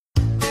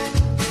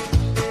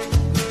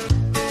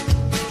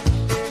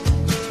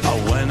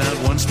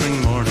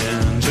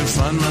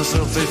find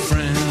myself a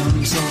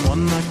friend,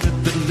 someone I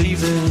could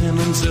believe in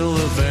until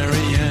the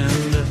very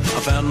end. I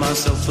found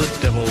myself the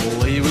devil,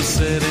 he was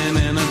sitting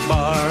in a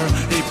bar.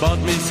 He bought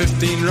me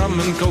 15 rum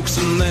and cokes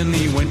and then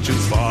he went too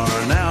far.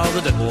 Now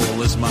the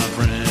devil is my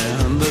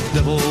friend, the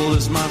devil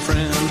is my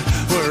friend.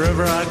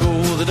 Wherever I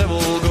go, the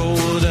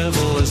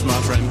devil is my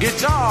friend.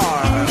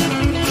 Guitar!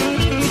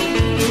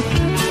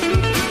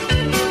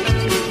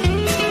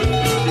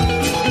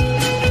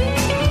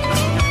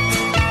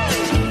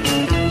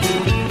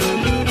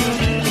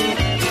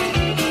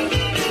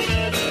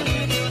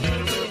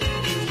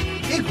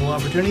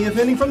 Opportunity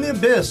offending from the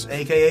abyss,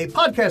 a.k.a.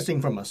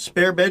 podcasting from a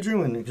spare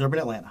bedroom in exurban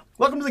Atlanta.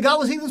 Welcome to the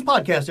Godless Heathens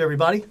Podcast,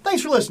 everybody.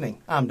 Thanks for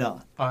listening. I'm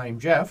Don. I'm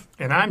Jeff.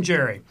 And I'm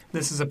Jerry.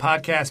 This is a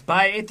podcast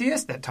by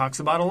atheists that talks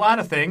about a lot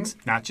of things,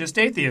 not just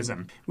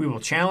atheism. We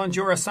will challenge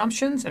your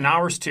assumptions and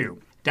ours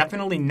too.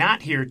 Definitely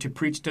not here to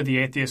preach to the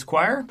atheist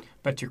choir,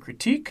 but to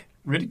critique,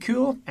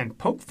 ridicule, and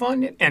poke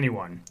fun at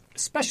anyone,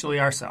 especially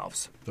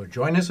ourselves. So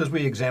join us as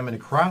we examine the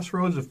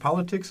crossroads of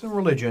politics and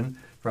religion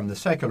from the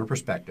secular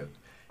perspective.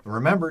 And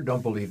remember,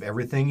 don't believe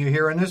everything you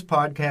hear in this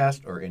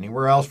podcast, or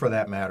anywhere else for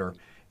that matter,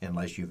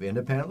 unless you've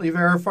independently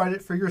verified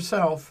it for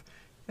yourself.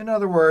 In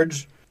other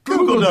words,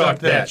 Google Duck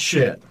that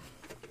shit.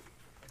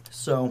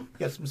 So,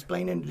 got some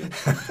explaining to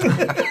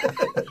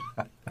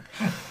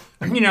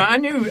do. You know, I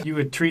knew you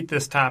would treat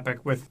this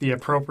topic with the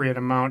appropriate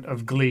amount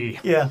of glee.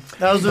 Yeah,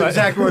 that was the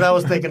exact word I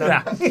was thinking of.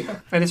 Yeah.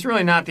 And it's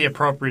really not the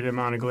appropriate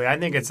amount of glee. I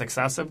think it's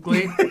excessive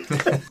glee.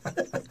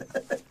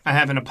 I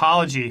have an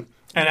apology,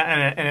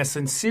 and a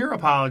sincere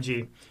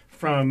apology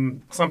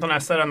from something I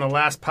said on the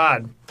last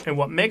pod. And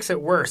what makes it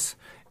worse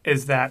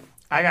is that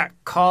I got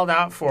called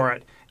out for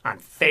it on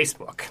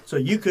Facebook. So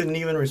you couldn't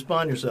even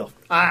respond yourself.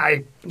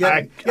 You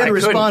had to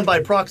respond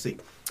by proxy.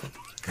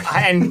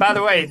 And by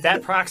the way,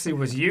 that proxy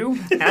was you,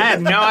 and I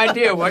have no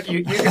idea what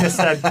you could have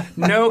said.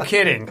 No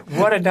kidding.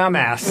 What a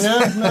dumbass.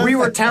 No. We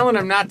were telling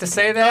him not to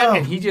say that,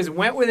 and he just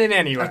went with it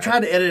anyway. I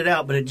tried to edit it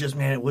out, but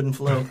it wouldn't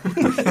flow.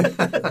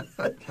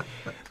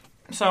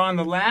 So on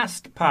the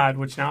last pod,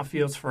 which now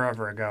feels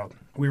forever ago,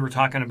 we were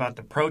talking about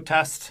the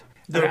protest.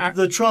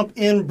 The Trump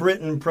in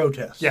Britain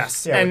protest.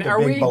 Yes. Yeah, and with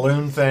the big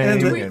balloon thing.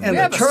 And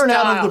the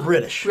turnout of the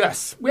British.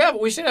 Yes.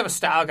 We should have a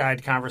style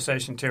guide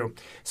conversation, too.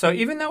 So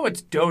even though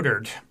it's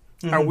dotard,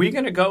 are we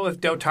going to go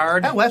with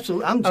dotard? Oh,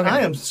 absolutely.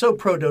 I am so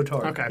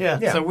pro-dotard. Okay.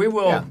 Yeah. So we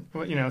will,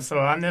 so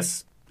on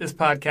this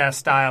podcast,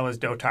 style is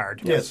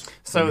dotard. Yes.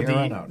 So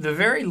the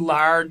very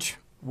large,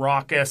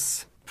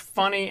 raucous,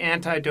 funny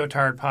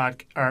anti-dotard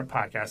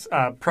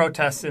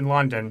protests in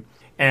London,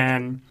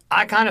 and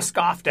I kind of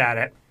scoffed at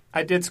it.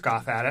 I did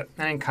scoff at it,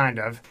 and kind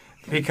of,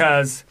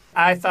 because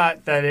I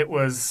thought that it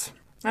was,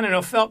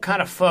 felt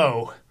kind of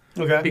faux.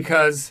 Okay.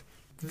 Because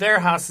their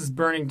house is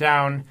burning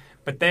down,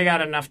 but they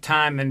got enough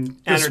time and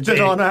energy. Spit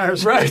on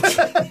ours. Right.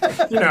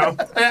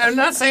 I'm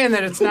not saying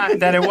that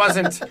it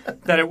wasn't,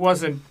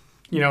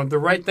 the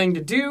right thing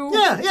to do.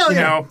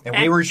 Yeah. And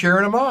we were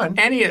cheering them on.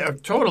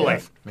 Totally.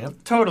 Yeah. Yep.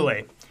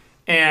 Totally.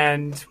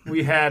 And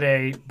we had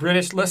a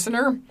British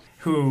listener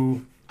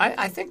who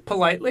I think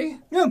politely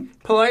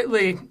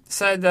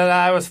said that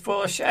I was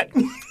full of shit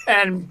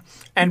and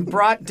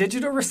brought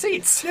digital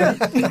receipts. Yeah.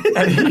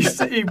 And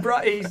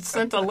he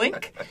sent a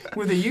link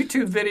with a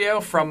YouTube video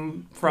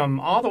from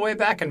all the way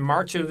back in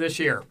March of this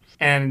year.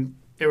 And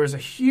there was a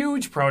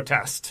huge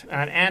protest,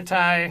 I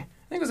think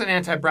it was an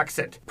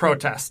anti-Brexit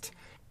protest.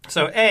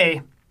 So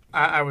A,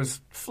 I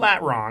was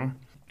flat wrong,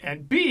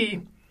 and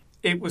B,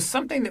 it was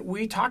something that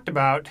we talked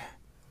about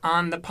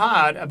on the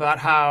pod about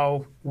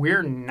how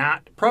we're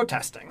not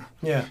protesting.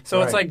 Yeah.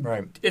 So it's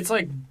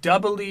like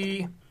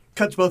doubly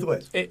cuts both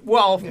ways.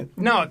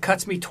 No, it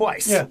cuts me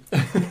twice. Yeah.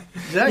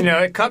 Exactly.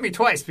 It cut me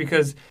twice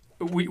because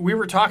we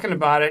were talking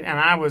about it, and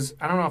I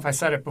don't know if I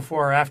said it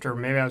before or after,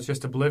 maybe I was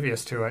just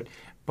oblivious to it,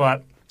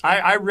 but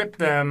I ripped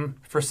them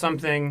for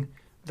something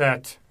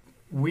that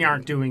we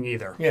aren't doing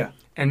either. Yeah.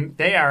 And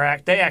they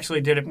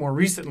actually did it more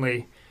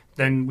recently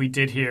than we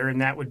did here,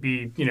 and that would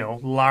be,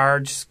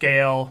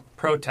 large-scale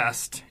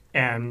protest.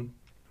 And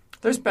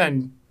there's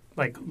been,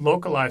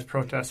 localized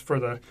protests for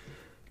the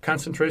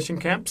concentration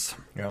camps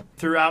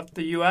throughout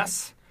the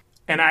U.S.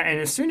 And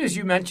as soon as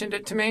you mentioned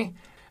it to me,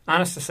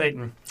 honest to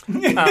Satan,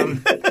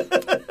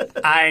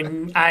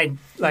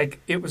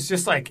 it was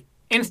just,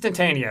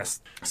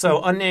 instantaneous.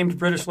 So, unnamed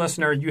British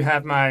listener, you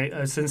have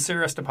my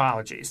sincerest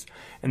apologies.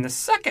 And the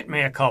second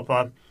mea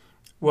culpa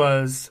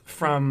was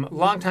from a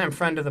longtime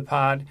friend of the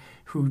pod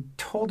who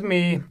told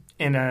me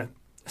in a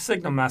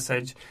signal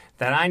message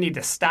that I need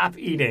to stop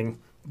eating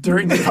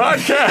during the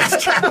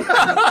podcast.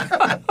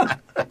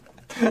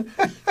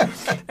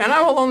 And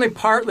I will only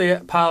partly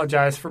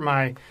apologize for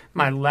my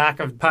lack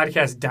of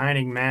podcast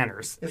dining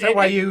manners. Is that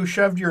why you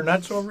shoved your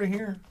nuts over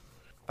here?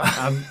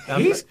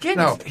 He's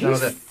getting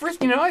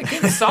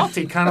getting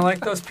salty, kind of like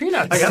those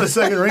peanuts. I got a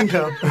second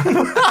ringtone.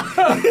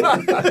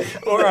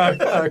 Or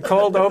a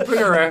cold open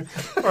or a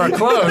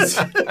close.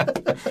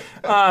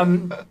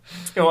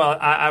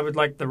 I would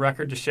like the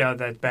record to show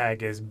that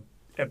bag is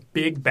a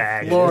big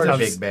bag. Lord,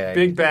 big bag.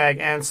 Big bag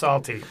and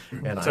salty.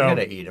 And I'm going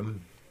to eat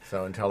them.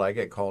 So until I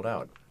get called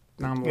out.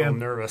 Now I'm a little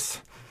nervous,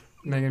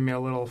 making me a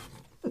little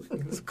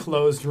this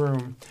closed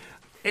room.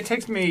 It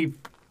takes me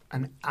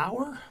an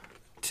hour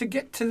to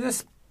get to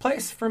this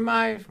place from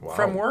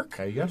work.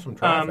 Okay, you got some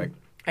traffic.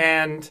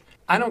 And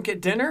I don't get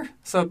dinner,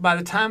 so by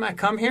the time I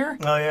come here,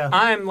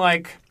 I'm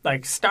like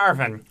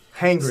starving.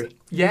 Hangry.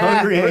 Yeah.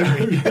 Hungry,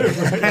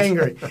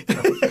 angry.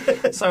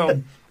 Hangry.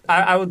 So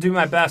I will do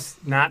my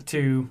best not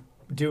to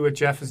do what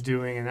Jeff is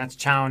doing, and that's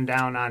chowing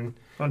down on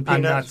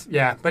peanuts. nuts.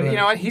 Yeah, but you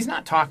know what? He's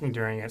not talking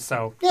during it,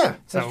 so Yeah,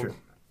 so that's true.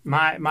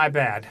 my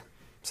bad.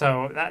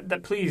 So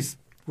that please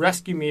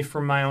rescue me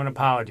from my own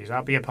apologies.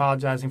 I'll be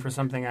apologizing for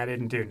something I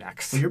didn't do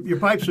next. Your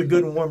pipes are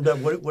good and warmed up.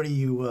 What are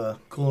you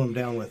cooling them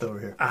down with over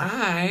here?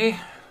 I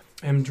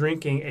am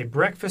drinking a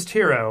Breakfast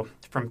Hero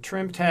from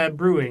Trim Tab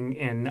Brewing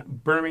in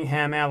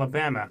Birmingham,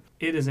 Alabama.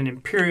 It is an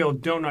Imperial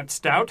Donut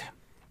Stout,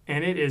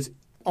 and it is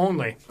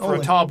only for a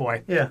tall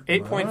boy. Yeah.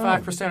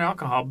 8.5%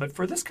 alcohol, but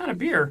for this kind of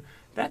beer,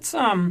 that's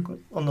On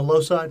the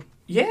low side?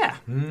 yeah,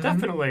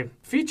 definitely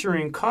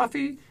featuring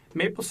coffee,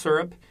 maple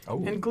syrup,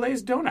 and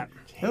glazed donut.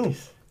 Oh.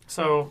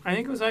 So I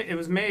think it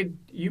was made.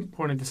 You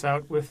pointed this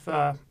out with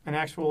an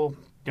actual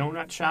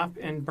donut shop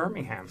in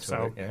Birmingham.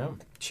 So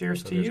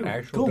cheers to you.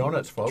 Actual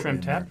donuts floating Trim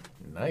in Tab.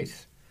 there.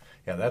 Nice.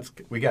 Yeah,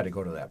 we got to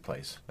go to that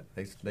place.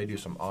 They do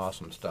some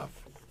awesome stuff.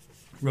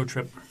 Road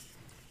trip.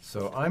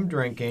 So I'm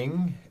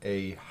drinking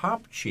a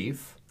Hop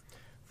Chief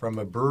from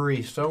a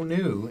brewery so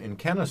new in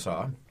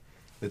Kennesaw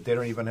that they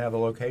don't even have a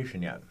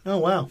location yet. Oh,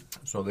 wow.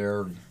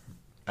 So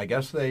I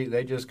guess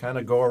they just kind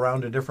of go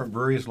around to different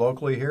breweries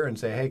locally here and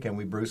say, hey, can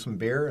we brew some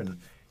beer and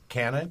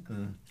can it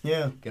and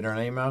get our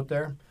name out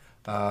there?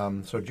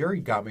 So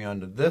Jerry got me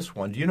onto this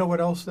one. Do you know what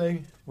else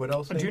they I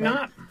do make?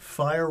 not.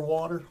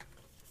 Firewater.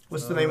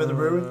 What's the name of the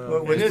brewery?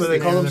 What it is do they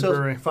the call name of the themselves?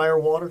 brewery.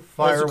 Firewater.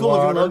 Firewater. That's a cool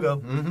looking logo.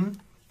 Mm-hmm.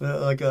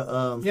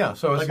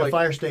 So it's like a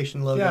fire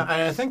station logo. Yeah,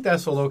 and I think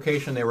that's the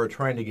location they were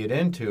trying to get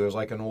into, is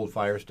like an old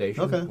fire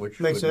station,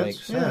 which makes would sense. make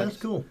sense. Yeah, that's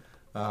cool.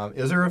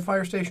 Is there a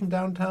fire station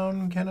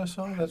downtown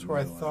Kennesaw? That's where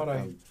I thought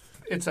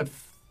It's a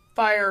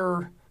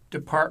fire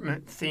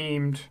department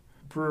themed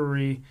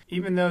brewery,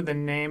 even though the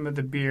name of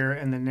the beer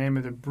and the name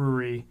of the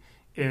brewery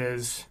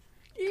is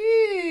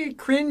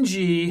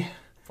cringy.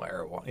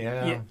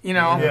 Firewater. You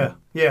know.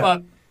 Yeah.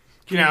 But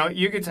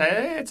you could say,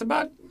 hey, it's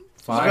about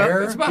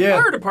fire. It's about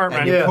fire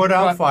department. And you put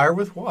out fire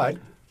with what?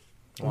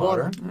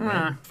 Water.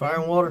 Fire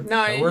and water.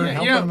 No, So we're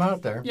helping them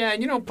out there. Yeah,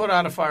 you don't put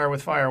out a fire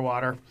with fire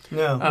water.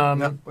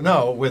 No.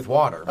 No, with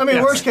water. I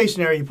mean, worst case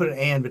scenario, you put an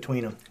and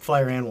between them,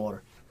 fire and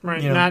water.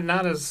 Right. You know.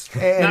 Not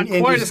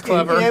quite as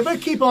clever. Yeah,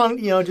 but keep on,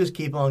 just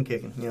keep on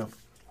kicking.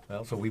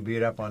 Well, so we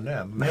beat up on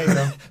them. There you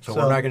go. So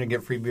we're not going to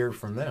get free beer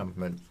from them,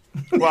 but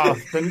Well,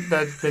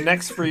 the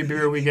next free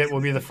beer we get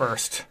will be the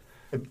first.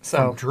 So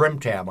from Trim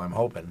Tab, I'm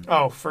hoping.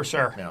 Oh, for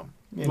sure. Yeah.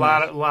 A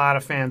lot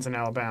of fans in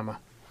Alabama.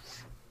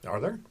 Are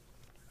there?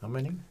 How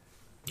many?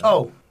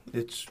 Oh,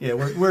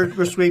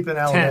 we're sweeping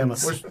Alabama.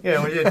 Tens.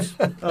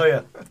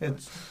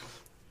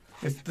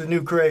 It's the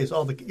new craze.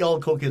 All the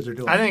cool kids are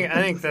doing.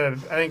 I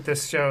think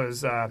this show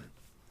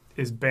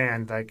is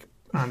banned like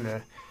on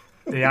the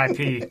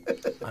IP.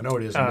 I know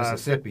it is in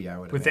Mississippi. I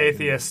would with imagine.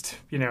 atheist.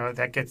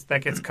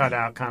 That gets cut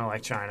out, kind of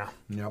like China.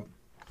 Yep.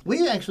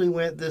 We actually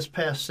went this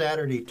past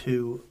Saturday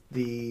to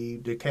the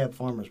DeKalb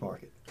Farmers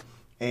Market,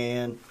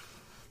 and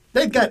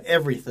they've got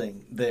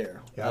everything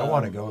there. Yeah, I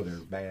want to go there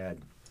bad.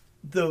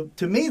 To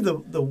me,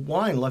 the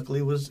wine luckily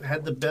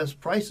had the best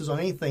prices on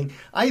anything.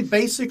 I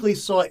basically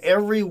saw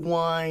every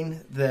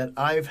wine that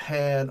I've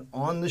had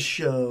on the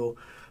show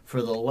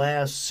for the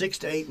last 6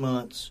 to 8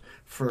 months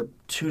for $2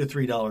 to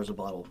 $3 a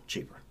bottle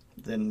cheaper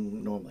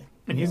than normally.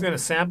 And he's going to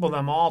sample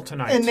them all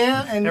tonight. And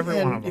now,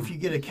 every one of them. if you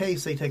get a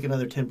case, they take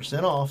another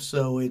 10% off.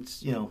 So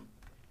it's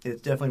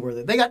it's definitely worth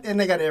it. They got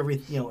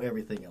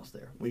everything else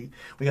there. We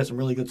got some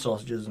really good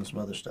sausages and some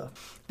other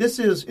stuff. It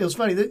was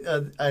funny.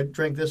 I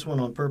drank this one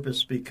on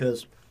purpose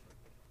because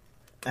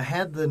I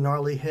had the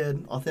Gnarly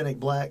Head Authentic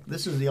Black.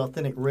 This is the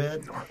Authentic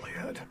Red. Gnarly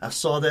Head. I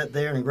saw that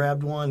there and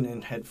grabbed one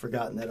and had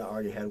forgotten that I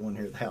already had one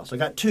here at the house. I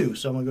got two,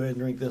 so I'm gonna go ahead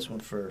and drink this one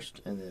first,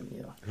 and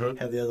then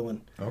have the other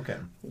one. Okay.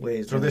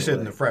 So this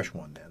isn't the fresh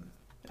one then.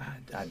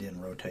 I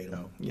didn't rotate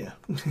them. No. Yeah.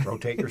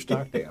 Rotate your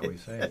stock. They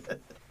always say.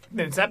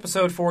 It's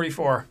episode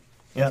 44.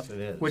 Yep. Yes, it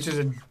is.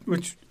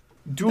 Which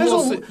dual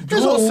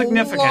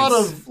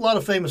significance. lot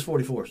of famous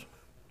 44s.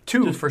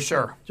 Two for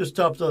sure. Just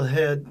top of the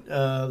head.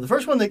 The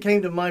first one that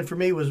came to mind for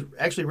me was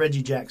actually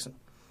Reggie Jackson,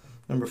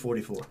 number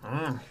 44.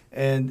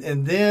 And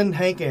then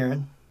Hank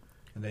Aaron.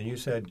 And then you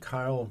said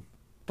Kyle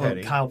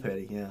Petty. Kyle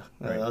Petty, yeah.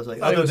 Right. I was like,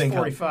 I thought other it was than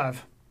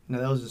 45. No,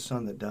 that was his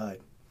son that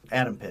died.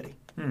 Adam Petty.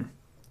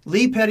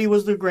 Lee Petty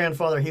was the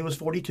grandfather. He was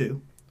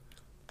 42.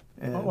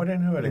 And, I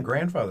didn't know he had a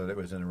grandfather that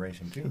was in the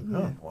racing too.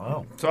 Oh,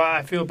 wow. So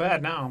I feel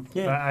bad now.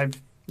 Yeah.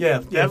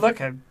 Yeah,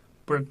 look,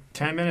 we're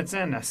 10 minutes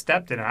in. I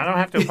stepped in it. I don't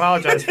have to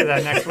apologize for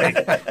that next week.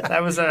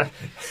 That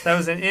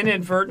was an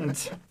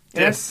inadvertent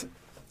diss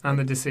on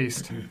the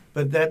deceased.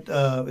 But that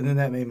and then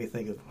that made me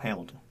think of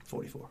Hamilton,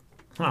 44.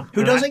 Huh.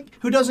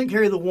 Who doesn't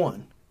carry the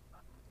one?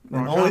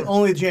 And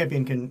only the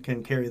champion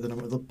can carry the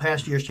number. The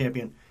past year's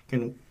champion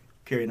can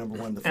carry number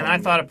one. And I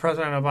thought of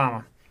President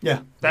Obama.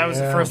 Yeah. That was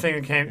the first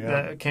thing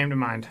that came to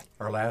mind.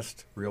 Our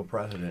last real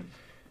president.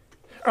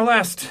 Our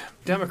last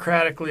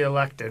democratically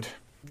elected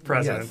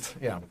president. Yes,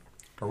 yeah.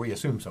 Or we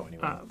assume so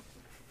anyway.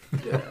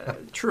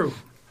 True.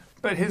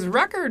 But his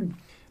record,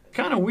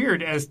 kind of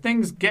weird as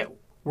things get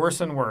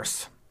worse and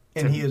worse.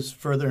 And he is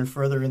further and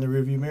further in the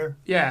rearview mirror.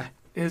 Yeah.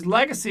 His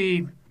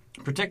legacy,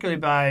 particularly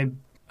by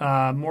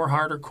more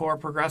harder core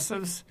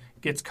progressives,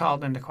 gets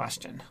called into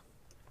question.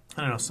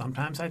 I don't know.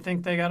 Sometimes I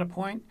think they got a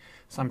point.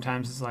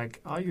 Sometimes it's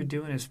like, all you're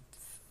doing is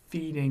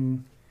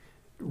feeding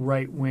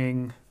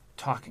right-wing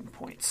talking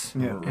points.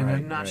 Yeah. And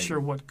I'm not sure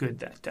what good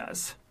that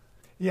does.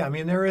 Yeah, I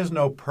mean, there is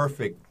no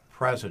perfect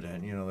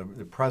president. You know,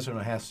 the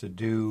president has to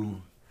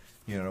do,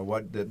 you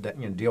know,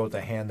 deal with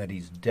the hand that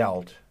he's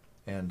dealt.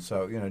 And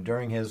so, you know,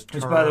 during his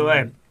term... Which, by the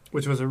way,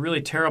 which was a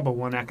really terrible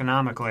one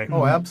economically.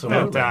 Oh,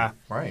 absolutely.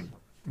 Right.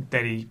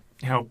 That he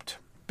helped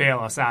bail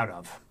us out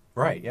of.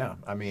 Right, yeah.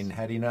 I mean,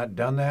 had he not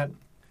done that,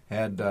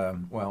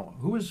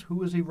 who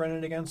was he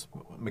running against?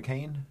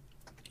 McCain?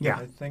 Yeah.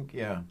 I think,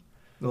 yeah.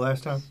 The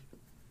last time?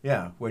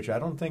 Yeah, which I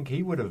don't think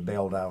he would have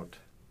bailed out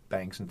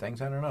banks and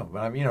things. I don't know.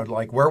 But, you know,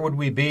 like, where would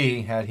we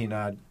be had he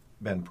not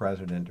been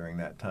president during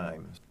that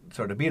time?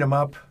 So to beat him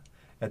up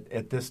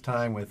at this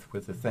time with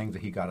the things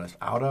that he got us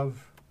out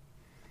of,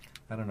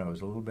 I don't know, it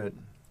was a little bit...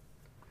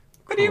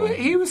 But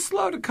he was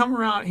slow to come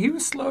around. He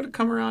was slow to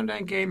come around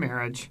on gay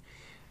marriage,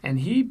 and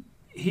he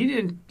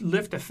didn't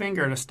lift a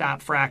finger to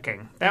stop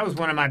fracking. That was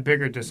one of my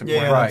bigger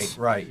disappointments.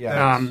 Right,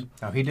 yeah.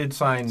 Now, he did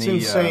sign the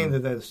insane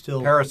that is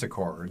still Paris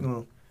Accord.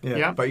 Yeah.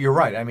 Yep. But you're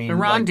right. I mean,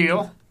 Iran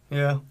deal.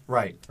 Yeah.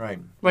 Right. Like,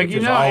 Which you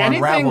is know, all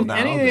unraveled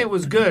anything now, that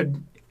was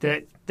good,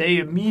 that they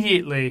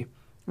immediately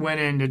went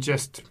in to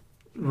just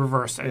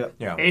reverse it.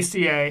 Yeah.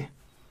 ACA. I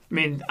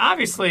mean,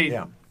 obviously,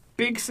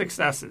 big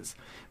successes.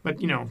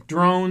 But, you know,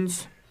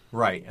 drones.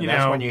 Right. And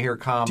that's when you hear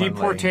commonly.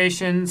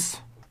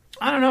 Deportations.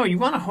 I don't know. You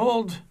want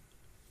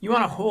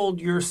to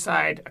hold your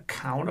side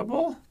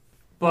accountable,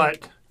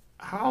 but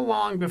how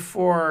long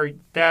before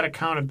that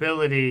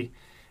accountability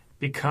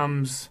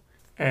becomes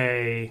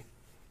a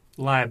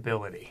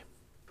liability?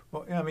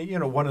 Well, I mean, you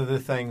know, one of the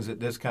things that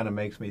this kind of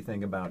makes me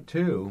think about,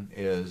 too,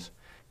 is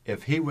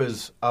if he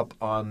was up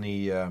on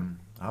the,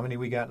 how many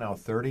we got now,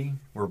 30?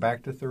 We're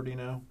back to 30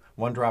 now?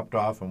 One dropped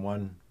off and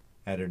one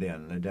added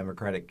in, the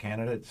Democratic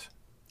candidates.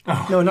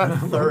 Oh. No, not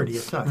 30.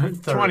 It's not 30.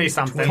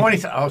 20-something. 20,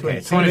 okay.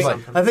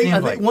 20-something. I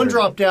think like one 30.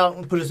 dropped out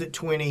and put us at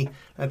 20.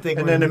 I think,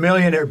 and then the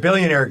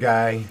billionaire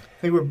guy I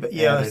think we're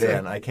added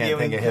in. I can't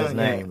think of his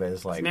name, but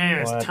it's like... His name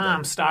is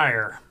Tom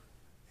Steyer.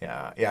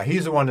 Yeah,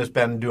 he's the one that's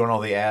been doing all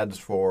the ads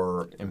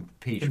for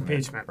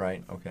impeachment.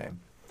 Right, okay.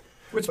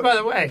 Which, by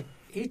the way,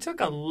 he took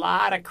a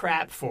lot of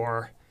crap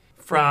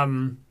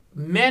from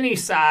many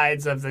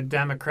sides of the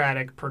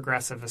Democratic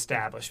progressive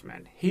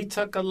establishment. He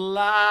took a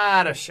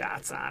lot of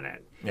shots on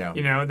it. Yeah.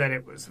 You know, that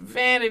it was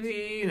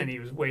vanity, and he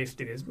was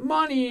wasting his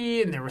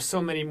money, and there were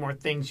so many more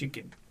things you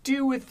could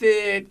do with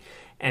it.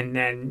 And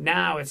then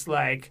now it's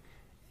like,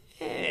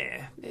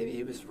 maybe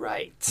he was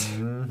right.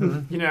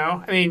 Mm-hmm. You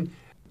know? I mean,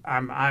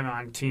 I'm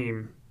on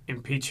team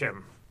impeach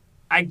him.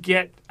 I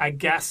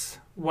guess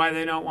why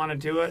they don't want to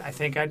do it. I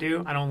think I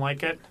do. I don't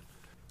like it.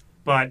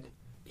 But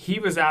he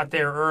was out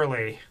there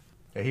early.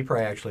 Yeah, he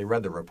probably actually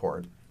read the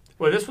report.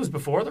 Well, this was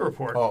before the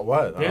report. Oh, it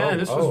was? Yeah,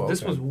 this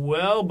okay. was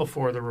well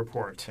before the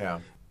report. Yeah.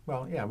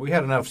 Well, yeah, we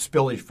had enough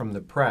spillage from the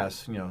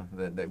press, you know,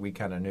 that we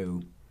kind of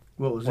knew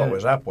what was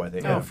up with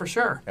it. Oh, for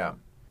sure. Yeah.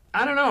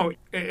 I don't know.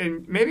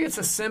 And maybe it's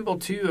a symbol,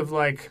 too, of,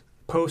 like,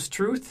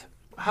 post-truth.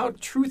 How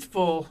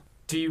truthful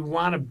do you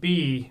want to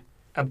be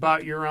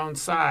about your own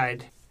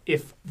side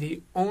if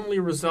the only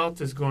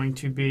result is going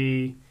to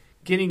be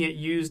getting it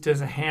used as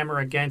a hammer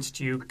against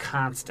you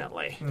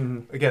constantly?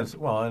 Mm-hmm.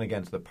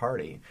 Against the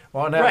party.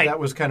 Well, and that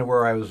was kind of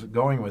where I was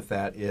going with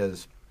that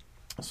is,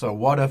 so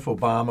what if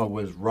Obama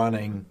was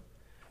running,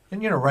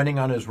 and, you know, running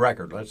on his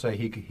record, let's say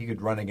he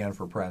could run again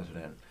for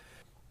president.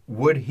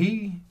 Would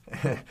he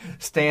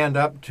stand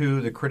up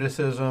to the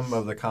criticism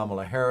of the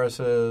Kamala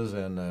Harrises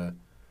and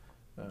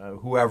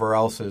whoever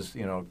else is,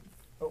 you know,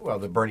 well,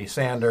 the Bernie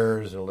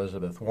Sanders,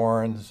 Elizabeth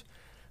Warrens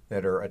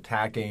that are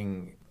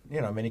attacking,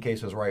 you know, in many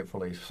cases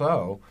rightfully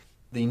so,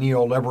 the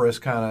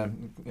neoliberalist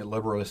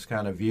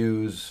kind of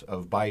views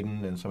of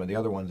Biden and some of the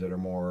other ones that are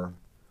more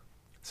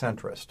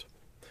centrist,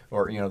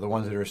 or, you know, the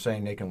ones that are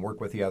saying they can work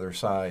with the other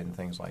side and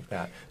things like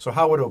that. So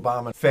how would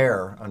Obama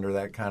fare under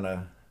that kind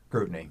of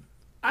scrutiny?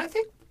 I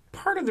think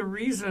part of the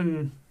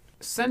reason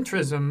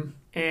centrism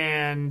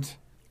and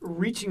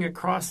reaching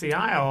across the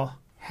aisle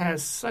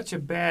has such a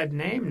bad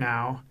name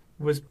now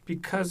was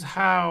because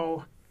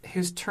how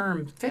his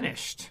term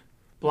finished.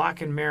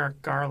 Blocking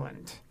Merrick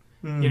Garland,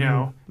 you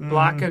know,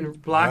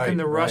 blocking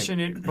the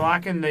Russian,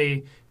 blocking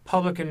the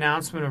public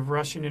announcement of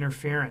Russian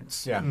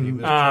interference. Yeah, he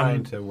was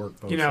trying to work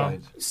both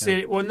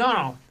sides. Well,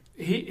 no,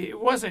 he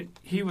wasn't.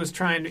 He was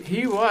trying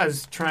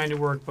to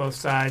work both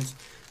sides,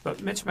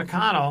 but Mitch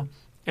McConnell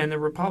and the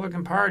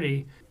Republican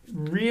Party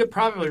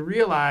probably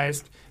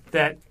realized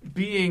that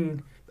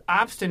being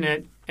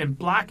obstinate and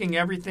blocking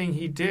everything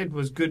he did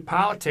was good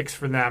politics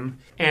for them,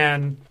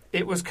 and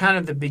it was kind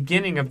of the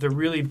beginning of the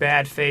really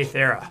bad faith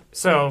era.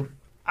 So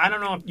I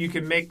don't know if you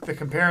can make the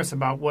comparison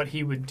about what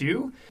he would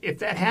do. If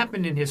that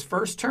happened in his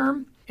first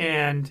term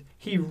and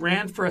he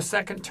ran for a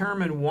second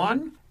term and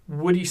won,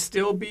 would he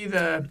still be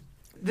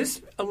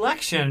This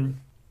election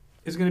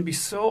is going to be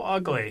so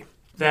ugly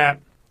that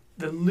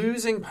the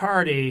losing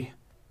party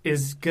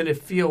is going to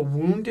feel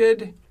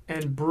wounded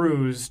and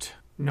bruised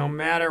no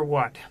matter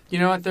what. You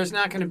know what? There's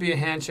not going to be a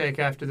handshake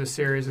after the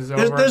series is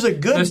over.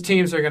 Those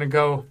teams are going to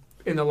go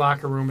in the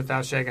locker room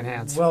without shaking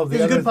hands. Well,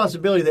 there's a good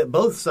possibility that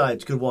both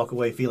sides could walk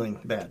away feeling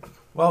bad.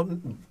 Well,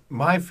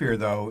 my fear,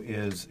 though,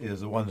 is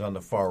the ones on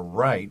the far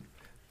right,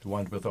 the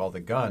ones with all the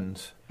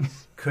guns,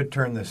 could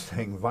turn this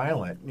thing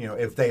violent,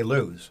 if they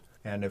lose.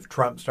 And if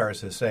Trump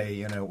starts to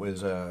say, it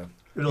was a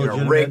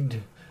rigged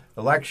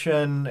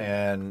election,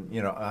 and,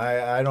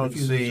 I don't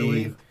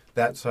see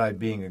that side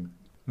being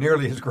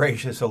nearly as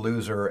gracious a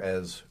loser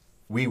as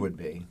we would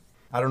be.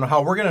 I don't know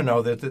how we're going to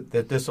know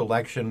that this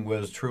election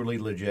was truly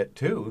legit,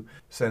 too,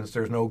 since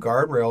there's no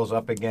guardrails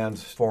up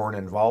against foreign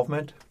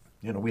involvement.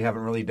 We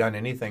haven't really done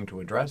anything to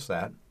address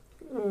that.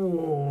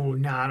 Oh,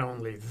 not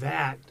only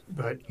that,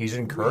 but he's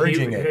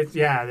encouraging it.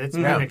 Yeah, it's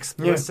been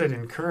explicit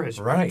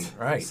encouragement.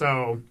 Right.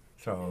 So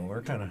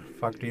we're kind of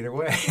fucked either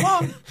way.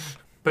 Well,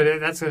 but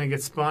that's going to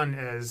get spun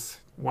as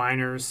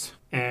whiners,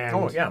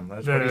 and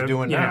that's what he's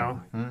doing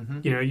now.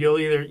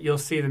 You'll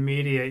see the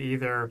media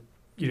either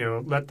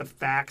let the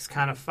facts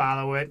kind of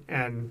follow it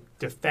and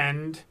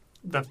defend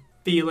the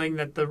feeling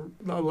that the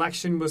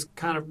election was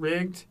kind of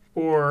rigged,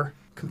 or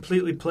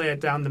completely play it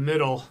down the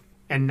middle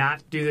and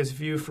not do this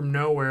view from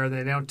nowhere.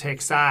 They don't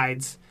take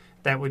sides.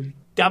 That would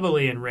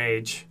doubly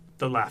enrage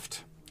the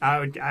left.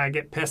 I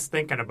get pissed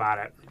thinking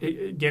about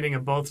it, getting a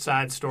both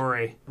sides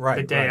story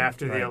the day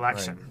after the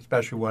election. Right.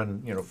 Especially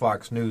when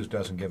Fox News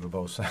doesn't give a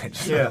both sides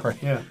story.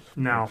 Yeah.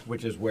 No.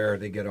 Which is where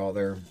they get all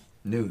their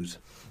news.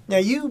 Now,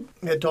 you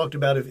had talked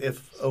about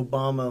if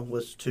Obama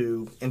was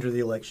to enter the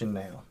election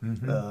now,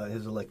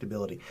 his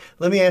electability.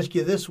 Let me ask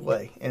you this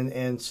way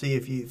and see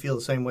if you feel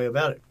the same way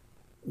about it.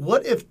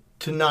 What if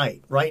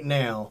tonight, right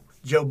now,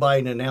 Joe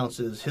Biden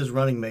announces his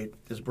running mate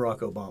is Barack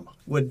Obama?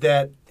 Would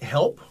that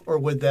help or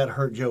would that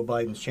hurt Joe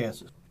Biden's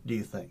chances, do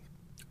you think?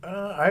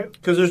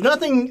 Because there's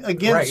nothing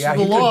against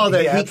the law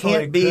that he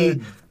can't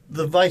be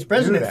the vice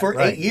president for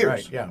 8 years.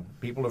 Right, yeah.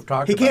 People have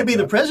talked about that. He can't be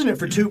the president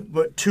for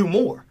two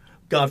more.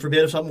 God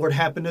forbid if something were to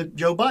happen to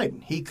Joe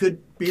Biden. He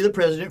could be the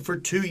president for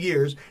 2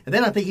 years, and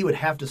then I think he would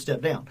have to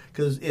step down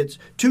because it's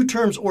 2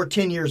 terms or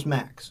 10 years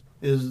max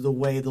is the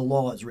way the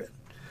law is written.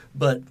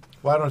 But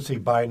I don't see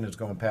Biden as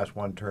going past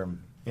 1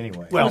 term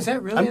anyway. Well, is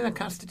that really in the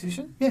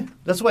Constitution? Yeah,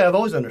 that's the way I've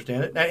always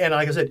understood it. And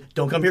like I said,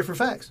 don't come here for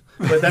facts.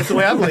 But that's the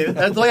way I believe it.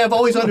 That's the way I've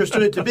always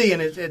understood it to be.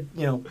 And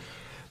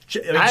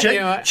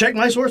check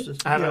my sources.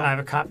 I have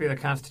a copy of the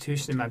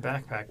Constitution in my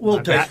backpack.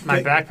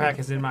 My backpack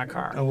is in my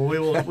car. Oh,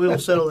 well, we will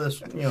settle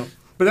this.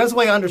 But that's the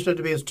way I understood it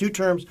to be: is 2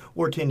 terms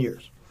or 10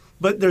 years.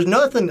 But there's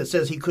nothing that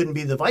says he couldn't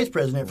be the vice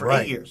president for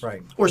 8 years,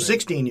 or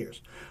 16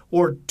 years,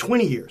 or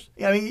 20 years.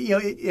 I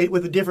mean,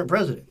 with a different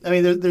president. I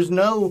mean, there's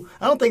no.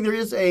 I don't think there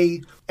is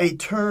a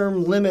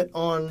term limit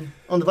on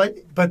the vice.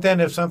 But then,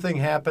 if something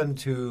happened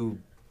to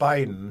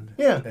Biden,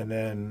 Yeah. and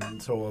then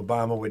so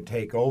Obama would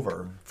take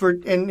over.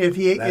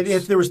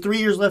 If there was 3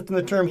 years left in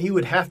the term, he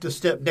would have to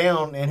step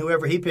down, and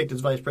whoever he picked as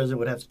vice president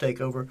would have to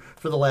take over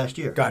for the last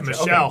year. Gotcha.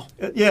 Michelle.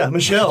 Okay. Yeah,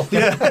 Michelle.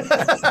 Yeah.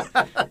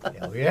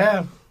 Hell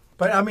yeah.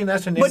 But I mean,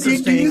 that's an But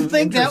interesting. do you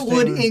think that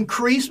would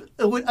increase?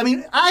 I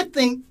mean, I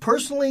think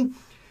personally,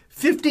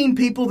 15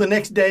 people the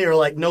next day are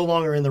like no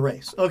longer in the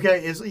race. Okay,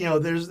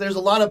 there's a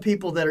lot of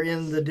people that are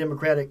in the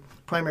Democratic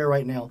primary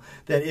right now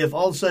that if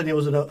all of a sudden it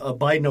was a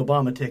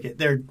Biden-Obama ticket,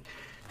 they're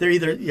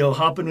either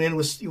hopping in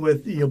with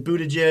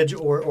Buttigieg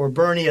or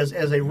Bernie as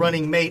a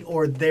running mate,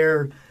 or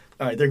they're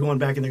going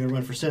back and they're going to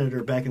run for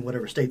senator back in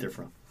whatever state they're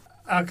from.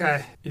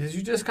 Okay. Did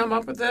you just come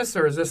up with this,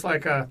 or is this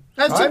like a...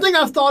 That's something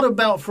I've thought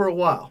about for a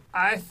while.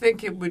 I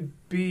think it would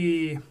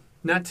be,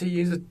 not to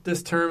use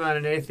this term on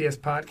an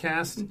atheist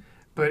podcast,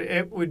 but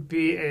it would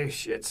be a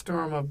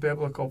shitstorm of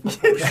biblical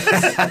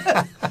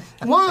proportions.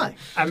 Why?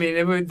 I mean,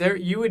 it would.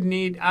 You would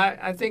need.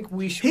 I think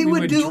we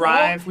should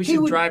drive. We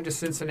should drive to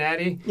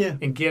Cincinnati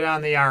and get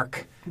on the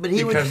ark.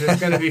 Because it's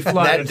going to be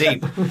flooded.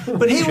 That deep.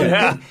 But he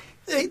would.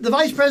 The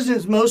vice president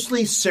is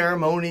mostly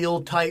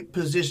ceremonial type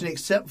position,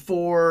 except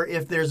for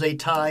if there's a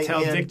tie.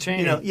 Tell Dick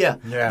Cheney. Yeah.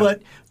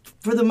 But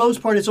for the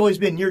most part, it's always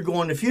been you're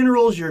going to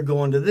funerals, you're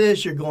going to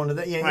this, you're going to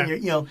that.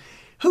 Right.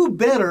 Who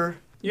better?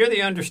 You're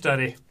the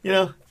understudy.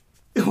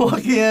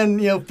 Walk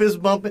in,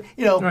 fist bumping.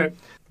 Right.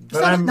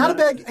 It's not a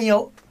bad.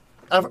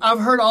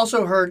 I've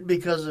also heard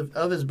because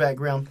of his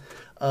background,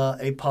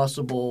 a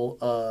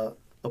possible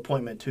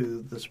appointment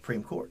to the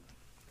Supreme Court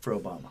for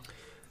Obama,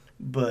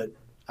 but.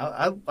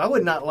 I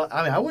would not.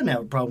 I mean, I wouldn't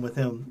have a problem with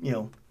him,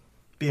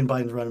 being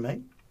Biden's running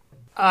mate.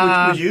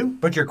 Would you?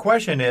 But your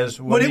question is,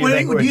 what do you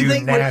think would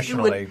do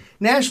nationally?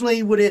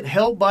 Nationally, would it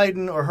help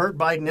Biden or hurt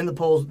Biden in the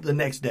polls the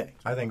next day?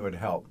 I think it would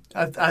help.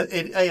 I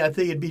think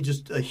it'd be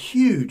just a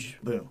huge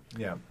boom.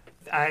 Yeah.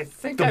 I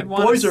think The I'd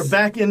want boys are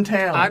back in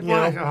town.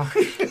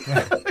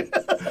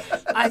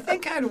 I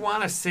think I'd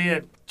want to see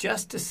it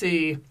just to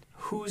see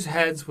whose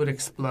heads would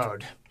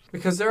explode,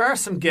 because there are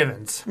some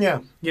givens. Yeah.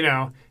 You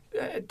know,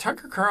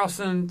 Tucker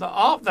Carlson,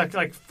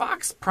 like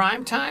Fox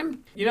primetime.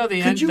 You know,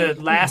 the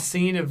last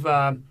scene of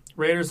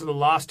Raiders of the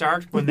Lost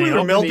Ark when they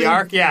opened the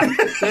Ark. Yeah,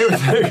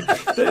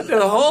 the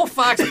whole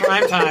Fox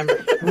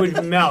primetime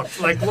would melt.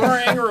 Like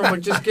Laura Ingraham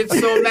would just get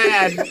so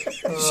mad,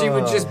 she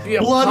would just be a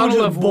blood would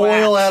puddle just of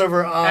boil wax. out of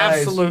her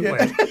eyes.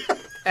 Absolutely.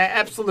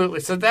 Absolutely.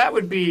 So that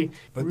would be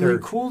really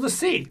cool to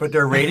see. But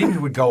their ratings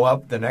would go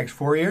up the next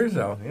 4 years,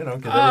 though. You know,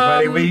 because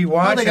everybody would be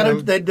watching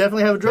them. They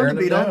definitely have a drum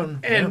to beat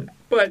on.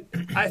 But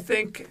I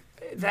think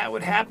that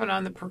would happen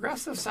on the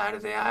progressive side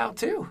of the aisle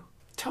too.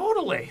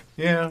 Totally.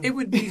 Yeah. It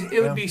would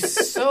be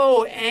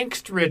so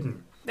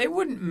angst-ridden. They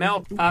wouldn't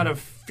melt out of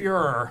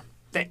furor.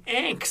 The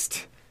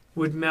angst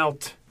would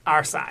melt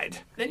our side.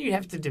 Then you'd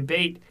have to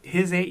debate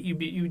his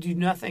you do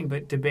nothing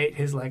but debate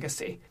his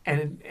legacy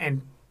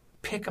and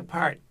pick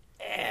apart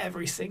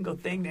every single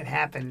thing that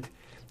happened,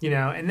 you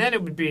know, and then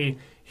it would be,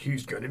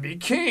 he's going to be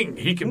king,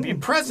 he can be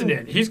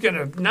president, he's going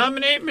to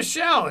nominate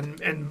Michelle,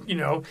 and you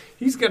know,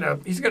 he's going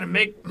to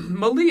make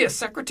Malia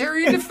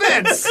Secretary of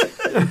Defense.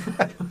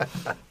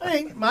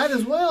 Hey, might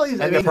as well.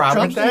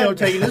 Trump's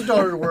taking his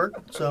daughter to work,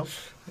 so.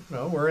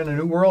 No, we're in a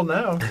new world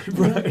now.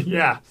 Right,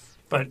 yeah,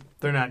 but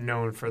they're not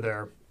known for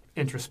their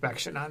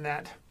introspection on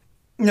that.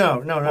 No,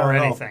 or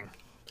anything.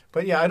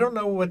 But yeah, I don't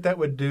know what that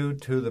would do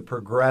to the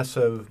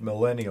progressive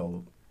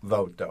millennial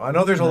vote, though. I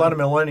know there's a lot of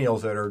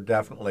millennials that are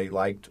definitely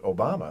liked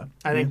Obama.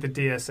 I think the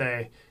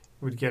DSA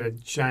would get a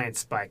giant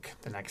spike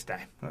the next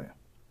day. Oh,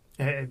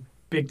 yeah.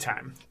 Big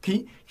time.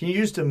 Can you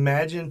just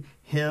imagine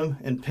him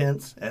and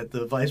Pence at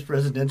the vice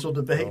presidential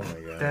debate? Oh, my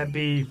God. That'd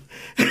be...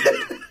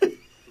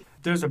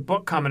 There's a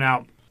book coming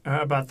out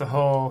about the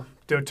whole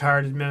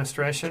Dotard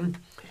administration.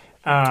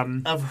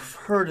 I've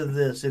heard of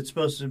this. It's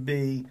supposed to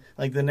be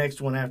like the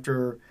next one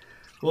after...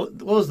 What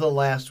was the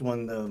last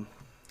one?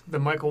 The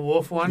Michael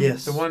Wolff one?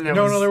 Yes. The one that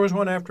No, there was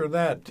one after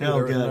that, too. Oh,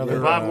 There was God, another,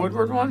 The Bob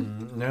Woodward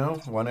one?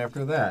 No, one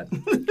after that.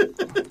 Really?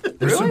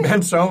 There's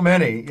been so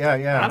many.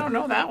 Yeah. I don't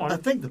know that I one.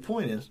 think the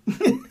point is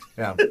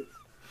Yeah.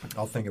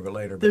 I'll think of it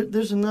later.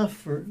 there's enough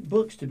for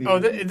books to be... Oh,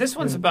 this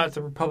one's about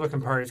the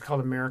Republican Party. It's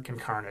called American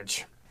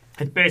Carnage.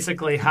 It's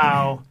basically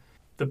how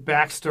the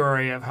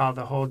backstory of how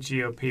the whole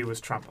GOP was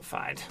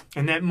Trumpified.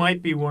 And that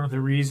might be one of the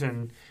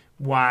reasons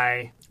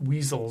why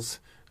weasels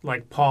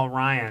like Paul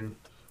Ryan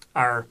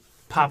are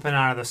popping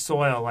out of the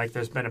soil like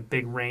there's been a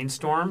big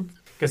rainstorm.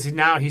 Because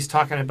now he's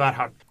talking about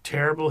how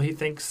terrible he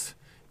thinks,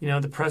 you know,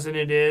 the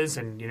president is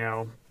and, you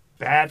know,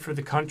 bad for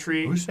the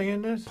country. Who's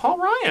saying this? Paul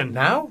Ryan.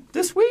 Now?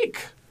 This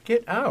week.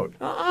 Get out.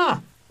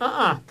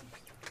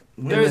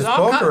 In Is this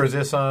book or is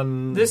this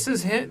on This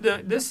is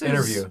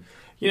interview?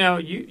 You know,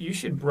 you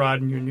should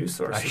broaden your news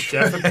sources,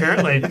 Jeff.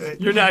 Apparently,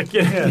 you're not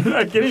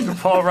getting the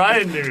Paul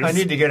Ryan news. I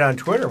need to get on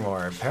Twitter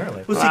more,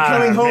 apparently. Was he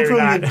coming home maybe from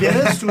not. the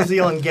dentist? Was he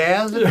on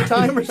gas at the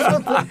time or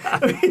something?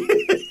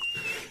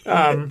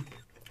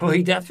 Well,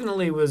 he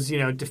definitely was, you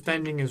know,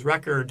 defending his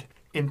record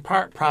in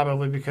part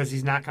probably because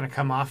he's not going to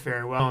come off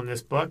very well in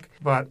this book.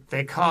 But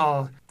they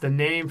call the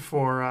name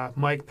for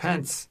Mike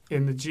Pence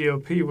in the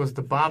GOP was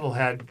the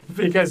bobblehead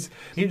because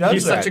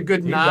he's such a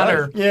good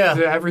nodder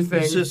to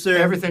everything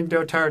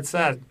Dotard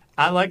said.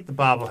 I like the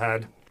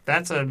bobblehead.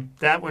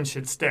 That one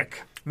should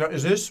stick. Now,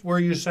 is this where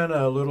you sent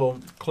a little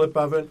clip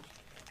of it?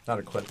 Not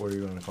a clip, what are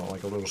you going to call it?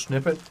 Like a little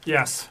snippet?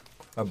 Yes.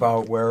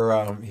 About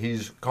where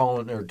he's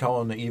calling or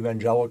telling the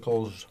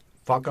evangelicals,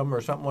 fuck them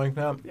or something like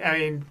that? I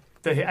mean...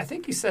 I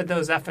think he said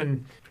those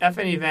effing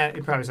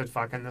he probably said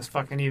those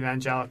fucking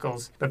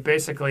evangelicals, but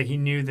basically he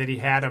knew that he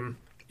had them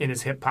in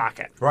his hip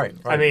pocket. Right.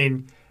 I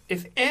mean,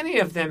 if any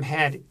of them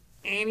had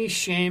any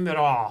shame at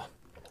all,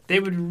 they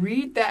would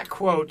read that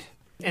quote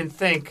and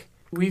think,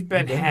 we've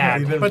been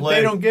had. But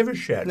they don't give a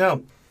shit.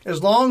 No.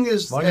 As long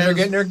as they're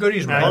getting their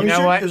goodies, Now, man. you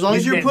know what? As long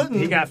as you're putting...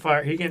 He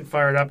getting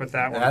fired up at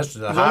that one. That's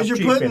the As long as you're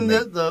chief putting in me.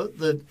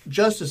 the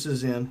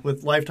justices in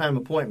with lifetime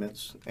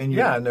appointments, and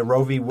and the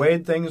Roe v.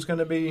 Wade thing is going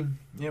to be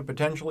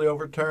potentially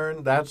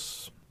overturned.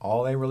 That's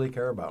all they really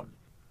care about.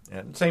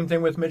 And same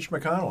thing with Mitch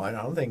McConnell. I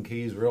don't think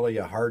he's really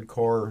a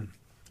hardcore.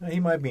 He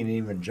might be an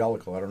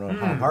evangelical. I don't know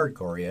how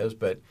hardcore he is,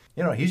 but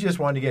he's just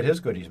wanting to get his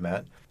goodies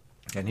met,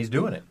 and he's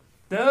doing it.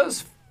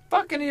 Those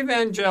fucking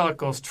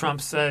evangelicals,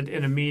 Trump said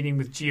in a meeting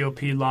with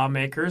GOP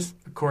lawmakers,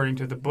 according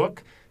to the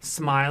book,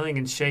 smiling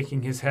and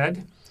shaking his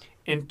head.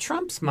 In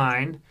Trump's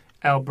mind,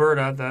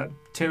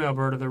 Tim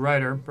Alberta, the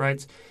writer,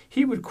 writes,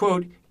 he would,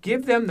 quote,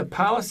 give them the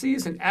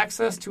policies and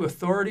access to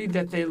authority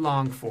that they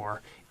long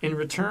for. In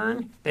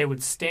return, they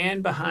would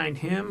stand behind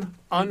him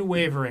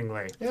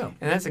unwaveringly. Yeah.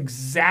 And that's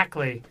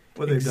exactly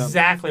What they've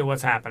done.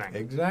 what's happening.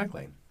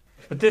 Exactly.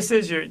 But this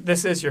is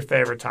your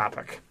favorite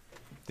topic.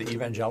 The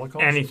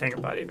evangelicals? anything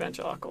about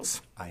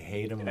evangelicals. I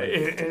hate them.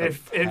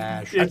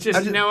 It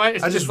just, you know what?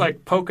 It's just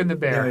like poking the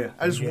bear. Yeah.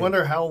 I just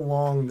wonder how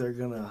long they're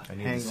gonna I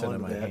need hang to sit on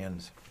in to my that.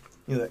 hands.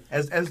 You know,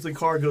 as the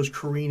car goes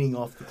careening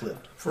off the cliff.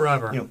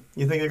 Forever. You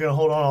think they're going to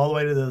hold on all the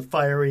way to the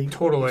fiery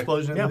Totally.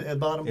 explosion Yeah. at the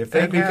bottom? If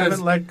they Because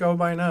haven't let go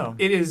by now.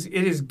 It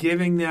is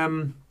giving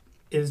them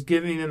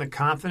the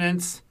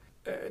confidence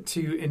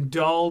to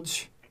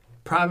indulge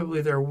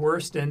probably their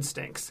worst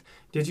instincts.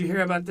 Did you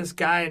hear about this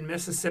guy in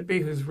Mississippi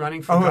who's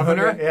running for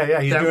governor?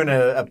 Yeah. He's That- doing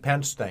a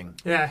Pence thing.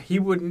 Yeah, he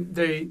wouldn't.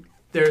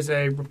 There's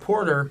a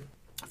reporter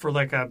for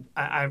like I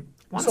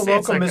want It's to a say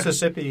it's local like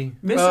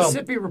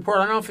Mississippi.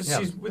 reporter. I don't know if Yeah.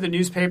 she's with a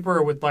newspaper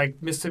or with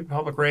like Mississippi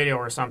Public Radio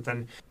or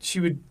something. She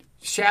would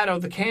shadow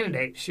the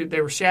candidate.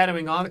 They were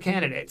shadowing all the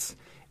candidates,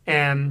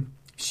 and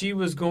she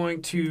was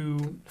going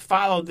to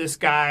follow this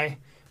guy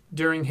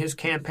during his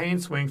campaign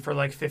swing for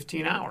like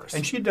 15 hours.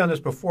 And she'd done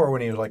this before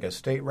when he was like a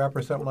state rep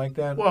or something like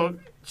that. Well,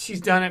 she's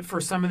done it for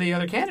some of the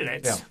other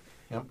candidates.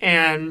 Yeah. Yep.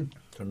 And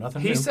So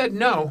nothing he new. said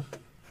no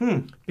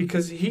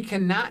because he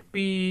cannot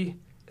be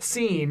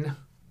seen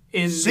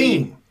in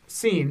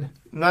seen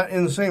Not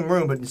in the same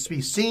room, but to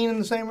be seen in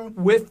the same room?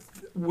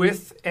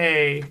 with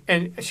a,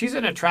 and she's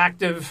an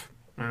attractive,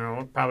 I don't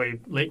know, probably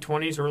late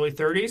 20s, early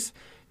 30s.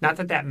 Not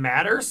that that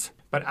matters,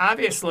 but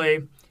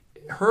obviously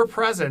her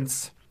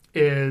presence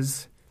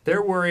is,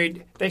 they're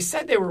worried. They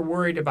said they were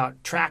worried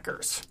about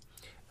trackers.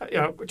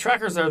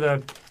 Trackers are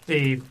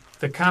the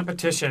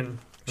competition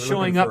They're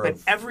showing looking up for at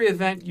every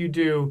event you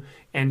do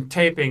and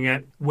taping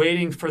it,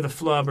 waiting for the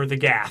flub or the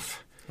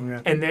gaff.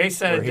 Yeah. And they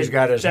said Or he's that-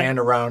 got his that- hand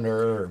around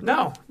her.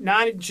 no,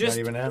 not just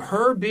even that?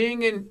 her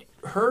being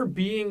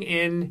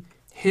in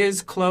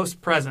his close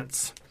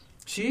presence.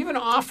 She even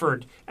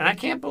offered, and I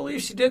can't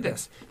believe she did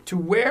this, to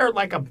wear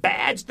like a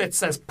badge that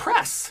says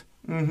press.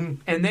 Mm-hmm.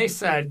 And they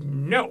said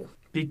no,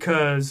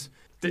 because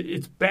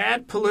it's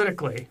bad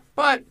politically,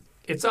 but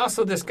it's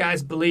also this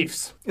guy's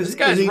beliefs. This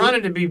guy's is he-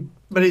 running to be,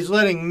 But he's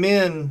letting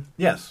men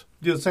Yes.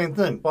 do the same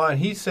thing. Well, and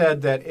he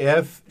said that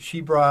if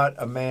she brought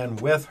a man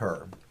with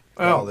her,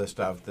 all this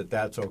stuff,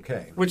 that's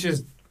okay. which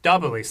is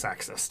doubly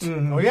sexist.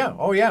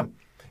 Oh yeah.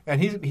 And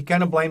he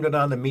kind of blamed it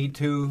on the Me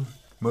Too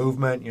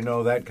movement,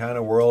 that kind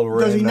of world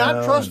we're Does in he not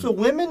now, trust and- the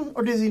women,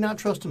 or does he not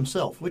trust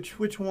himself? Which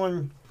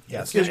one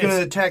Yes. is going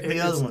to It's- attack the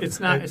other one? It's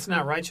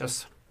not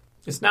righteous.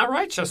 It's not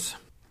righteous.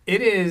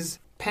 It is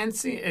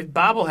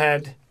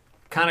bobblehead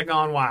kind of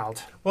gone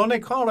wild. Well, and they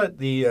call it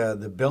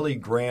the Billy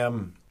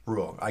Graham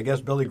rule. I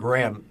guess Billy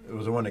Graham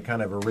was the one that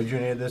kind of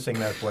originated this thing.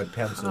 That's what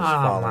Pence is Come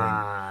following.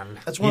 on.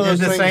 That's He one of did those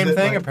the things same that,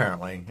 thing, like,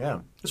 apparently. Yeah.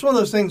 it's one of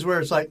those things where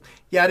it's like,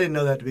 yeah, I didn't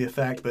know that to be a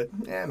fact, but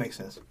yeah, it makes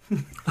sense.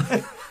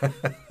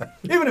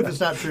 Even if it's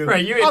not true,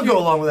 Right, I'll go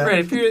along with that.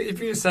 Right, if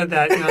you said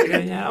that,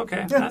 yeah,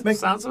 okay, that makes-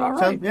 sounds about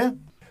right. Yeah.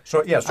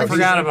 So yes, I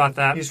forgot about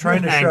that. He's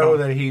trying to angle. show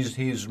that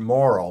he's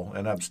moral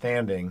and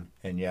upstanding,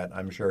 and yet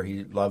I'm sure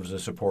he loves the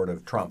support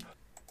of Trump.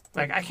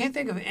 Like, I can't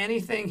think of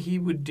anything he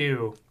would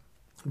do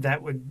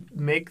that would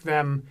make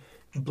them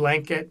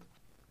blanket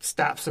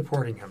stop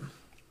supporting him.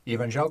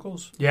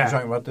 Evangelicals? Yeah. You're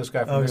talking about this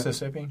guy from Okay.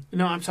 Mississippi?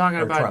 No, I'm talking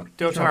Or about Trump?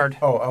 Dotard.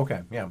 Oh,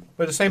 okay, yeah.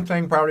 But the same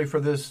thing probably for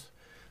this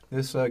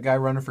guy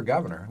running for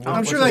governor.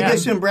 I'm sure What's that his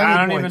gets name? him brownie I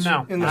don't even points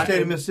know. in the I-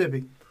 state of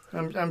Mississippi.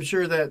 I'm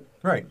sure that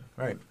Right.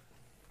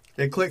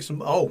 they click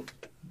some. Oh,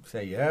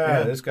 Say,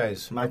 Yeah. this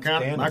guy's My kind-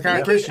 outstanding. my Yeah. kind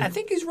of Christian. I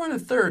think he's running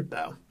third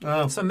though.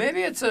 Oh. So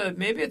maybe it's a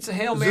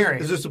Hail is Mary.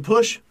 this a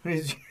push?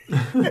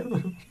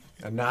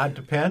 A nod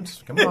to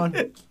Pence? Come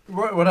on.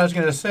 What I was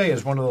going to say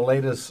is one of the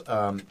latest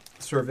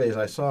surveys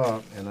I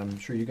saw, and I'm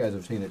sure you guys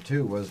have seen it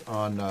too, was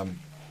on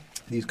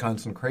these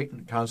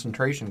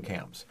concentration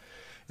camps.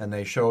 And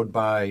they showed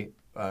by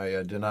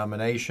a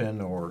denomination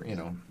or,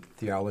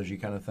 theology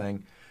kind of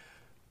thing,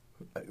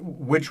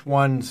 which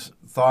ones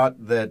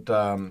thought that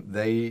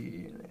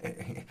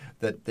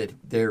that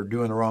they're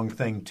doing the wrong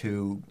thing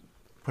to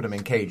put them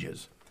in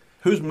cages.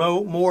 Who's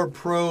more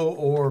pro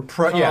or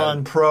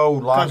con? Pro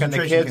locking the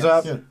concentration kids camps?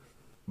 up. Yeah.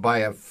 By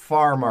a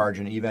far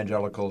margin,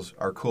 evangelicals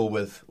are cool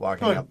with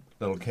locking Oh. up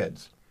little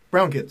kids.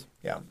 Brown kids,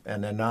 Yeah,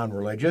 and then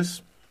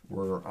non-religious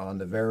were on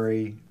the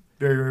very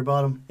very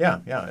bottom.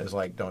 it's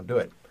like don't do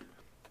it.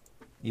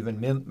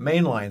 Even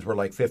main lines were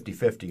like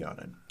 50-50 on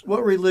it.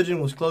 What religion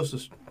was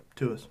closest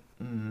to us?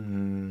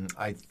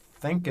 I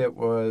think it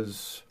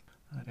was.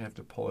 I'd have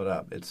to pull it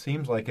up. It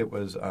seems like it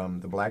was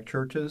the black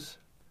churches,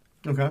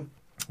 Okay.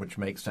 which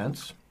makes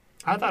sense.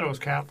 I thought it was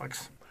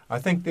Catholics. I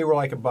think they were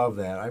like above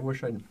that. I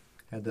wish I'd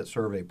had that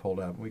survey pulled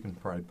up. We can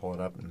probably pull it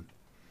up.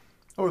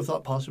 I would have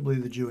thought possibly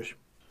the Jewish.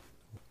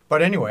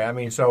 But anyway, I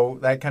mean, so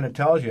that kind of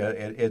tells you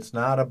it's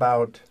not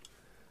about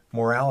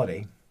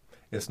morality.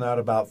 It's not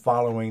about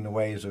following the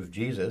ways of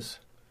Jesus.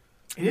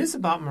 It is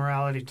about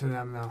morality to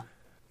them though.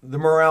 The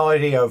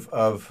morality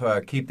of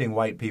keeping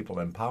white people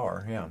in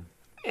power, yeah.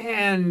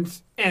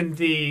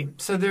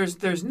 So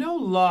there's no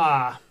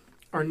law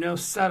or no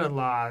set of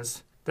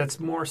laws that's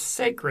more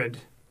sacred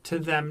to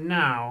them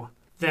now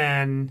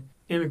than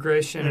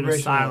immigration and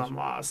asylum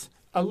laws.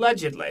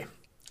 Allegedly.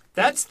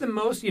 That's the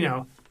most,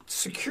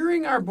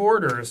 securing our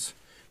borders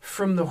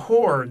from the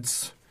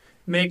hordes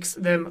makes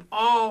them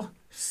all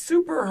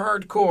super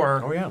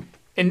hardcore. Oh, yeah.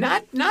 And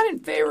not in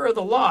favor of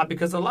the law,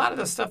 because a lot of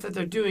the stuff that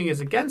they're doing is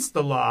against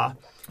the law.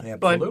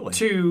 Absolutely. But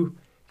to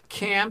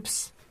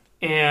camps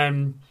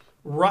and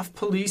rough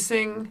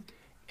policing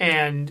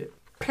and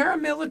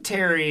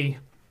paramilitary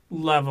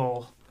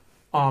level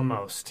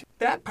almost.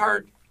 That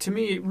part, to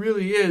me, it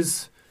really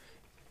is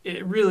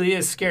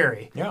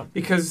scary. Yeah.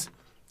 Because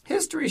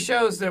history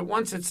shows that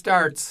once it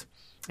starts,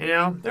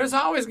 there's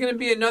always going to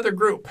be another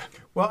group.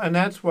 Well, and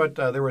that's what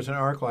there was an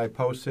article I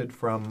posted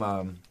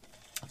from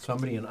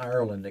somebody in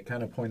Ireland that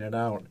kind of pointed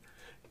out,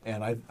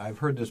 and I've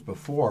heard this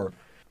before,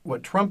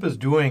 what Trump is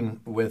doing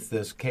with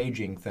this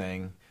caging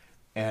thing,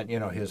 and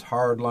his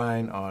hard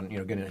line on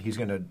he's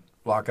going to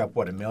lock up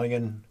 1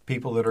 million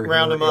people that are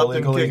Round here them up and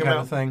illegally, kick them kind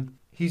out. of thing.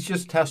 He's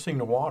just testing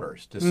the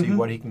waters to see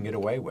what he can get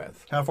away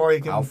with, How far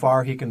you can? how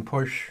far he can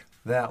push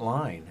that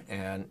line,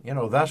 and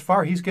thus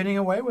far he's getting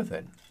away with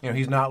it.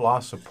 He's not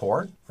lost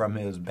support from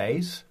his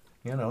base.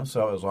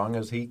 So as long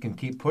as he can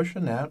keep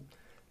pushing that,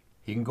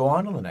 he can go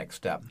on to the next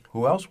step.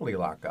 Who else will he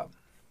lock up?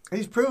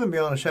 He's proven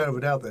beyond a shadow of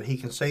a doubt that he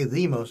can say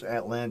the most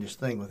outlandish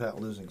thing without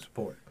losing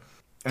support.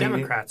 And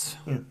Democrats,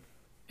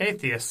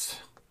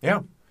 atheists.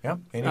 Yeah.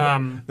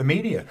 The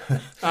media.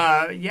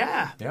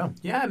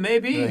 Yeah,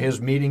 maybe. His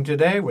meeting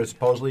today was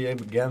supposedly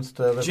against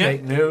the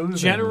fake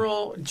news.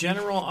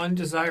 General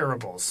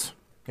undesirables.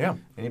 Yeah,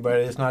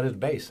 anybody that's not his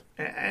base.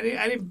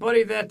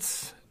 Anybody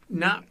that's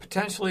not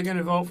potentially going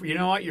to vote for,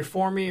 you're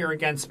for me or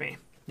against me.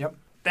 Yep.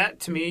 That,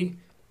 to me,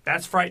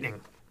 that's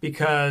frightening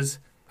because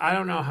I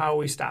don't know how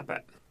we stop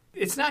it.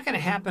 It's not going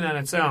to happen on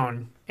its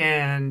own,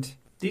 and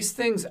these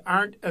things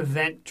aren't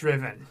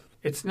event-driven.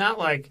 It's not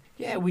like,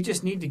 we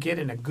just need to get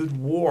in a good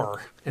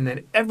war, and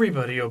then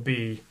everybody will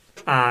be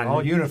on...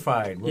 All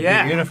unified. We'll be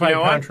a unified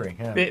country.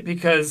 Yeah.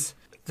 Because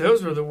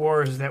those were the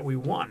wars that we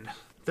won.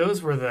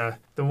 Those were the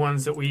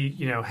ones that we,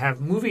 have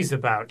movies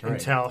about and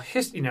tell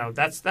history.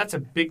 That's a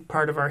big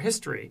part of our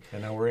history.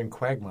 And now we're in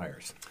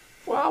quagmires.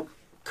 Well,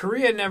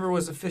 Korea never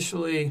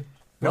officially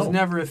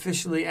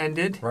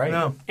ended. Right.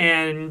 No.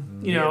 And,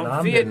 Vietnam didn't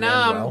end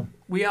Vietnam, well.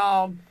 we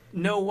all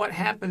know what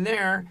happened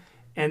there.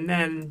 And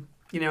then,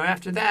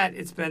 after that,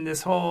 it's been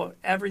this whole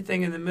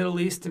everything in the Middle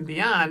East and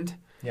beyond.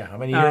 Yeah, how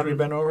many years have we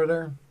been over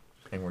there?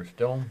 And we're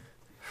still...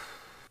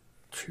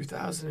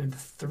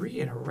 2003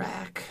 in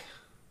Iraq.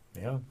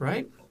 Yeah.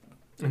 Right?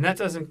 And that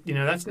doesn't,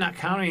 that's not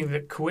counting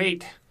the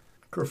Kuwait.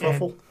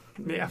 Kerfuffle.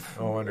 Yeah.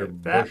 Oh, under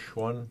that. Bush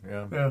one?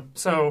 Yeah. Yeah.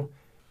 So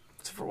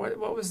for what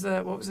was it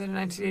in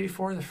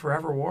 1984? The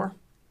Forever War?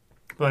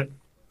 But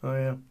Oh,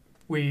 yeah.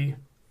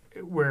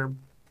 we're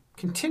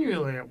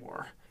continually at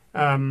war.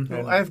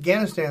 Well,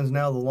 Afghanistan's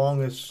now the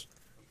longest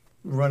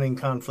running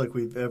conflict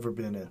we've ever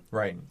been in.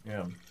 Right.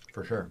 Yeah,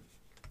 for sure.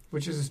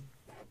 which is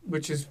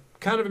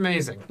kind of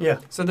amazing. Yeah.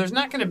 So there's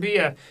not going to be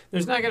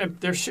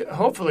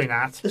hopefully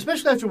not.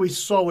 Especially after we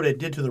saw what it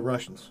did to the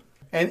Russians.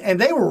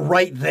 And they were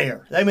right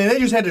there. I mean, they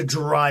just had to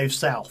drive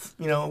south.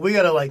 We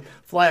got to,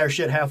 fly our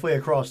shit halfway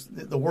across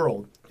the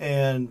world.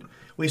 And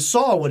we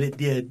saw what it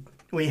did.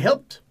 We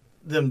helped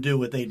them do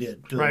what they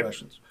did to the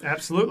Russians.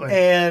 Absolutely.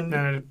 And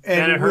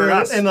it hurt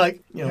us. And, but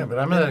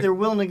if they're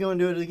willing to go and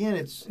do it again,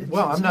 it's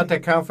well, I'm insane. not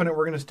that confident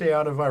we're going to stay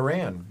out of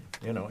Iran,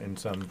 in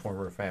some form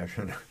or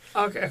fashion.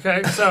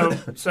 Okay.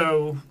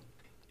 So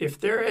if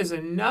there is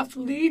enough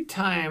lead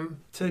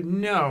time to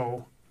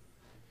know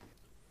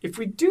if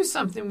we do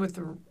something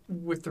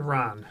with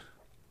Iran,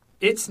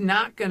 it's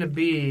not going to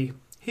be.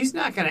 He's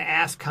not going to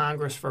ask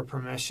Congress for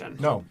permission.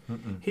 No.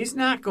 He's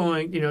not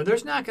going.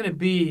 There's not going to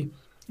be.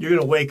 You're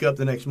going to wake up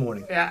the next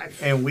morning,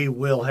 and we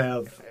will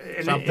have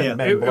something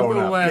blown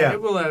up.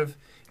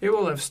 It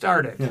will have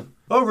started. Yeah.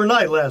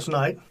 Overnight last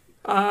night.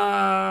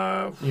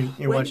 You're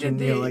when watching,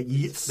 did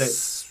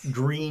that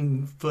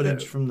green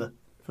footage from the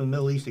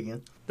Middle East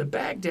again. The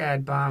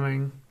Baghdad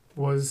bombing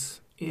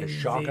was in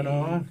shock and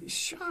awe?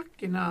 Shock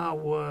and awe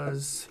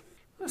was.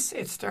 Let's say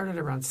it started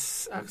around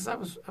because I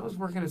was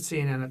working at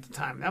CNN at the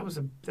time. That was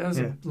a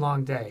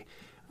long day.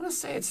 I want to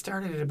say it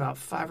started at about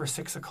 5 or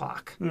 6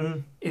 o'clock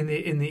in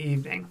the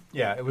evening.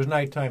 Yeah, it was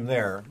nighttime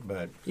there,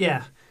 but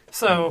yeah.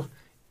 So,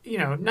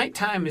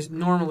 nighttime is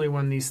normally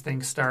when these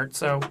things start.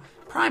 So,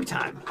 prime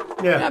time.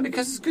 Yeah.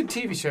 Because it's a good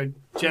TV show.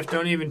 Jeff,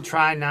 don't even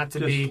try not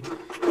to be.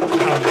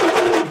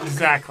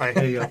 Exactly.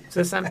 There you go. Is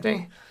this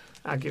empty?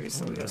 I'll give you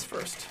some of this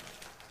first.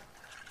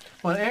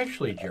 well,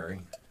 actually,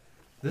 Jerry,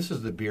 this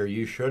is the beer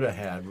you should have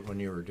had when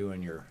you were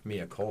doing your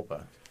mea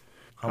culpa.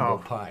 Humble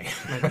pie.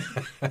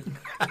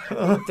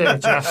 There,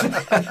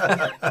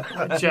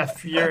 Jeff.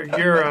 Jeff,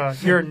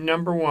 you're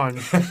number one.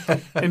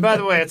 And by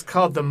the way, it's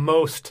called the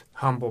most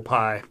humble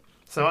pie.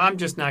 So I'm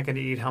just not going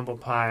to eat humble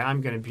pie.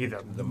 I'm going to be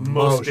the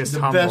mostest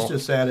The humble.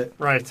 bestest at it.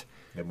 Right.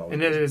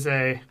 And it is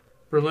a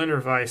Berliner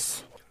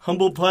Weiss.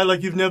 Humble pie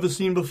like you've never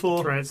seen before.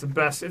 That's right. It's the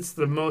best. It's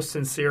the most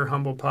sincere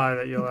humble pie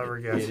that you'll ever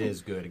get. It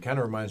is good. It kind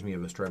of reminds me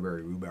of a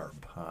strawberry rhubarb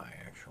pie,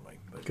 actually.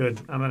 But,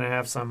 Good. I'm going to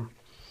have some.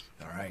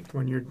 all right.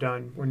 When you're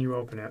done, when you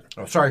open it.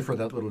 Oh, sorry for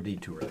that little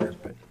detour there,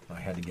 but I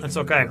had to get That's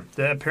in okay.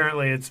 there.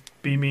 Apparently, it's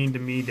Be Mean to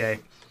Me Day.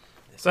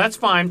 So that's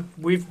fine.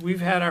 We've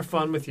had our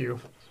fun with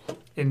you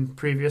in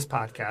previous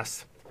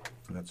podcasts.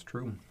 That's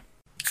true.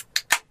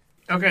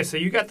 Okay, so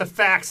you got the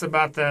facts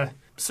about the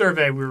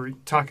survey we were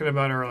talking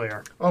about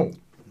earlier. Oh,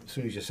 as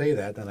soon as you say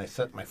that, then I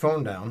set my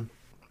phone down.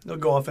 It'll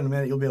go off in a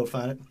minute. You'll be able to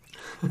find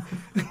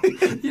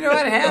it. You know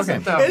what? It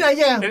hasn't, though.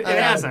 It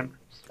hasn't.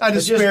 I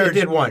disparaged.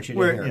 It did once. You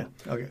didn't hear it.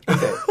 Yeah. Okay.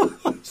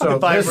 So It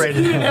vibrated.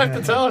 You didn't have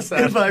to tell us It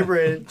that.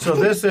 vibrated. So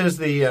this is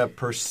the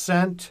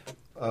percent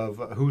of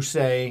who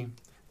say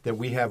that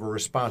we have a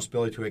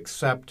responsibility to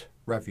accept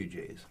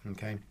refugees.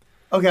 Okay.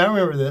 Okay, I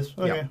remember this.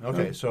 Okay. Yeah.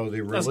 Okay. So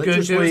the That's good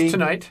religiously news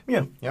tonight.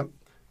 Yeah. Yep.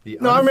 The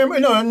No, I remember.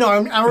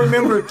 I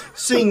remember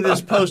seeing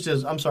this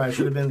posted. I'm sorry, I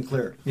should have been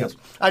clear. Yes,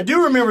 I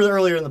do remember that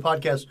earlier in the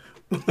podcast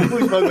we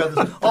spoke about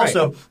this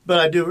also. Right. But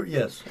I do.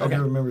 Yes, I Okay.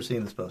 do remember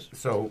seeing this posted.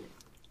 So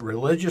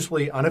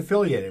religiously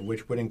unaffiliated,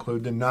 which would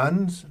include the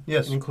nuns,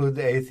 Yes. include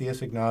the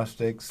atheists,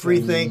 agnostics, Free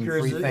and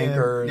thinkers. free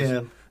thinkers,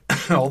 Yeah.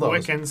 all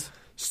those. Wiccans.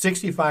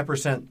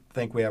 65%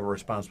 think we have a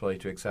responsibility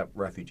to accept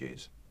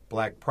refugees.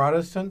 Black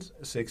Protestants,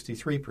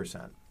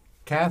 63%.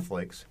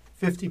 Catholics,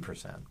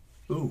 50%.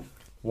 Ooh.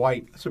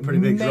 White, That's a pretty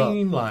big drop.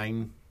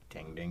 mainline,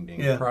 ding, ding, ding.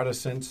 Yeah.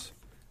 Protestants,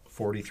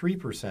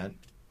 43%.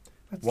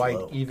 That's White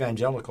low.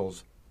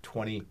 evangelicals,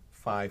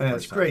 25%.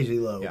 That's crazy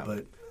low. Yeah.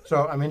 But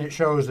So, I mean, it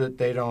shows that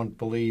they don't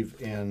believe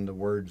in the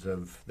words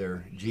of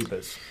their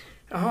Jeebus.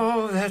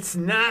 Oh,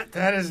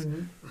 that is.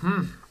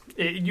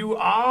 You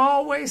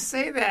always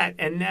say that,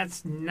 and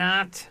that's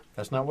not.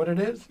 That's not what it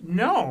is?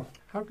 No,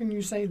 How can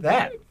you say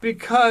that?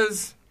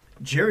 because.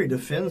 Jerry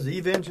defends the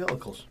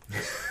evangelicals.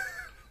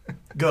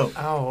 Go.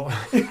 Oh,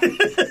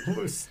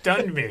 it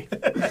stunned me.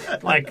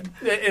 Like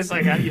it's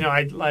like I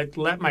like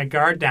let my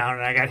guard down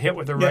and I got hit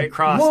with the right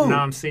cross Whoa. and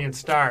now I'm seeing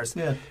stars.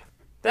 Yeah.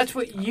 That's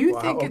what you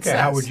Well, think okay, it says.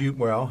 how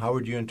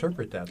would you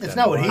interpret that? It's then?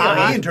 not what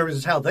Why? he interprets.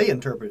 It's how they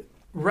interpret it.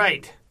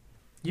 Right.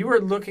 You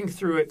are looking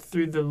through it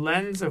through the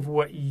lens of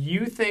what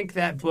you think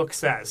that book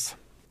says.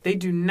 They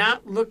do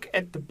not look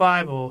at the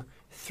Bible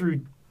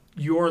through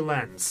your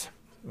lens.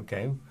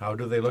 Okay, how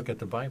do they look at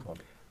the Bible?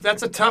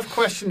 That's a tough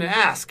question to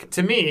ask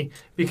to me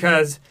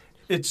because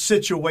It's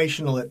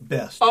situational at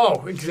best.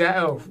 oh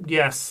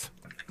yes,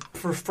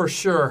 for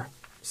sure,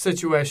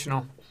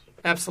 situational,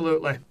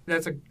 absolutely.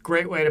 That's a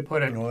great way to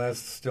put it. No, that's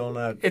still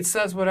not. It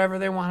says whatever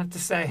they want it to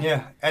say.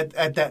 Yeah.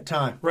 At that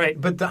time. Right.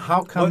 But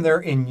how come they're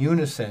in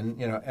unison?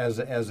 As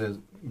a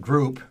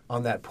group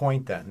on that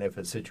point. Then, if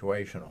it's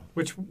situational,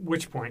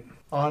 Which point?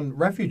 on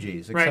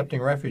refugees, Right.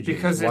 accepting refugees,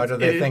 Because why do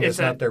they think it's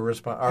a- not their our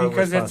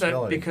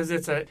responsibility? Because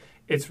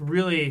it's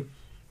really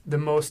the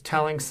most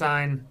telling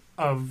sign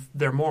of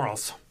their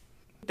morals.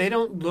 They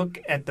don't look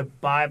at the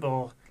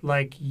Bible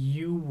like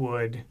you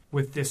would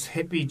with this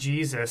hippie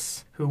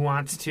Jesus who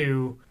wants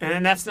to,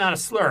 and that's not a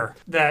slur,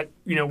 that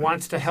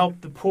wants to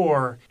help the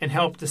poor and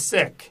help the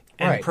sick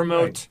and Right,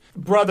 promote right.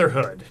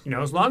 brotherhood.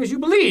 As long as you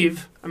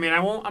believe. I mean,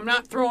 I'm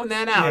not throwing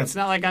that out. Yeah. It's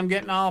not like I'm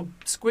getting all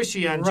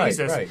squishy on Right,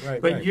 Jesus.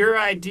 right, but right. your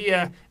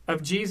idea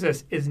of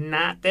Jesus is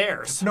not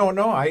theirs. No,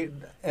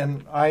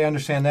 I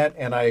understand that,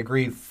 and I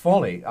agree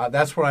fully.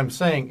 That's what I'm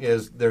saying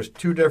is there's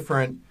two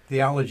different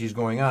theologies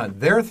going on.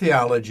 Their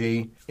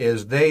theology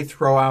is they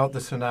throw out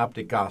the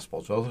synoptic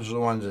gospels. Those are the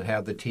ones that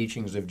have the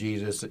teachings of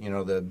Jesus,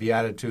 the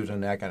Beatitudes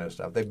and that kind of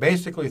stuff. They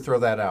basically throw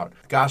that out.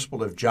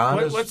 Gospel of John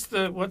is What's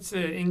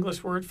the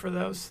English word for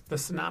those? The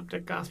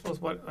synoptic gospels?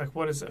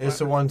 What is it? it's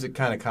the ones that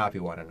kind of copy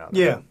one another.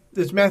 Yeah.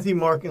 It's Matthew,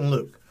 Mark, and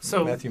Luke.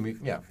 So Matthew,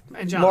 yeah.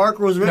 and John. Mark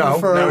was written No,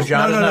 first. no,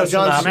 John is not John's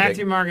synoptic.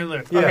 Matthew, Mark, and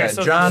Luke. Yeah, Okay,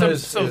 so, John so,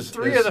 is- so is-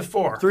 three is- of the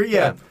four.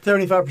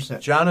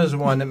 75%. John is the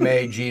one that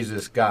made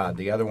Jesus God.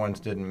 The other ones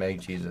didn't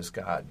make Jesus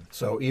God.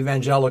 So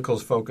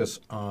evangelicals focus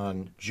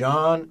on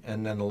John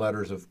and then the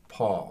letters of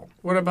Paul.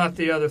 What about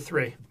the other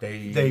three?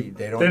 They They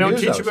don't They don't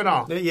use teach those. them at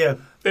all. Yeah.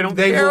 They don't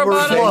They care will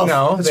about refer, it.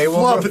 no, It's they will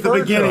fluff at the refer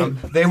to beginning.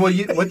 them. They will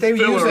what they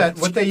use that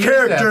what they use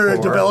Character that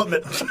for.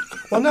 development.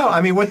 Well, no,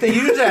 I mean what they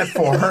use that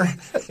for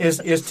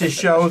is to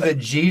show that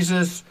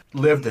Jesus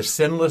lived a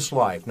sinless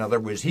life. In other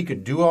words, he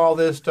could do all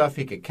this stuff.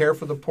 He could care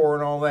for the poor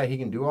and all that. He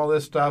can do all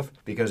this stuff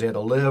because he had to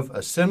live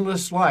a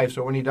sinless life.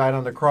 So when he died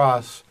on the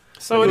cross,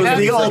 So It it was has,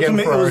 the forgiven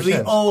ultimate. for It our was the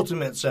sins.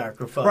 ultimate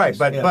sacrifice. right?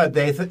 But Yeah. but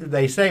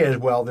they say as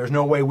well, there's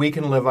no way we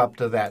can live up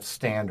to that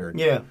standard.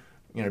 Yeah.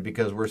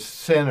 Because we're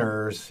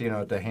sinners,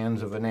 at the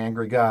hands of an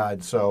angry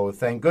God. So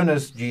thank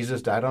goodness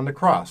Jesus died on the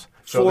cross.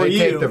 So For they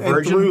take you, the and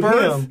virgin through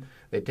birth, him.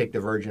 they take the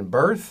virgin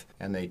birth,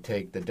 and they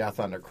take the death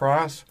on the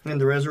cross. And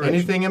the resurrection.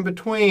 Anything in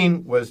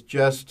between was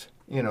just,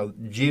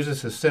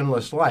 Jesus'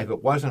 sinless life.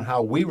 It wasn't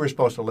how we were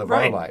supposed to live our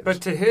right. lives.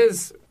 But to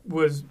his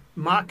was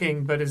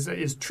mocking, but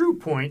his true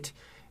point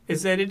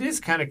is that it is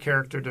kind of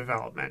character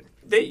development.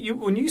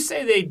 When you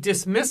say they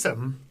dismiss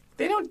him,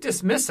 they don't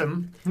dismiss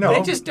him. No.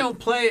 They just don't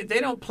play it. They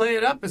don't play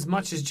it up as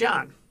much as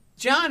John.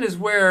 John is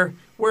where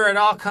it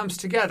all comes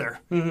together.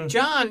 Mm-hmm.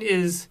 John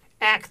is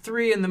Act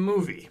 3 in the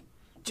movie.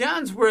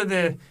 John's where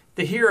the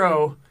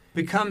hero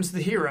becomes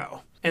the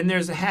hero, and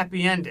there's a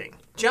happy ending.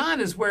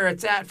 John is where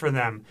it's at for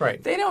them.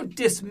 Right. They don't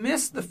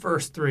dismiss the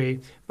first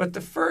three, but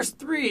the first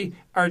three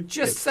are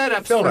just It's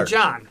setups filler. for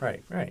John.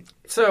 Right, right.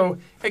 So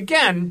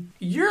again,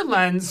 your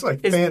lens like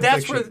is fan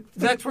that's fiction.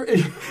 where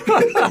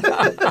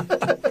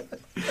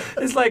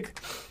it's like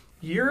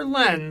your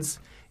lens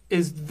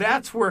is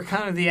that's where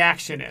kind of the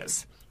action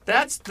is.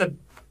 That's the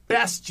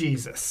best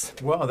Jesus.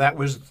 Well, that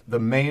was the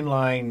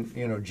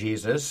mainline,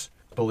 Jesus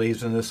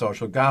believes in the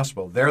social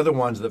gospel. They're the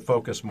ones that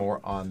focus more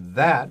on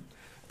that.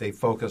 They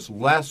focus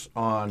less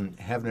on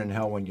heaven and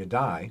hell when you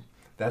die.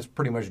 That's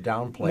pretty much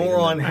downplayed. More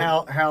in on the-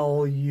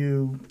 how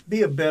you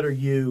be a better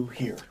you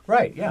here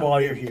Right, yeah. while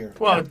you're here.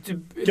 Well,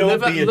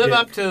 Don't be a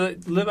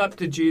live up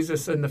to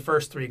Jesus in the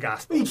first three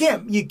gospels.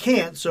 You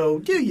can't. So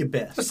do your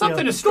best. There's something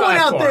to Go strive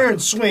out for. there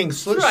and swing, Right.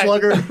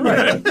 slugger.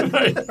 Rip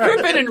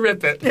it and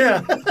rip it.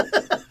 Yeah.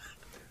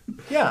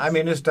 Yeah, I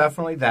mean, it's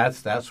definitely,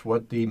 that's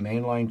what the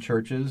mainline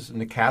churches and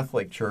the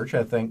Catholic Church,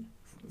 I think,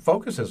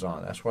 focuses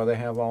on. That's why they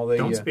have all the...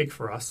 Don't speak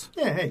for us.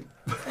 Yeah. Hey.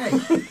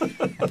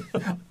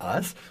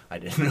 Us? I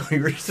didn't know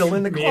you were still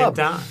in the Me and club.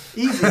 Don.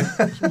 Easy.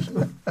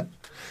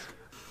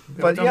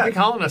 But Don't yeah. be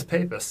calling us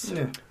papists.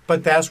 Yeah.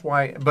 But that's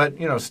why,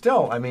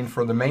 still, I mean,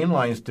 for the main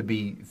lines to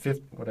be,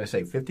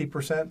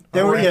 50%?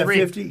 There were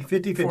 43.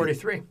 50.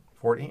 43.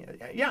 40?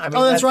 Yeah, I mean...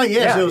 Oh, that's right.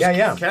 Yes, it was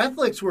yeah.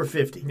 Catholics were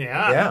 50.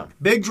 Yeah. Yeah.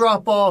 Big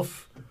drop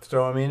off.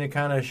 So, I mean, it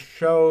kind of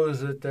shows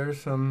that there's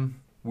some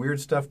weird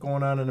stuff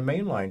going on in the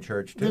mainline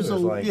church, too. There's a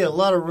It's like,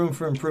 lot of room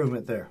for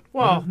improvement there.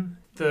 Well,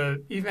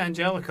 the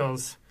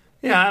evangelicals,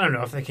 I don't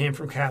know if they came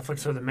from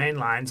Catholics or the main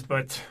lines,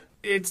 but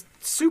it's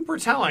super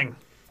telling.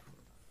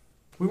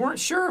 We weren't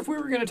sure if we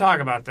were going to talk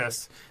about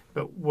this,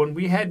 but when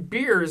we had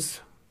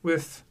beers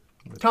with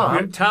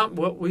Tom.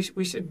 well, we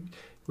should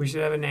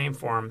have a name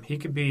for him. He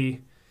could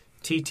be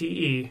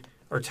TTE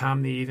or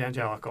Tom the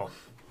Evangelical.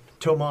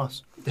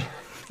 Tomas.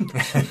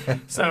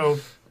 So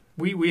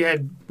we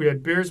had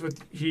beers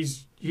with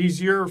he's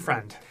your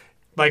friend.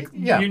 Like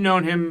Yeah. you've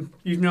known him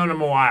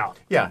a while.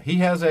 Yeah, he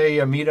has a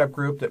meetup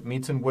group that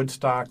meets in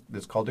Woodstock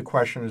that's called the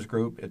Questioners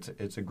Group.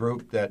 It's a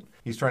group that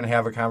he's trying to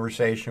have a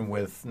conversation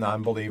with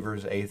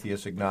non-believers,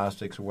 atheists,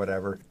 agnostics, or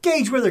whatever.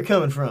 Gauge where they're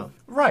coming from.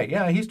 Right,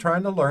 yeah, he's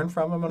trying to learn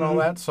from them and all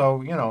that. So,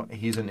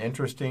 he's an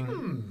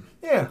interesting...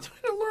 Yeah.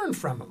 Trying to learn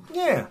from him.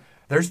 Yeah.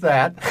 There's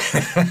that.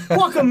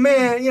 Walk a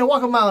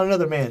mile in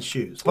another man's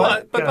shoes.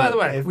 But by the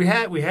way, we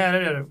had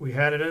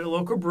it at a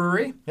local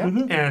brewery, Yeah.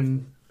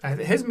 and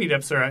his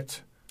meetups are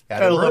at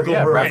At a local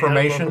brewery.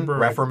 Reformation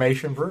Right,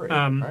 Brewery.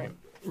 Right.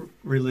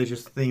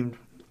 religious themed.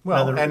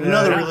 Well,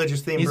 another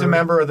religious themed. He's a brewery.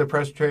 member of the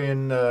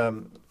Presbyterian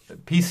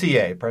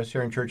PCA,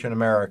 Presbyterian Church in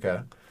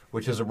America,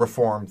 which is a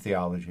Reformed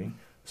theology.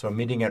 So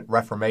meeting at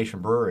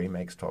Reformation Brewery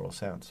makes total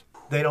sense.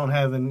 They don't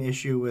have an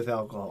issue with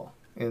alcohol.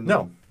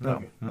 No.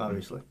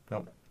 Obviously.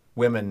 No.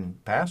 Women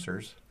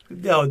pastors,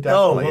 No,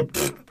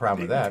 definitely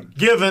problem with that.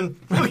 given.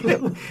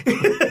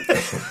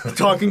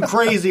 Talking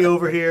crazy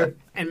over here.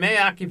 and may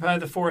occupy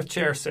the fourth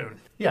chair soon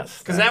Yes.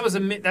 because that was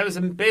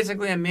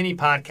basically a mini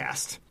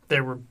podcast.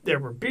 There were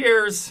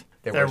beers,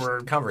 There were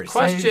was conversation.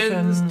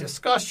 questions,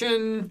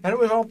 discussion. And it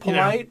was all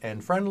polite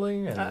and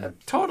friendly. And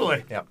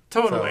Totally, yeah.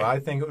 totally. So I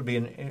think it would be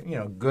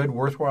a good,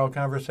 worthwhile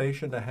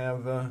conversation to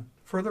have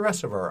for the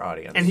rest of our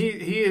audience. And he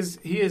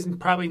is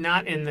probably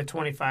not in the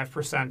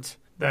 25%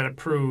 that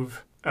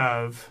approve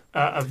of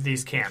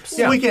these camps.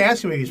 Yeah. We can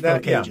ask him if he's pro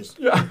That- yeah. cages.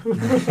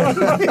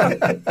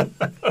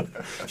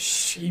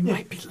 She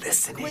might be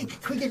listening.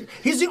 Can we get,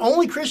 he's the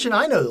only Christian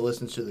I know that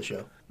listens to the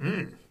show.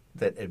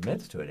 that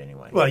admits to it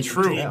anyway. Well,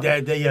 True. True.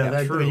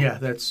 True.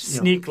 That's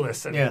Sneak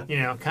listen. Yeah.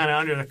 kind of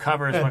under the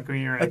covers like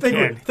when you're a I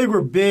think kid.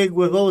 we're big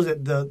with what was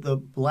it the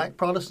black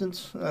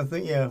Protestants? I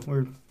think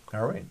we're.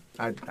 All right.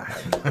 I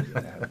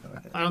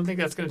don't think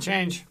that's going to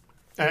change.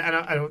 I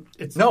don't.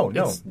 It's No,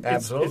 It's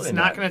absolutely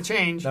not not. going to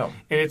change. No.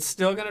 And it's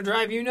still going to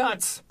drive you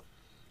nuts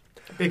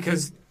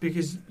because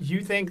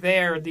you think they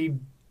are the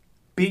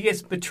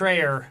biggest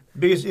betrayer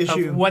Biggest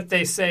issue. of what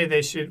they say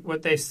they should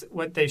what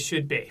they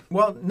should be.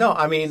 Well, no,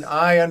 I mean,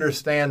 I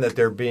understand that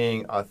they're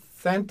being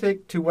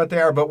authentic to what they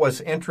are, but what's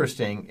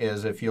interesting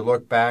is if you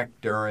look back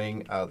during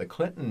the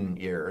Clinton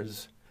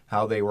years,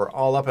 how they were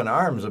all up in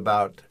arms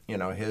about,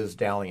 his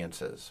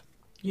dalliances.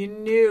 You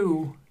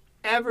knew,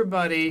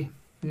 everybody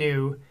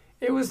knew,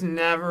 it was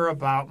never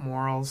about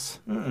morals.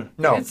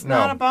 No, It's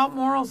not about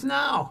morals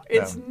now.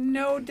 It's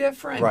no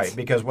different. Right,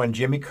 because when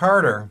Jimmy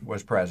Carter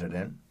was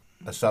president,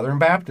 a Southern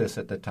Baptist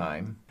at the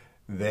time,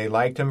 they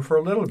liked him for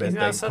a little bit. He's They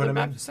not a put Southern him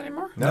in- Baptist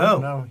anymore?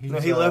 No,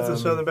 he left the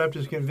Southern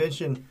Baptist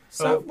Convention.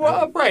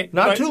 Right.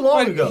 Not too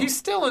long ago. He's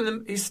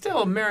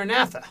still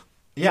Maranatha.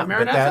 Yeah, but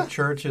Maranatha? that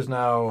church is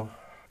now,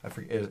 I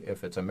forget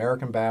if it's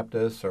American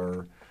Baptist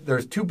or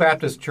there's two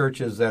Baptist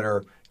churches that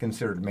are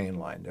considered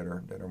mainline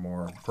that are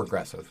more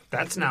progressive.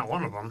 That's not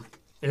one of them,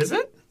 is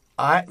it?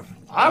 I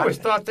I always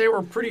thought they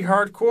were pretty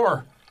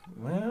hardcore.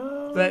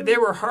 well, That they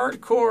were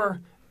hardcore,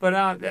 but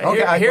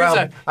Okay, here's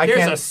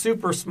can't- a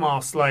super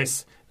small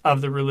slice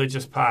of the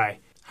religious pie.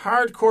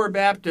 Hardcore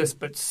Baptist,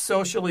 but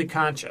socially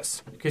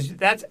conscious, because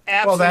that's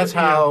absolutely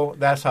well,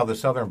 that's how the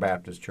Southern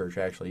Baptist Church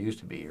actually used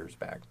to be years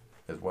back.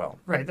 as well.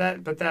 Right.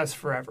 But that's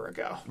forever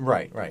ago.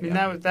 Right. I mean,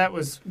 that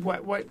was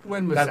what?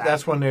 When was that?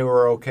 That's when they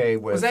were okay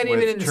with, Was that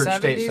even in the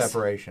church-state 70s?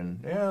 separation.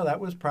 Yeah, that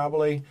was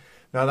probably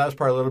a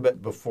little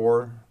bit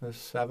before the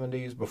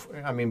 70s.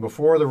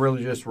 Before the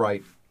religious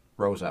right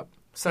rose up.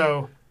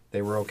 So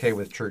They were okay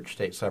with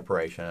church-state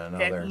separation. I know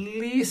at they're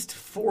least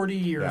 40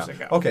 years yeah.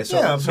 ago. Okay, so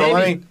Yeah, so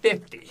let Maybe me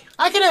 50.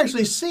 I can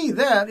actually see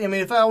that. I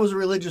mean, if I was a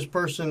religious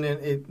person,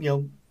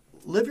 and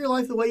live your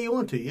life the way you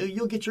want to.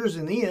 You'll get yours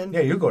in the end. yeah,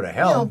 you go to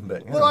hell,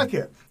 but what do I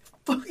care?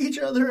 Fuck each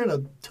other in a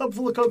tub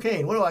full of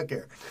cocaine. What do I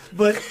care?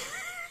 But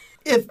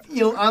if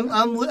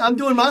I'm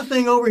doing my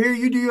thing over here,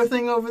 you do your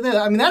thing over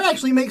there. I mean, that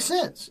actually makes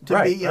sense to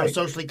Right, be right.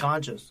 socially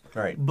conscious.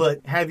 Right.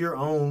 But have your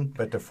own.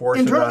 But to force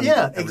it on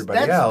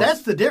everybody else,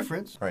 that's the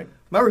difference. right?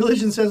 My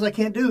religion says I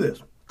can't do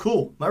this.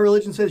 Cool. My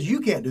religion says you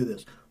can't do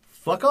this.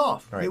 Fuck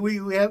off. Right. We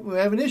have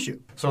an issue.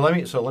 So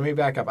let me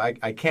back up.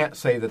 I can't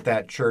say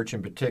that church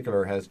in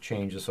particular has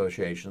changed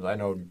associations. I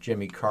know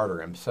Jimmy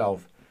Carter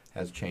himself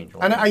has changed.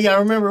 And I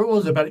remember it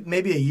was about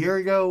maybe a year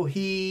ago.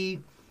 He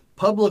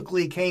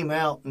publicly came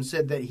out and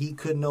said that he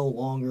could no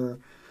longer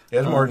It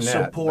was more than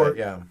support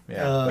that.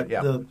 But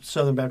yeah. the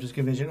Southern Baptist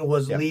Convention. It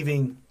was Yeah.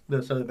 leaving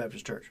the Southern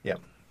Baptist Church. Yeah.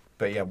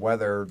 But yeah,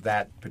 whether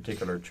that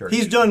particular church...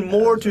 He's done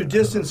more has, to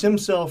distance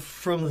himself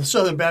from the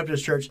Southern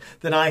Baptist Church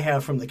than I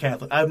have from the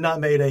Catholic. I've not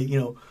made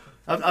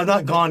I've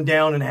not gone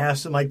down and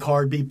asked that my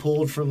card be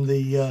pulled from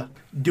the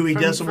Dewey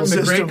Decimal from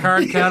the System. Great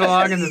Card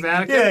Catalog in the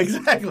Vatican. Yeah,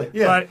 exactly.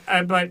 Yeah.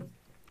 But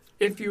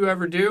if you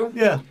ever do,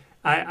 yeah.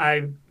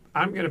 I'm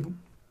going to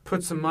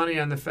put some money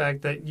on the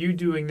fact that you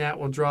doing that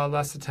will draw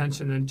less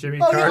attention than Jimmy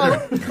Oh, yeah,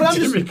 Carter. but I'm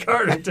just- Jimmy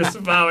Carter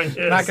disavowing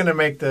his. not going to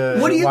make the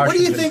What do you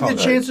Washington think the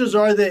Post. chances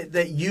are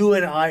that you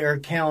and I are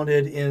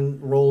counted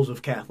in rolls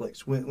of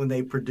Catholics when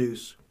they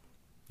produce?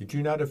 Did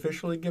you not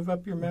officially give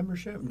up your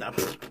membership? No.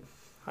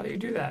 How do you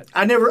do that?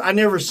 I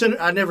never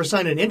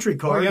signed an entry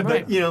card, yeah,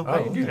 but How do you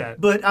do okay.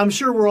 that? but I'm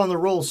sure we're on the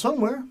rolls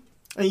somewhere.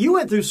 And you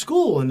went through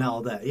school and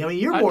all that. I mean,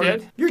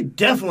 you're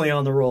definitely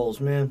on the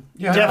rolls, man.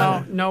 Yeah.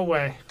 Definitely. No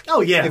way.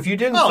 Oh yeah. If you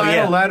didn't oh, sign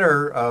yeah. a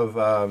letter of,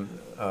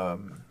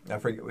 I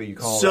forget what you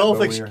call it.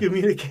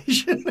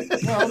 Self-excommunication.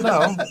 Well,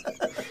 no.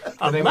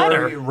 A They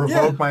letter.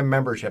 revoke my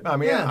membership. I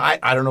mean, Yeah.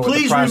 I don't know what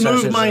Please the process is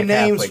remove my in a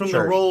names Catholic from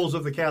church. the rolls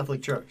of the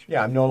Catholic Church.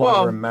 Yeah, I'm no Well,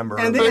 longer a member.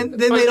 and of then- the-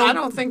 then But they don't- I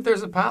don't think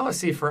there's a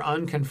policy for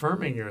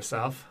unconfirming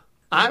yourself.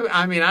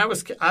 I mean, I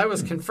was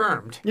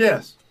confirmed,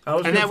 Yes. I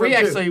was and then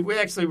confirmed, too. we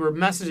actually were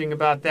messaging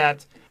about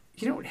that.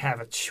 You don't have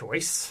a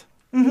choice.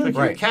 Like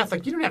you're Right.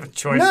 Catholic, you don't have a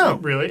choice. No.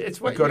 Really,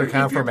 it's what Go to if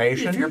your-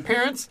 confirmation. If your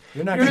parents,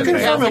 You're not you're gonna in the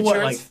pay. Confirm Catholic at what,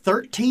 Church, like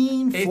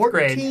 13, Eighth 14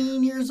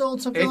 grade. years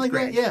old, something Eighth like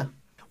grade. that? Yeah.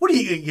 What do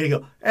you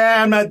go,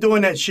 I'm not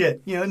doing that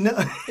shit. No.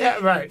 yeah,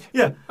 right.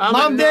 Yeah. I'm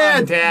Mom, a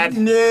Dad. Dad.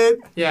 Nope.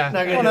 Yeah, Not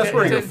gonna well, do that's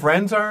where that. your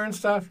friends are and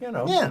stuff, you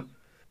know. Yeah.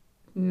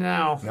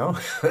 No. No?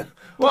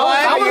 Well,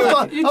 I would have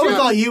thought, you I would do- have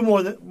thought you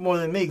more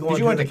than me going Because you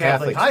to went the to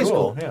Catholic high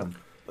school. Yeah.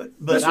 But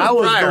This I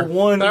was prior, the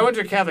one. But I went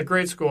to a Catholic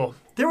grade school.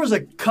 There was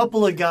a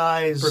couple of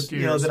guys, For a few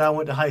years. that I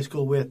went to high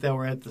school with that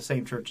were at the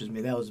same church as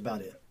me. That was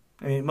about it.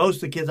 I mean, most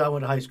of the kids I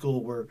went to high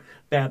school were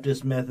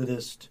Baptist,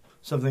 Methodist,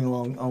 something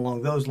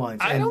along those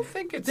lines. I And don't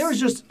think it's. there was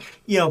just,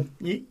 you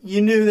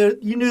knew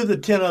the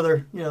 10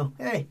 other,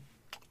 hey,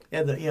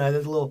 had the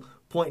this little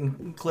point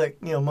and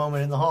click,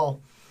 moment in the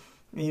hall.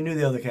 And you knew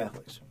the other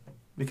Catholics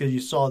because you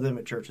saw them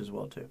at church as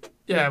well too.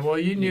 Yeah, well,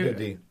 you You knew. did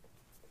the-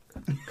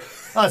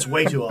 Oh, it's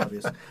way too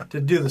obvious to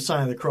do the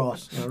sign of the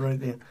cross, right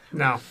there.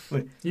 No,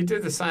 Wait. you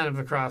did the sign of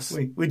the cross.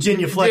 We You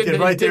genuflected did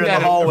right there in the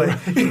that hallway.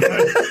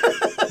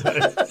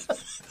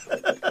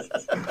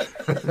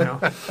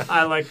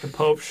 I like the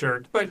Pope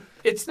shirt, but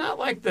it's not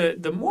like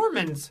the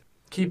Mormons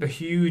keep a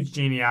huge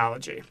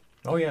genealogy.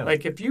 Oh, yeah.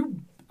 Like if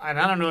you, and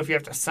I don't know if you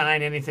have to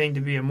sign anything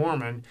to be a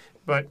Mormon,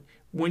 but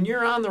when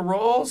you're on the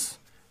rolls,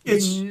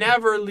 you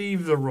never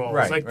leave the rolls.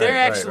 Right, like they right,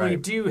 actually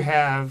right. do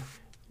have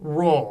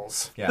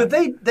rolls. yeah. But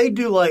they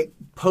do like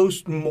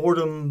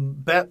post-mortem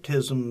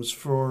baptisms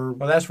for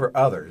well, that's for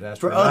others. That's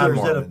for others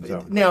that non-Mormons,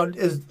 have. so. Now,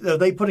 are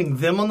they putting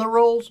them on the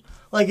rolls?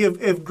 Like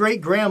if great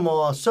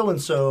grandma so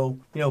and so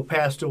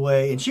passed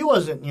away and she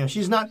wasn't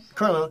she's not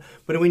currently,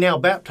 but we now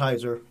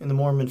baptize her in the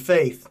Mormon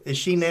faith. Is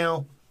she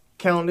now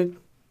counted?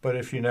 But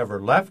if she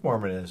never left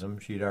Mormonism,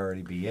 she'd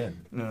already be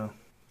in. No.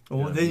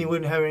 Well, then you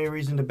wouldn't have any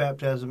reason to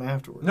baptize them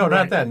afterwards. No,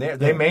 Right. not then.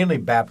 They mainly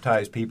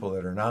baptize people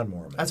that are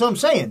non-Mormon. That's what I'm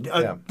saying.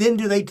 Yeah. Then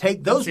do they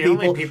take those That's the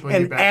only people, people you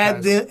and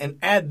add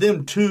baptize.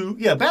 them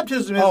to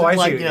baptism? Isn't Oh, I see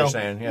like what you're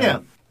saying, yeah.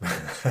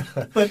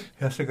 But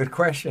That's a good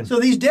question. so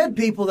these dead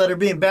people that are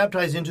being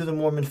baptized into the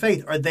Mormon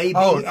faith, are they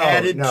being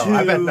added no, to?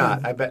 I bet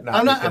not. I bet not.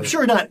 I'm because-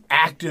 sure not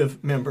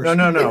active members.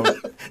 No.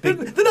 they're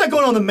not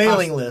going on the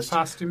mailing list.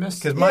 Posthumous.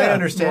 Because my Yeah,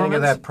 understanding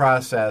of Mormons. that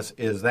process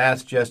is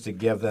that's just to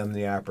give them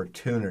the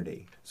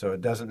opportunity. So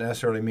it doesn't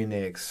necessarily mean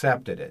they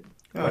accepted it.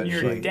 Oh, when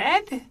you're gee.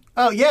 dead?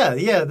 Oh yeah.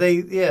 Yeah.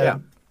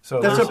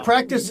 So That's there's- a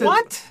practice.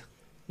 What?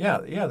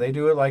 Yeah, they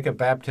do it like a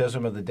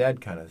baptism of the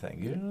dead kind of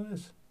thing. You know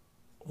this?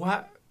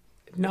 What?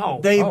 No.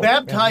 They Oh,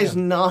 baptize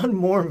yeah.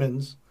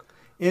 non-Mormons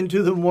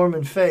into the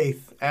Mormon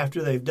faith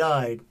after they've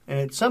died, and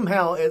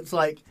it's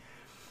like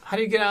How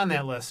do you get on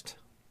that list?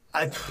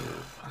 I It's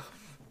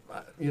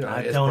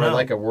don't for know.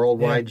 like a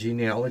worldwide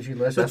genealogy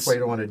list. That's why you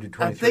don't want to do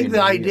 23. I think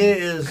the idea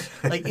is,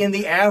 like, in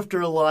the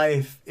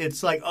afterlife,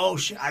 it's like, oh,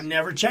 I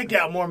never checked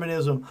out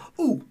Mormonism.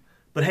 Ooh,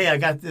 but hey, I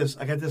got this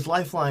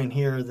lifeline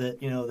here that,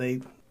 they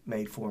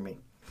made for me.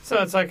 So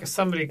it's like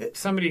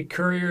somebody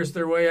couriers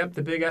their way up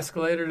the big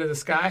escalator to the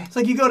sky. It's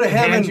like you go to And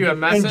hand heaven you a and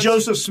message?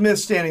 Joseph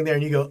Smith's standing there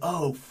and you go,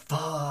 oh,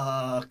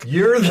 fuck.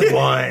 You're the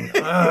one.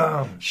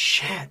 Oh,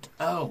 Shit.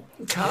 Oh.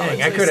 College,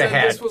 I they could have said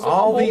had this was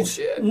all these-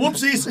 bullshit.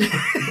 Whoopsies.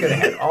 you could have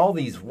had all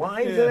these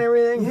wives and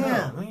everything.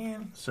 Yeah. Oh,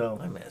 man. So,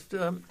 I messed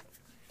up.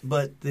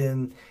 but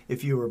then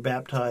if you were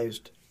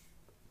baptized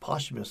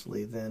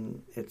posthumously,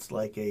 then it's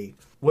like a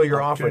Well,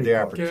 you're offered the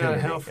Opportunity opportunity. Get out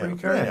of hell free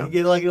card. yeah, you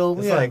get like a little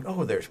It's like,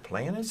 oh, there's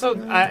planets. So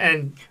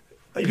and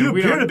you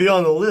we appear don't- to be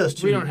on the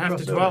list. we You don't have to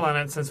crossed dwell over. on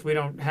it since we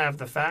don't have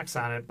the facts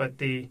on it. But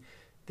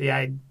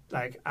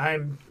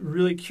I'm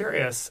really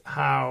curious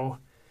how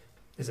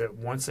is it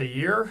once a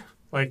year?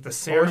 Like the Or it's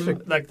ceremony,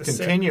 a like the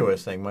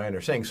continuous thing, my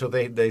understanding. So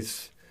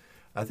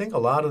I think a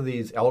lot of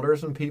these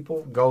elders and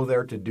people go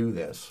there to do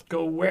this,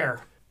 go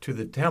where? to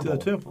the To temple.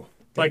 the temple.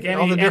 Like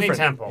All the any different-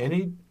 temple.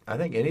 I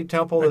think any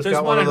temple Like, that's there's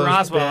got one one in of those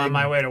Roswell big, on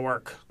my way to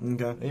work.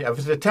 Okay. Yeah, if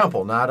it's a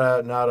temple, not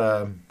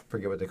a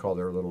forget what they call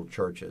their little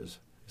churches.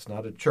 It's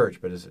not a church,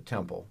 but it's a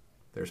temple.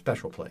 They're a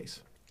special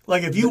place.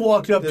 Like if you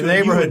walked up The to it, you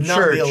neighborhood would not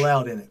be church.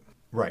 allowed in it.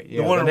 Right.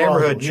 Yeah. one The in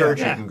neighborhood Roswell, church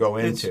yeah. you can go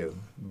It's- into,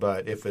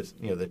 but if it's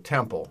the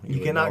temple, You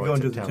would cannot know go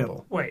it's into a the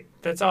temple. Wait,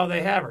 that's all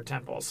they have are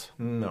temples.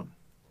 No.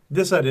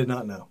 This I did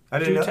not know. I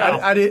didn't Do know.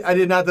 tell. I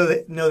did not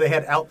know they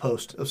had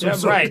outposts of some Yeah,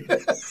 sort. right.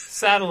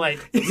 Satellite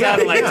Yeah,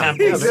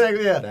 temples.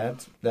 exactly. Yeah.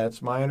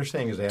 That's my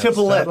understanding is they have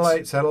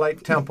Templelettes.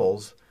 satellite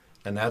temples,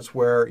 and that's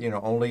where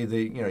only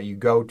you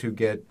go to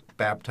get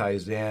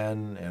baptized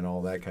in and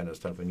all that kind of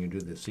stuff, and you do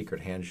the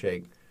secret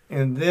handshake.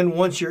 And then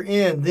once you're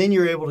in, then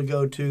you're able to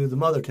go to the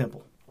mother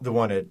temple, The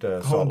one at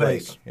home Salt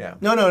base. Lake. Yeah.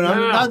 No, No.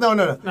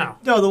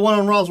 the one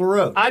on Roswell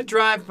Road. I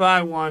drive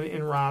by one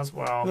in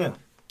Roswell Yeah.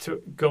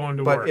 to going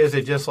to But work. is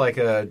it just like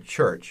a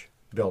church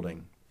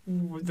building?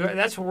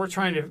 That's what we're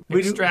trying to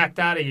We do- extract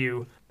out of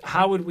you.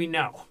 How would we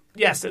know?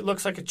 Yes, it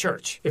looks like a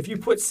church. If you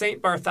put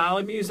St.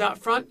 Bartholomew's out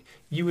front,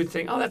 you would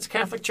think, oh, that's a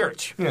Catholic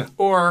church. Yeah.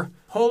 Or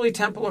Holy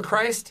Temple of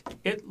Christ,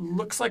 it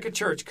looks like a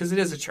church because it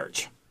is a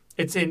church.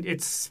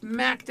 It's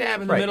smack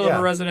dab in the Right, middle yeah. of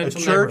a residential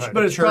A church, neighborhood.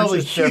 but it's church probably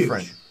is huge.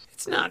 different.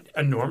 It's not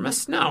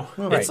enormous, no.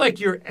 Right. It's like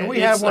your And we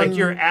it's have like one-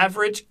 your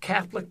average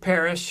Catholic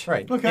parish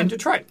Right. Okay. in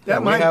Detroit. Yeah, That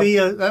we might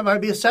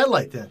have- be a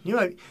satellite then. You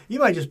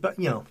might just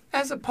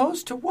As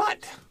opposed to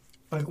what?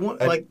 like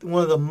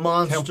one of the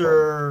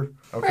monster.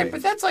 Okay. Right,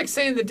 but that's like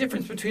saying the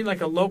difference between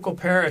like a local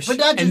parish But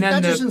that just- and then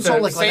that the, just in Salt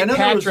the Lake. Like, I St. know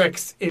there was-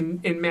 Patrick's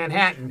in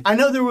Manhattan. I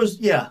know there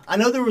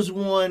was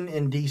one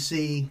in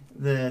D.C.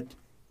 that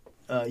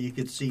you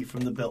could see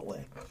from the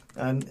Beltway,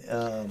 and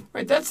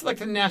Right, that's like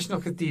the National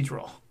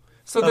Cathedral.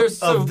 So of,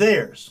 there's of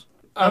theirs.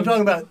 I'm of-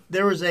 talking about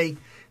there was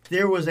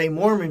a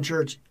Mormon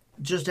church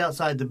just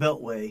outside the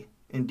Beltway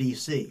in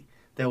D.C.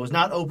 that was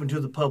not open to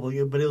the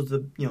public, but it was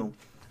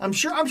I'm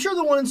sure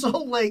the one in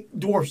Salt Lake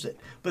dwarfs it,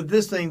 but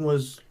this thing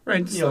was right.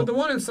 you So know, the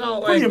one in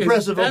Salt Lake pretty is-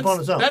 impressive up that's, on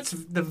its own. That's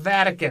the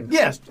Vatican.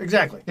 Yes,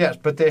 exactly. Yes,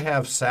 but they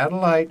have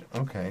satellite.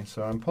 Okay,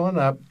 so I'm pulling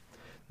up.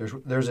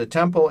 There's a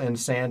temple in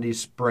Sandy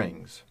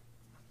Springs.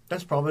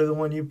 That's probably the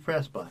one you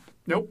passed by.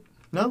 Nope,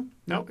 No?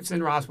 no, it's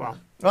in Roswell.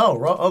 Oh,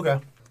 okay.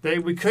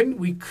 We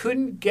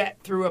couldn't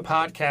get through a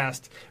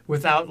podcast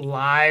without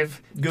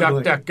live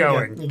Googling. duck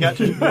going. Yeah, you got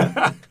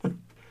to.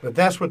 But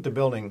that's what the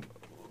building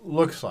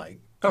looks like.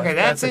 Okay,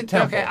 that's a it.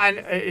 temple.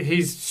 Okay,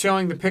 he's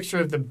showing the picture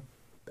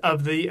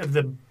of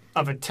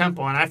a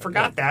temple, and I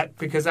forgot that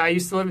because I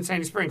used to live in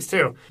Sandy Springs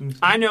too.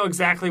 I know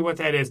exactly what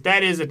that is.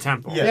 That is a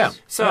temple. Yes.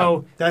 Yeah.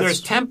 So That's-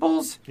 there's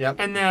temples, Yep.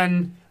 and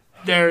then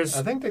there's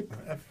I think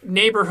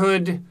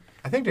neighborhood.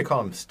 they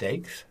call them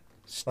stakes.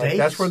 Steaks? Like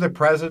that's where the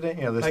president,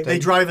 the Like stake, they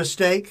drive a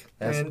stake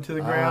that's- into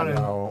the ground, I and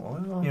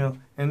don't know.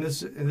 and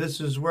this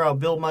is where I'll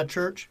build my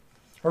church.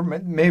 Or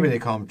maybe they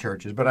call them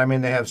churches, but I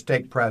mean they have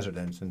stake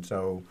presidents, and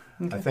so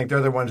I think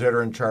they're the ones that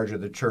are in charge of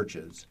the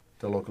churches,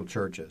 the local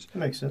churches. That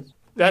makes sense.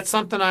 That's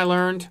something I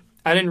learned.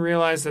 I didn't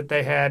realize that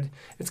they had.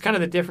 It's kind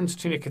of the difference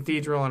between a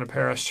cathedral and a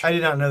parish. I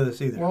did not know this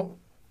either. Well,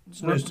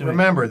 It's news to me.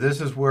 remember, this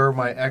is where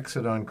my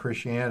exit on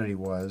Christianity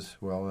was.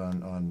 Well,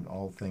 on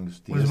all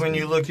things Was when theistic.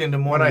 you looked into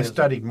when I Mormonism.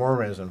 studied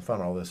Mormonism and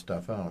found all this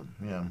stuff out.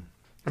 Yeah.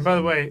 And by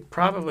the way,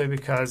 probably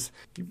because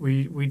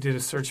we did a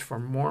search for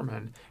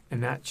Mormon,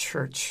 and that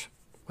church.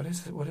 What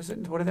is it? What is it?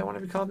 What do they want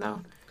to be called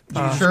now?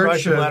 Jesus Church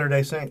Christ of of-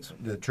 Latter-day Saints.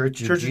 The Church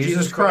of Church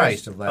Jesus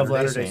Christ of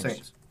Latter-day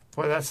Saints.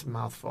 Boy, that's a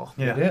mouthful.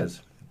 Yeah. It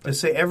is. To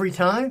say every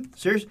time?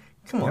 Seriously?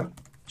 Come on. Yep.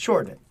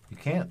 Shorten it. You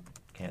can't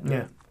do Yeah.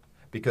 it.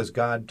 Because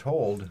God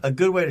told, A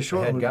good way to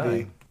shorten would head guy.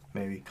 be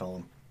maybe call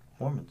them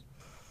Mormons.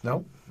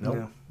 no,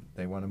 Yeah.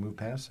 they want to move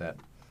past that.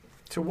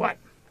 To what?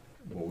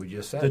 What we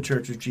just said. The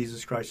Church of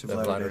Jesus Christ of of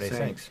Latter-day Latter-day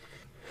Saints. Saints.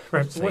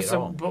 Right. Say What's it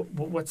all.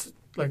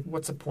 like,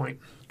 what's the point?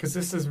 Because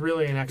this is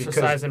really an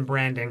exercise in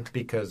branding.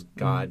 Because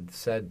God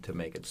said to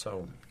make it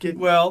so.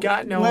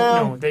 God,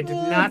 no, they did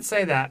not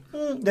say that.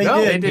 They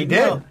No, did. he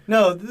did.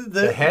 No,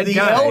 the head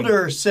guy.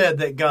 elder said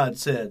that God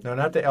said. No,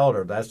 not the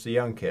elder. That's the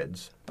young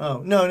kids.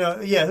 Oh, no.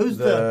 Yeah, who's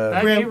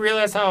the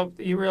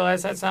You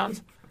realize that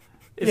sounds?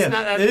 It's Yeah,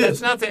 not. it It's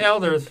is. not the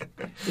elders.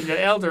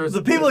 The elders.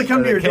 The people that come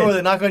to the your door, kids.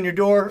 that knock on your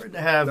door,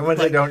 have The ones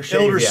that don't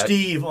shave Elder yet.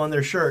 Steve on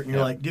their shirt, and you're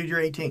Yeah. like, dude, you're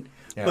 18.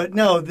 Yeah. But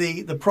no,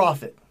 the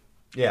prophet.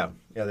 Yeah,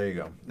 there you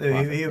go.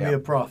 He would be a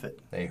prophet.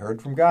 They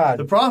heard from God.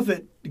 The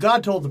prophet,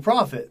 God told the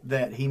prophet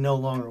that he no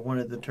longer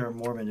wanted the term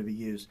Mormon to be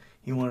used.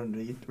 He wanted to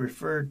be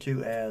referred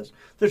to as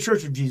the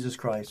Church of Jesus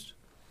Christ.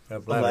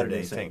 of Latter-day Latter-day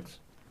Saints. Saints.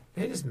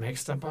 They just make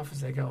stuff up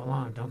as they go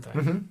along, don't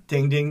they?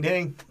 Ding, ding,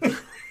 ding.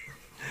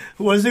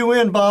 What does he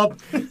win, Bob?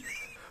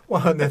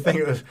 Well, and the thing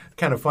that was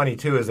kind of funny,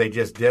 too, is they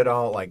just did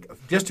all, like,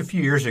 just a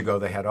few years ago,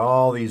 they had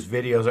all these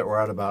videos that were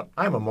out about,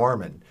 I'm a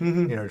Mormon,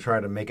 to try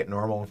to make it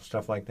normal and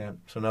stuff like that.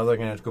 So now they're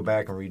going to have to go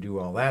back and redo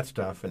all that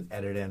stuff and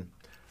edit in.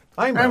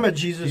 I'm a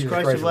Jesus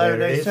Christ of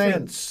Latter-day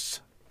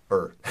Saints.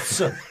 Or,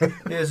 So,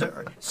 is it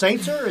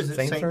Saints or is it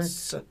Saints-er?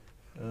 Saints?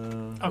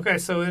 Okay,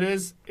 so it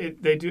is.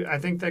 They do. I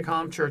think they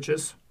call them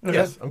churches.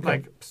 yes, okay.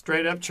 Like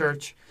straight up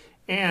church,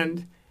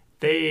 and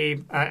they,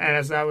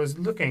 as I was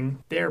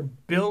looking, they're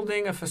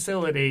building a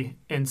facility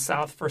in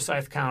South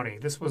Forsyth County.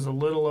 This was a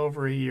little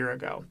over a year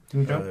ago.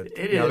 It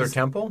another is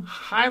temple?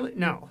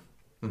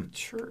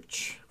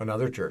 church.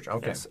 Another church,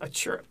 okay. Yes, a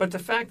church. But the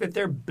fact that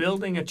they're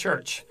building a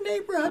church,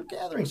 Neighborhood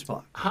gathering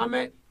spot. how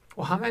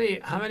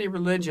many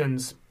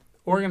religions,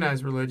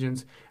 organized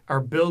religions, are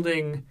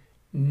building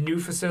new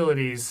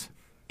facilities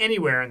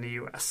anywhere in the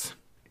U.S.?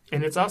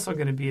 And it's also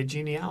going to be a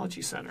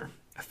genealogy center.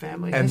 A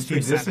family And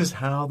history see, this center. is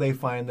how they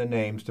find the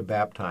names to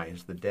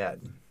baptize the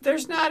dead.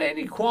 There's not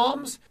any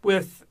qualms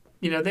with,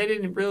 they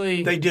didn't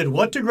really. They did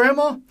what to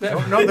Grandma?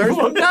 No, there's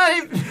not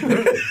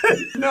even.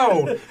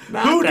 No,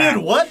 not Who that.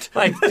 did what?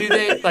 Like,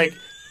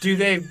 do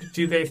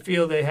they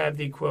feel they have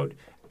the quote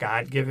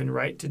God-given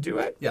right to do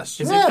it? Yes.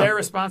 Is Yeah. it their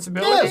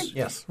responsibility? Yes.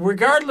 Yes.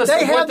 Regardless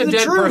They of what have the the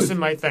dead truth. person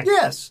might think.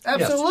 Yes,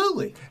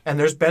 absolutely. And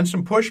there's been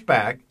some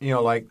pushback,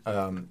 like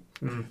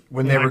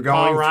when they Like were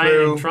Paul going Ryan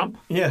through. and Trump.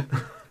 Yeah.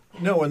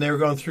 No, when they were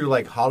going through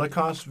like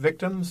Holocaust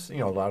victims,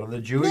 a lot of the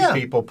Jewish Yeah.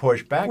 people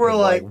pushed back. We're and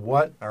like-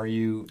 what are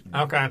you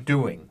Okay.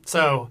 doing?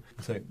 So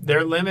So,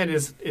 their limit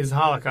is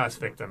Holocaust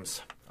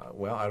victims.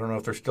 well, I don't know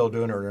if they're still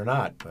doing it or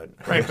not, but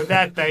Right, but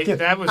that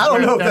was. I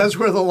don't know if that- that's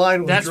where the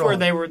line was That's drawn. where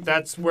they were.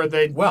 That's where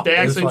they Well, they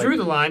it's actually like- drew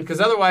the line because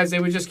otherwise they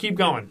would just keep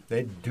going.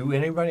 they do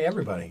everybody.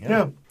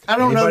 Yeah. I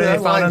don't know Anybody that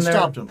they found line in there?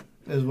 stopped them,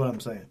 is what I'm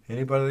saying.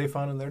 Anybody they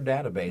found in their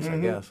database, Mm-hmm. I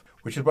guess.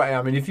 Which is why,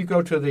 if you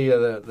go to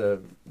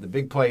the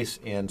big place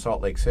in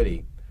Salt Lake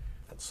City,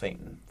 that's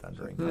Satan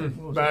thundering.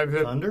 What was But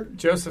it, Thunder?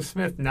 Joseph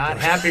Smith not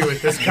happy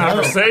with this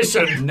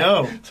conversation.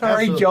 No.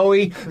 Sorry, Absolutely.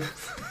 Joey.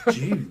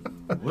 Gee,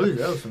 whiz,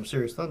 that was some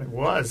serious thunder.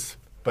 Was.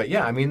 But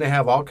yeah, they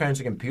have all kinds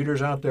of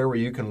computers out there where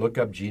you can look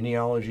up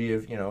genealogy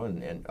of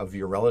and of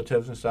your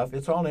relatives and stuff.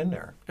 It's all in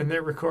there. And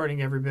they're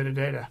recording every bit of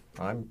data.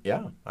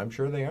 I'm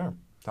sure they are.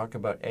 Talk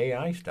about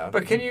AI stuff.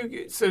 But can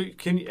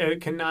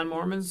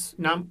non-Mormons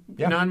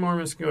Yeah.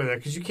 non-Mormons go there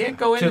because you can't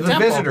go in to the the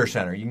temple. visitor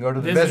center, you can go to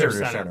the Visitor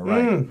visitor center.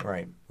 center,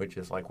 right? Which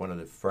is like one of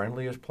the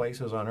friendliest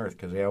places on earth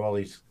because they have all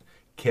these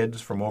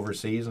kids from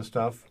overseas and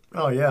stuff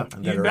Oh, yeah.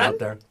 that You've are been? out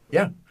there.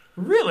 Yeah,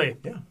 Really?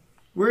 yeah.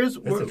 Where is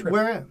a trip.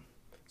 where at?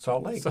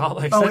 Salt Lake. Salt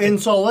Lake Oh, City. in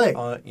Salt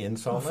Lake. In Oh,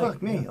 Salt Lake.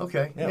 fuck me. Yeah.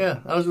 Okay. Yeah. Yeah.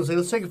 I was gonna say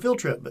let's take a field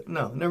trip, but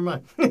no, never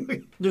mind.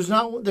 There's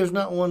not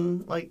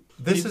one like.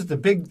 This is the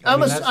big. I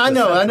know. that's I the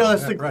know. central,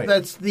 That's yeah, the right.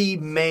 that's the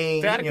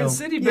main Vatican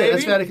City, Yeah, baby.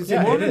 that's Vatican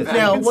City. Yeah, it is. Now,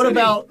 Vatican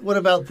what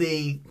about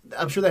the?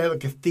 I'm sure they have a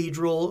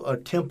cathedral, a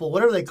temple,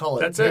 whatever they call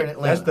it. That's here it. in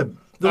Atlanta. That's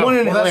the one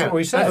in well, Atlanta. That's what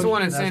we said. That's the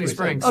one in That's Sandy what we said.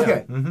 Springs.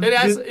 Okay.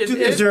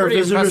 It is there a pretty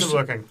visitor impressive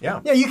center? looking.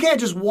 Yeah. Yeah, you can't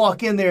just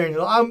walk in there and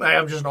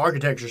I'm just an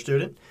architecture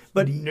student.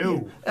 But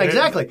No.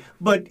 exactly.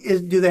 But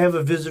do they have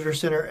a visitor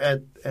center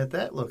at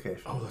that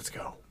location? Oh, let's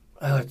go.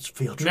 It's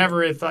field trip.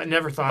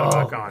 Never thought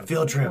about going.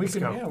 Field trip. We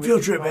can, go. yeah, we Field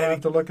can trip, all have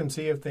baby. to look and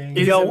see if they.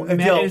 If y'all-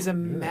 It y'all- is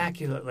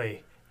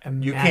immaculately.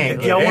 You can't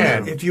If y'all get want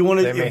in. to, if you want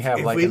to, They may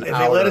have like if an they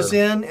let us outer-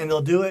 in and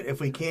they'll do it, if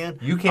we can,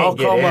 You can't I'll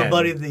get call my in.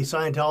 buddy the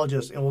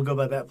Scientologist and we'll go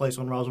by that place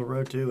on Roswell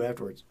Road too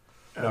afterwards.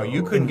 No,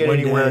 you couldn't get One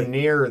anywhere day.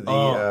 near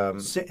the.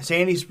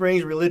 Sandy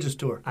Springs Religious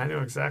Tour. I know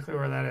exactly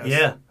where that is.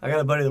 Yeah, I got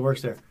a buddy that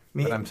works there.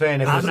 Me. But I'm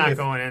saying if I'm it's- not if-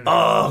 going in there.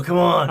 Oh, come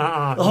on!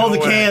 Hold no the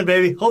way. can,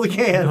 baby. Hold the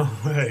can. No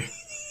way.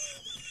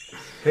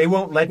 they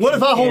won't let. What you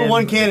if I hold in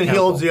one can the and he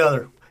temple. holds the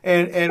other,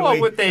 and Well,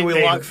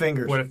 we lock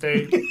fingers? What if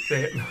they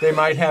They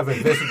might have a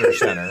visitor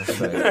center.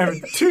 but- have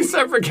two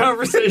separate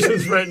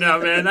conversations right now,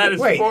 man? That is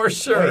for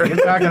sure. Wait,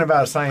 you're talking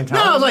about Scientology?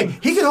 No, I was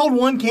like, he could hold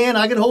one can,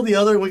 I could hold the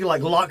other, and we could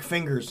like lock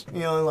fingers,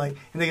 and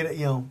they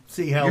could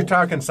see how. You're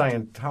talking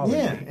Scientology.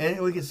 Yeah,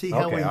 and we could see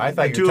how Okay, we. I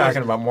thought the you two were of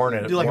talking us about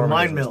Mormon. do like a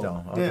mind Mormonism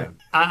meld. still. Okay.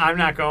 I'm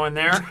not going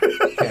there.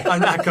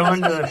 I'm not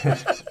going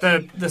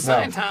to the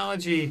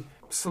Scientology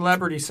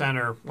Celebrity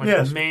Center, like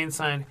Yes. the main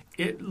sign.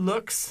 It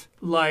looks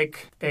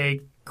like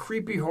a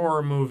creepy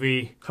horror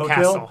movie Hotel?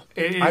 castle.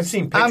 It is, I've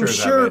seen I'm pictures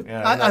sure. of it.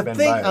 Yeah, I I've been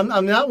think by it.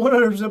 I'm not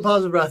 100%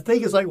 positive, but I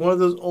think it's like one of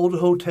those old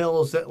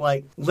hotels that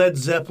like Led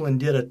Zeppelin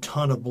did a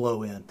ton of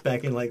blow in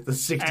back in like the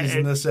 60s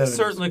and the 70s.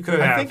 certainly could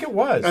have. I think it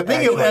was. I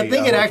think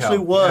it actually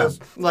hotel. was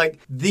like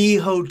the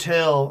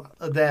hotel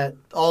that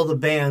all the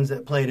bands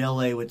that played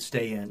LA would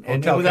stay in.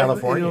 And Hotel with that,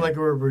 California. like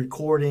we were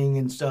recording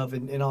and stuff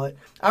and all that.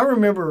 I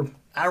remember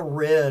I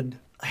read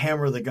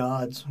Hammer of the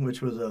Gods,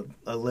 which was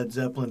a Led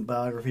Zeppelin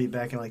biography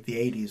back in like the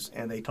 80s,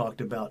 and they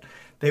talked about,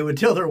 they would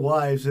tell their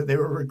wives that they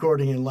were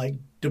recording in like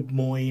Des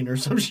Moines or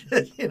some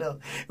shit, you know,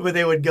 but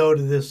they would go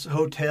to this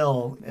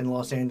hotel in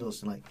Los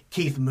Angeles and like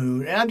Keith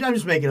Moon, and I'm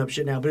just making up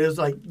shit now, but it was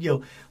like, you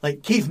know,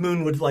 like Keith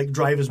Moon would like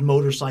drive his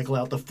motorcycle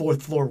out the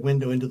 4th floor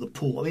window into the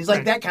pool. I mean, he's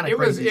like that kind of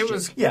crazy shit. It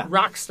was yeah.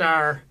 rock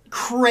star.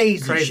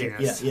 Crazy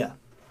Craziness. shit. Yeah.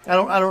 I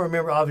don't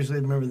remember, obviously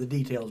remember the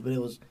details, but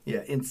it was,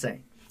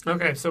 insane.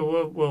 Okay,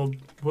 so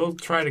we'll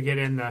try to get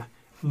in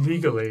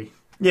legally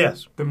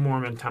Yes. the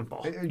Mormon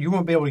temple. You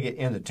won't be able to get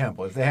in the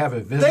temple. If they have a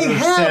visitor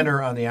have-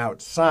 center on the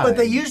outside. But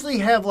they usually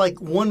have like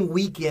one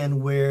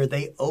weekend where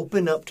they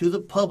open up to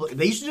the public.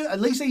 They used to do, at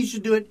least they used to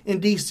do it in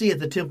D.C. at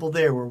the temple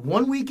there, where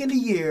one weekend a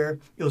year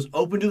it was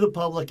open to the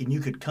public and you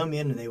could come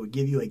in and they would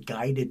give you a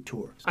guided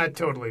tour. I'd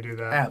totally do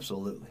that.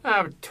 Absolutely.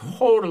 I would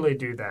totally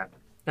do that.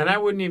 And I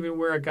wouldn't even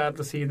wear a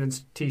Godless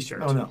Heathens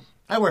t-shirt. Oh no,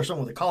 I wear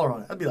something with a collar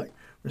on it. I'd be like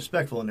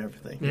respectful and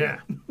everything. Yeah.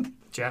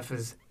 Jeff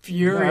is I'm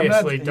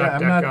furiously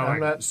duck not, going. I'm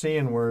not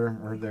seeing where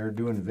they're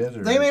doing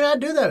visitors. They may not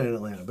do that in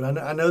Atlanta, but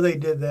I know they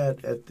did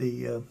that at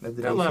the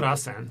They'll let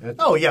us in. That's-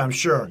 Oh yeah, I'm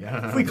sure.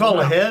 Yeah. If we call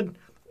ahead,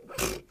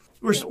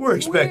 we're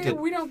expected.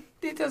 We don't.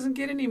 It doesn't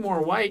get any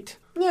more white.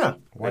 Yeah.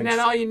 Isn't that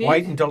all you need?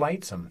 White and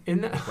delightsome.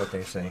 Isn't that- That's what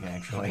they say,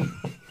 actually.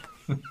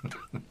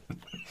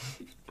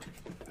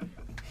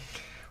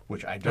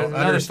 Which I don't There's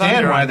another understand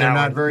thunder why on they're that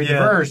not one. very Yeah.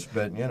 diverse,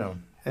 but you know.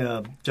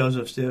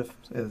 Joseph Stiff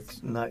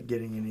is not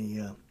getting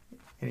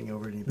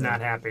over anything.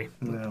 Not happy.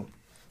 No.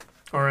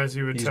 Or as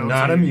you would He's tell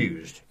not to,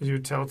 amused. as you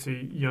would tell to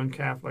young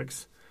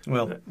Catholics,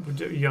 Well,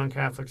 young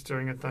Catholics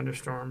during a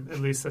thunderstorm. At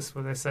least that's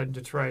what they said in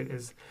Detroit.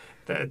 Is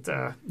that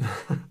that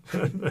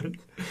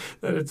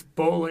it's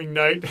bowling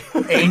night.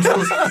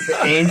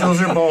 The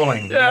angels are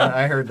bowling. Yeah.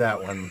 I heard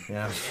that one.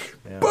 Yeah.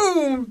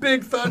 Boom!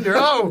 Big thunder.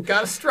 Oh,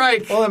 got a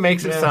strike. Well, it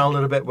makes it Yeah. sound a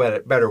little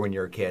bit better when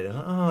you're a kid.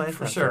 Oh, that's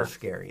For not sure. so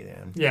scary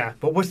then. Yeah.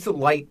 But what's the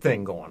light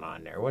thing going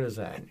on there? What is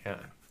that? Yeah.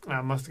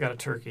 I must have got a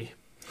turkey.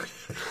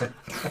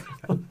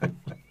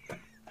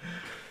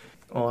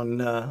 on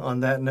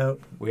that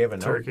note, We have a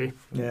note. Turkey.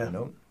 yeah,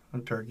 Note.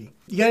 on turkey.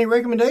 You got any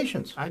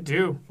recommendations? I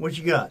do. What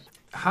you got?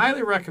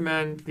 Highly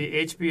recommend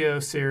the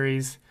HBO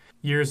series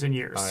Years and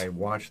Years. I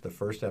watched the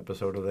first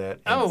episode of that.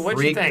 Oh, and what'd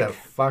you freaked think? the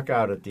fuck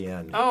out at the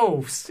end.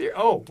 Oh,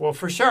 well,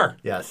 for sure.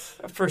 Yes.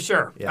 For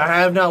sure. Yeah. I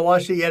have not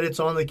watched it yet. It's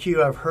on the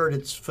queue. I've heard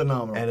it's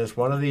phenomenal. And it's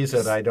one of these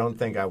that I don't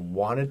think I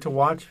wanted to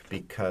watch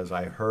because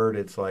I heard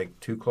it's like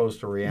too close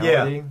to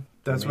reality.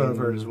 That's what I've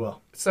heard as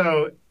well.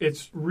 So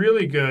it's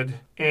really good.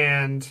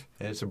 And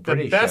And it's a the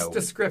British best show.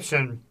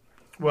 description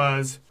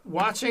was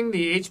watching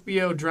the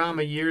HBO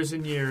drama Years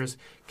and Years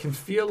can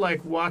feel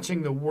like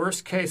watching the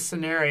worst case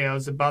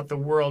scenarios about the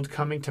world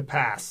coming to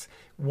pass,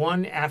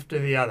 one after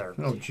the other.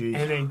 Oh, geez.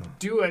 And they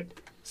do it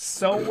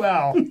so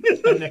well. And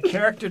the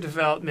character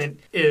development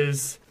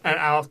is, and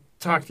I'll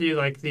talk to you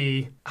like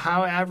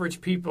how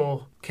average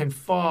people can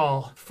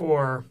fall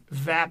for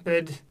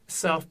vapid,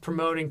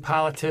 self-promoting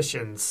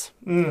politicians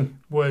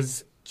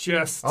was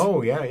just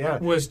Oh, yeah.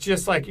 was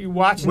just like you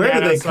watching Where that.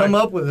 do they it's come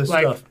like- up with this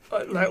like, stuff?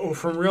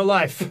 From real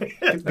life.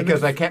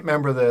 Because I can't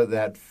remember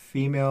that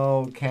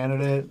female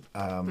candidate.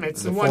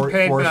 It's the the one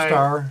paid by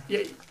four-star.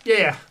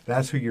 Yeah.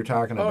 That's who you're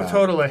talking Oh, about.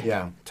 totally.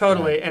 Yeah.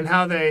 Totally. Yeah. And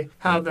how They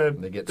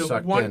the get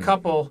sucked one in.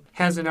 couple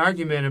has an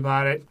argument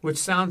about it, which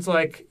sounds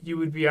like you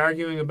would be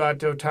arguing about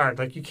Dotard.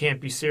 Like you can't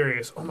be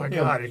serious. Oh my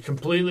God, it's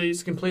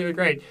completely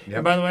great. Yep.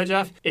 And by the way,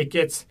 Jeff, it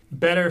gets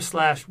better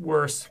 /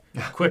 worse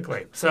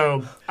quickly.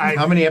 So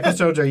How many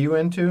episodes are you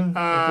into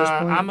at this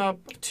point? I'm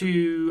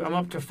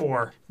up to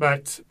 4,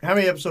 but How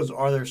many episodes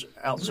are there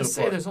out let's so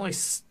say far? there's only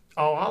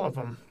all of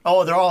them.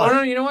 Oh, they're all Oh out.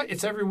 no, you know what?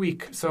 It's every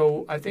week.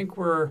 So I think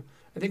we're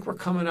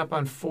coming up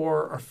on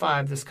 4 or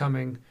 5 this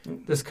coming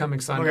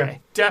Sunday.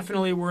 Okay.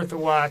 Definitely worth a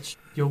watch.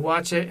 You'll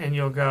watch it and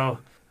you'll go,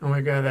 "Oh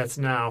my God, that's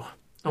now.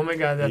 Oh my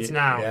God, that's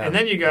now." Yeah, And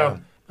then you go, yeah.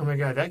 "Oh my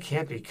God, that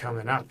can't be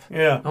coming up.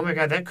 Yeah. Oh my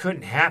God, that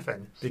couldn't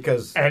happen."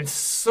 Because And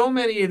so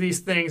many of these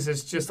things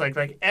is just like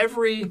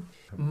every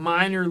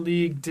minor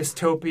league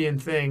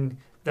dystopian thing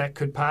that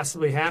could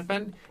possibly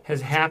happen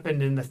has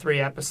happened in the 3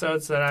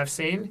 episodes that I've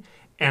seen,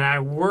 and I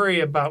worry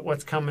about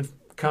what's coming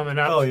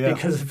up. Oh, yeah.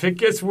 Because if it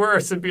gets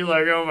worse, it'd be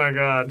like, oh my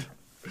God.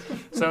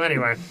 So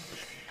anyway,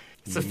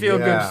 it's a feel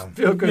Yeah.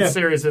 good Yeah.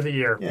 series of the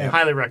year. Yeah.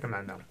 Highly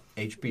recommend them.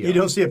 HBO. You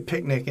don't see a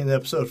picnic in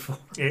episode 4.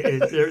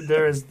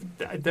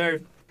 There are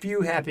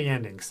few happy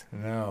endings.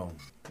 No.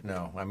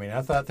 I mean,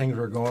 I thought things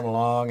were going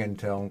along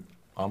until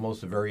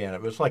almost the very end.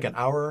 It was like an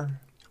hour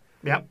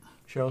Yep.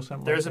 show,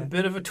 something There's a like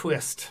bit of a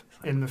twist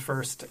in the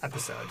first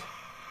episode.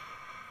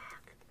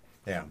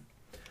 that. Yeah.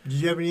 Did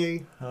you have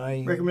any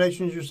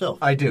recommendations yourself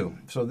I do.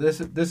 So this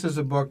is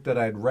a book that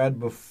I'd read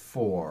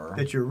before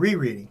that you're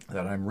rereading?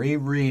 that I'm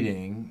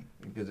rereading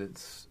because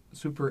it's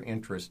super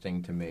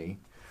interesting to me.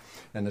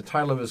 And the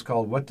title of it is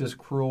called What This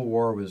Cruel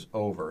War Was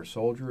Over,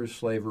 Soldiers,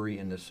 Slavery,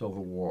 and the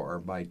Civil War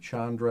by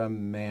Chandra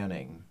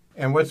Manning.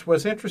 And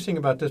what's interesting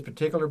about this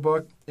particular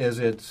book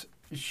is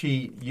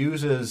she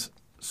uses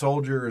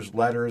soldiers'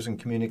 letters and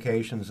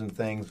communications and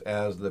things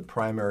as the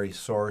primary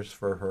source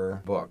for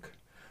her book.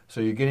 So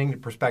you're getting the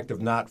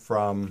perspective not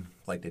from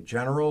like the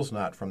generals,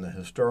 not from the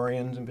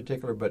historians in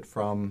particular, but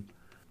from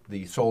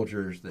the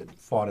soldiers that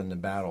fought in the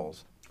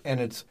battles. And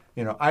it's,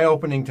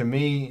 eye-opening to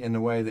me in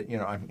the way that,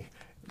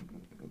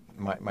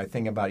 my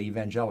thing about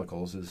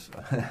evangelicals is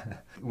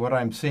what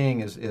I'm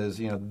seeing is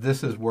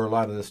this is where a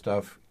lot of this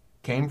stuff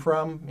came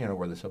from,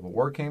 where the Civil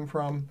War came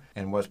from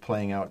and what's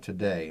playing out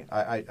today.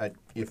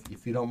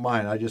 If you don't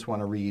mind, I just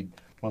want to read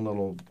one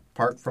little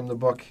part from the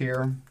book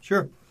here.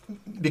 Sure.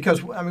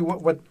 Because,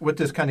 what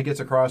this kind of gets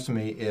across to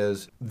me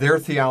is their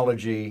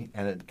theology,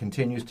 and it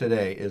continues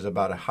today, is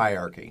about a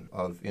hierarchy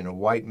of,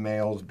 white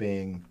males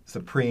being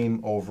supreme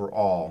over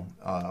all.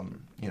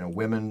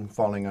 Women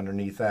falling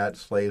underneath that,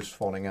 slaves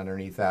falling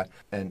underneath that,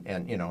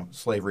 and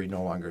slavery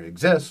no longer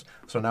exists.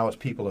 So now it's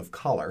people of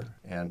color,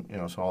 and,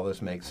 so all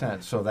this makes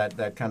sense. So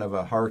that kind of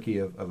a hierarchy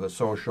of a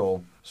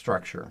social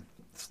structure.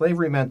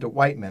 Slavery meant that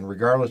white men,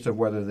 regardless of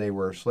whether they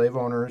were slave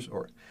owners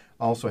or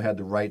also had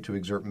the right to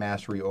exert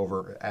mastery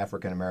over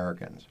African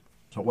Americans.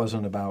 So it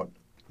wasn't about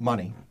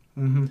money.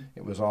 Mm-hmm.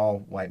 It was all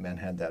white men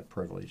had that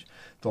privilege.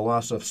 The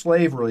loss of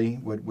slavery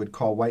would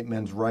call white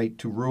men's right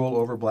to rule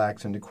over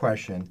blacks into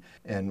question,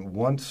 and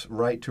once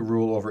right to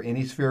rule over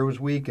any sphere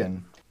was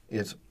weakened,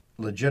 its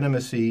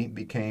legitimacy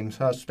became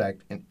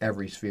suspect in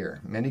every sphere.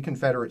 Many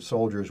Confederate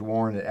soldiers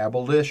warned that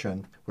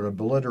abolition would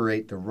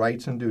obliterate the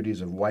rights and duties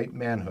of white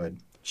manhood,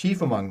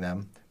 chief among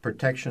them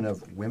protection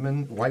of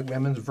white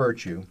women's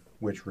virtue,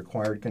 which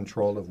required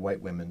control of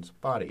white women's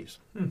bodies.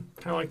 Kind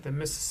of like the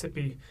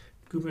Mississippi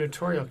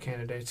gubernatorial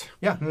candidates.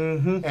 Yeah,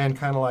 Mm-hmm. and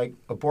kind of like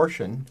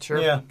abortion, Sure.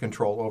 Yeah.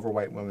 control over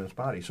white women's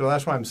bodies. So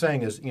that's what I'm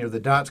saying is, the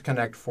dots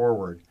connect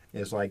forward.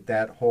 Is like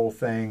that whole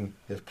thing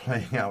is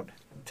playing out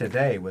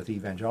today with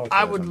evangelicalism.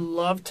 I would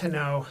love to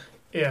know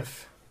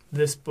if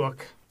this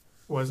book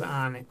was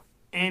on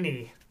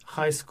any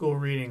high school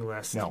reading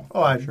list. No.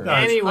 Oh, I Sure. no,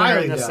 it's Anywhere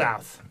highly in the doubt it.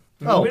 South.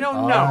 Oh, We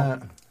don't know.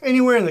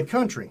 Anywhere in the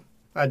country,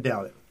 I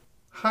doubt it.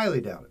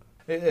 Highly doubt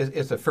it.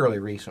 It's a fairly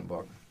recent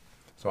book,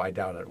 so I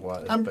doubt it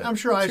was. but- I'm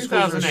sure high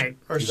schools 2008.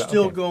 are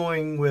still Okay.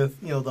 going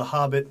with The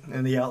Hobbit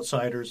and The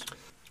Outsiders.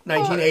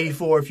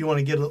 1984, if you want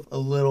to get a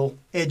little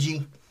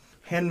edgy.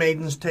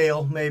 Handmaiden's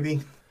Tale,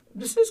 maybe.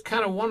 This is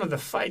kind of one of the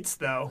fights,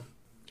 though,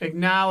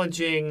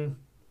 acknowledging,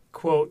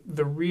 quote,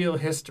 the real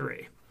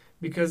history.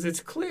 Because it's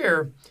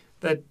clear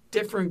that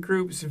different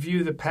groups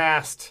view the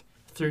past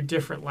through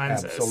different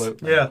lenses.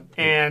 Absolutely. Yeah.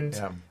 And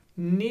Yeah.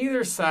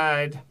 neither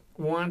side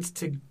wants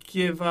to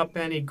give up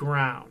any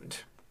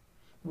ground.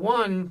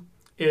 One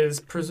is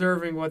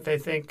preserving what they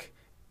think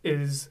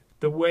is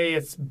the way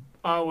it's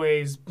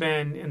always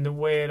been and the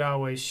way it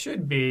always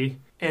should be.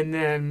 And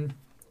then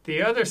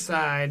the other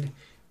side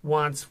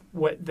wants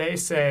what they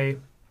say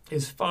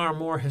is far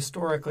more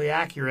historically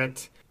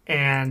accurate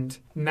and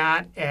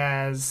not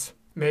as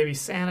maybe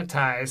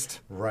sanitized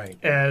Right.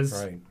 as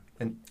Right.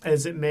 And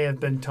as it may have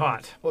been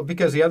taught. well,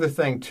 because the other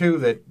thing too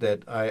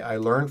that I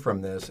learned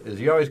from this is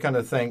you always kind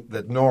of think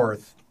that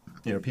North,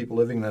 people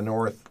living in the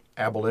North,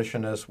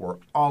 abolitionists were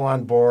all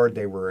on board.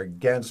 They were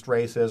against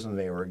racism.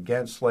 They were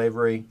against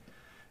slavery.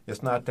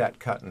 It's not that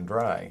cut and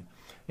dry.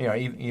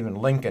 Even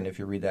Lincoln, if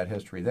you read that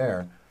history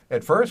there,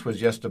 at first was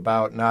just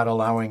about not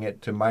allowing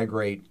it to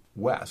migrate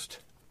west.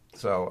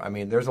 So,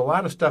 there's a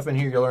lot of stuff in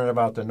here you learn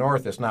about the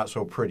North that's not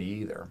so pretty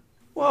either.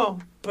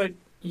 Well, but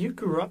you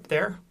grew up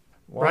there,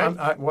 Well,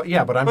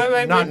 right? but I'm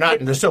But- not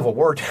in the Civil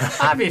War time.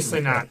 Obviously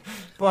not,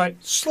 but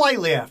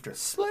Slightly after.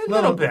 a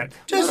little bit,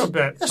 Just little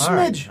bit. a All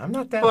right, smidge. I'm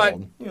not that But-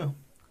 old.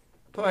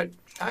 But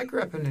I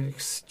grew up in an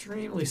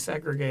extremely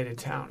segregated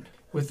town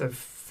with a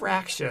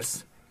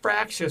fractious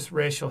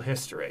racial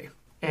history,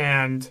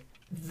 and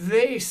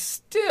they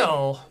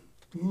still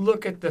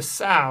look at the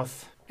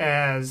South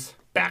as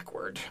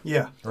backward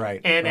Yeah.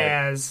 Right. and right.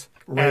 as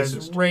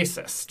Racist.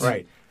 racist.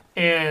 Right.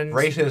 And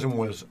Racism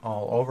was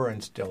all over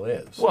and still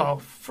is. well,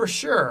 for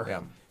sure.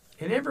 yeah.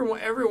 And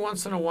every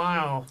once in a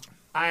while,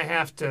 I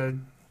got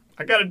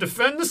to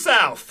defend the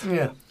South.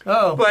 Yeah.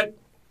 Oh. But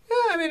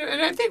yeah,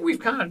 and I think we've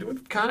kind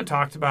of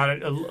talked about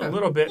it a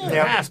little bit in the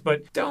Yeah. past.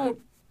 But don't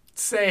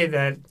say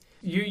that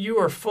you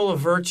are full of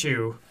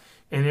virtue,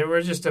 and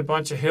we're just a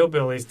bunch of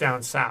hillbillies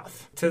down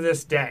south. To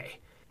this day,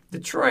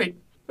 Detroit,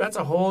 that's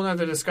a whole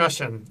other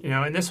discussion,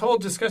 and this whole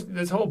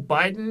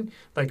Biden,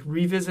 like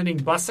revisiting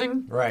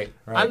busing. Right.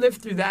 I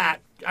lived through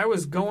that. I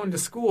was going to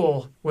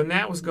school when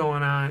that was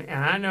going on,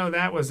 and I know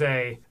that was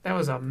a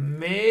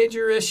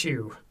major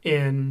issue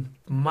in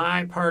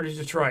my part of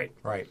Detroit.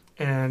 Right.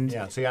 And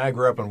yeah, see, I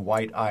grew up in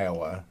white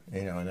Iowa,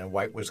 and then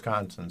white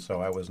Wisconsin,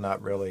 so I was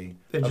not really.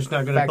 They're just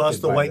not going to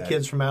bust the white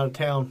kids from out of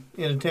town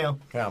into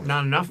town. Yeah.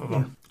 Not enough of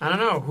them. I don't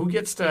know who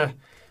gets to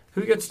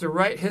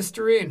write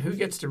history and who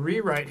gets to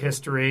rewrite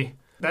history.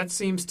 That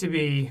seems to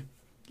be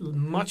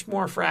much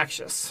more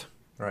fractious.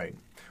 Right.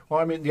 Well,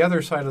 I mean, the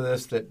other side of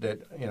this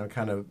that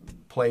kind of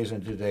plays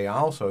into today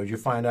also is you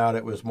find out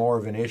it was more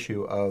of an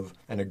issue of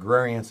an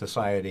agrarian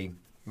society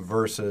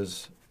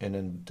versus an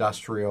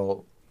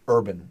industrial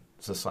urban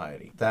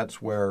society.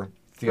 That's where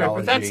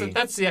theology right, but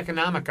that's the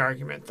economic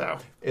argument, though.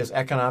 Is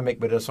economic,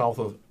 but it's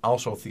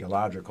also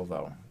theological,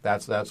 though.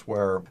 That's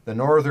where the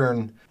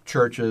northern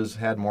churches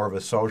had more of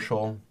a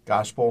social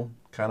gospel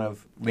kind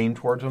of lean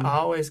towards them.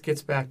 Always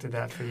gets back to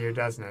that for you,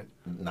 doesn't it?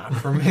 Not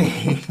for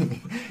me.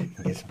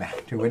 It gets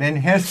back to it in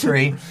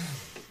history.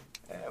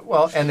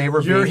 Well, and they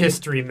were your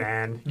history,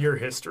 man. Your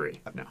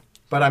history. No.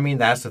 But I mean,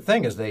 that's the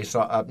thing is they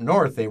saw up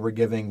north they were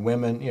giving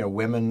women.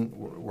 Women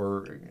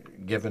were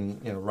given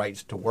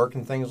rights to work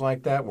and things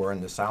like that. Where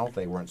in the South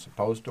they weren't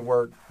supposed to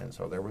work, and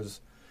so there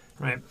was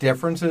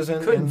differences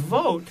in couldn't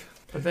vote,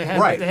 but they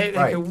had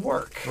they could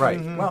work. Right.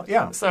 Mm-hmm. Well,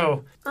 yeah.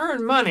 So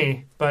earn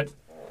money, but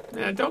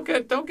don't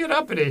get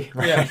uppity.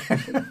 Yeah.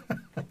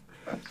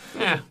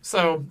 Yeah.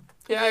 So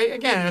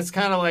again, it's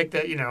kind of like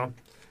that,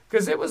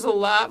 because it was a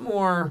lot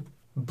more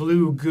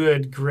blue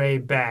good, gray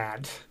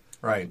bad.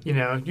 Right. You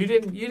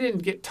didn't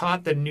get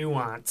taught the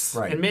nuance,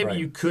 right, and maybe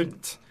you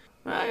couldn't.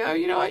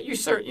 You know what?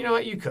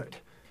 You could.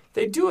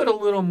 They do it a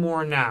little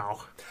more now.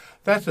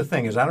 That's the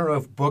thing is I don't know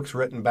if books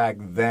written back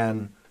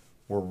then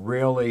were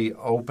really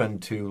open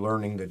to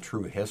learning the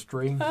true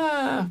history.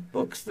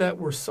 Books that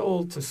were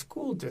sold to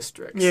school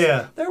districts.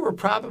 Yeah. There were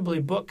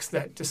probably books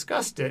that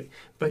discussed it,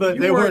 but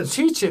they you weren't weren't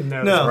teaching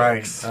those no.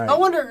 books. Right.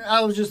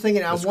 I was just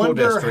thinking, I school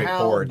wonder district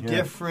how board,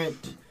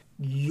 different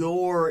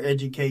your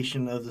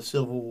education of the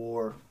Civil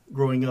War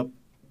growing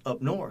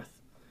up north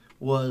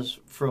was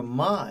from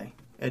my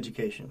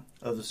education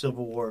of the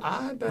Civil War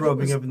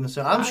growing up in the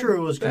South. I'm sure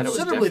it was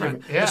considerably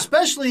different,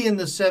 especially in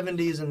the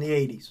 70s and the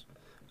 80s.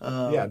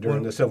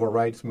 During the Civil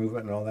Rights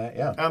Movement and all that.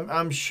 Yeah,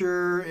 I'm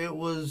sure it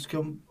was.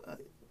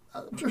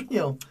 I'm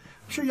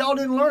sure y'all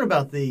didn't learn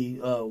about the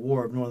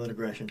War of Northern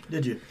Aggression,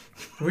 did you?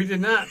 We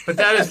did not, but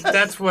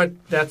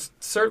that's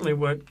certainly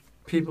what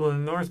people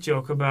in the North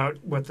joke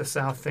about what the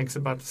South thinks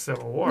about the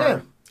Civil War.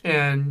 Yeah.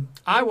 And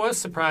I was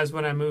surprised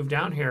when I moved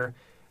down here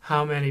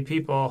how many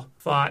people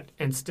thought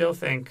and still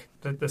think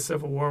that the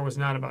Civil War was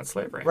not about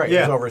slavery. Right. It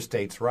was over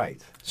states'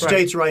 rights.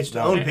 States' rights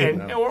to own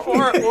people.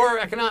 Or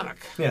economic.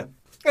 Yeah.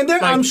 And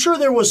I'm sure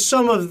there was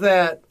some of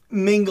that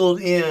mingled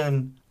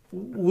in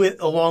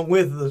along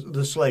with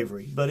the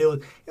slavery, but it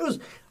was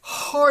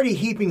hearty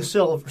heaping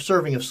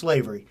serving of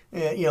slavery,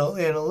 and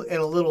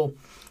a little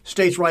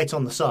states' rights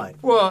on the side.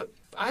 Well,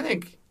 I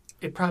think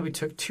it probably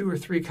took 2 or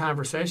 3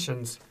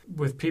 conversations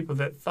with people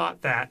that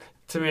thought that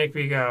to make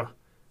me go,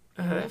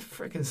 they're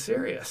freaking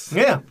serious.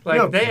 Yeah, they're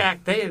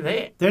not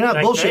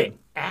bullshitting. They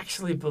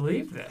actually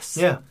believe this.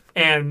 Yeah,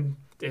 and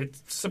it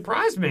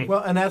surprised me.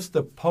 Well, and that's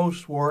the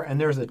post-war,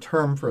 and there's a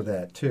term for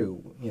that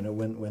too.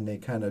 When they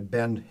kind of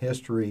bend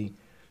history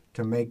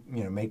to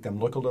make them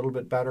look a little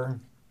bit better.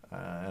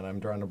 And I'm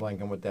drawing a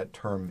blank on what that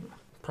term.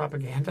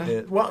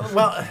 Propaganda.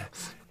 Well,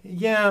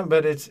 yeah,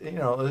 but it's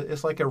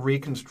it's like a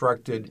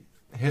reconstructed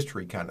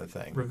history kind of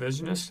thing.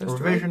 Revisionist history.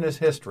 Revisionist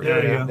history.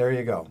 Yeah. There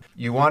you go.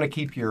 You want to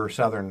keep your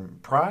Southern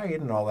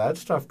pride and all that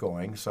stuff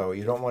going, so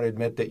you don't want to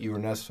admit that you were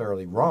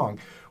necessarily wrong,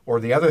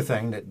 or the other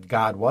thing that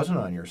God wasn't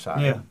on your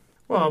side. Yeah.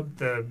 Well,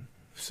 the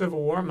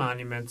Civil War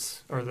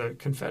monuments or the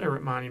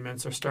Confederate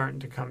monuments are starting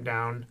to come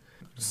down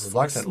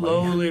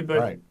slowly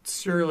but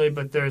surely,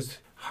 but there's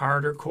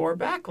harder core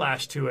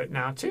backlash to it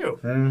now too.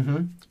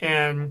 Mm-hmm.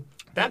 And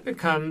that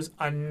becomes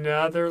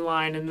another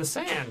line in the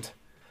sand.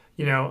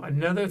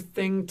 Another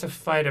thing to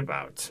fight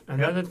about,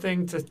 another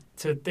thing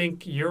to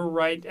think you're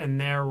right and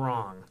they're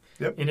wrong.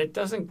 Yep. And it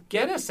doesn't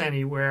get us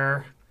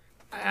anywhere.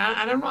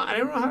 I don't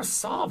know how to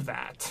solve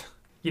that.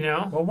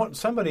 Well,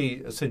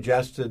 somebody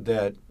suggested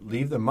that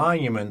leave the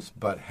monuments,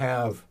 but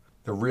have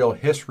the real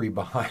history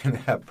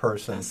behind that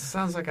person. That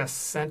sounds like a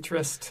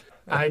centrist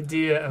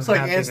idea of it's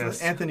like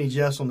happiness. Anthony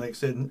Jeselnik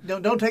said,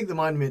 don't take the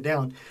monument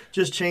down.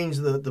 Just change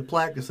the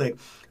plaque to say,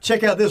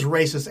 check out this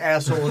racist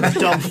asshole and this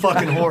dumb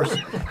fucking horse.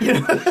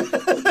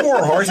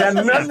 Poor horse had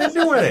nothing to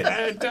do with it.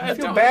 I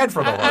feel bad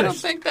for the horse. I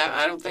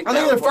don't think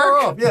they're far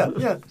off.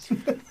 Yeah.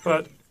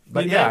 But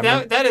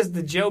that is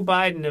the Joe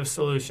Biden of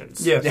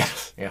solutions.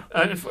 Yes. Yeah.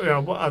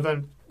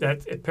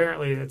 That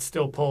apparently it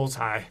still polls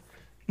high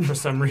for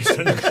some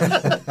reason.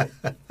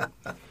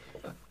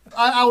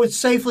 I would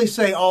safely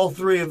say all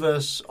three of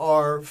us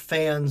are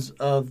fans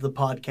of the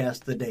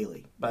podcast The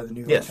Daily by the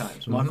New York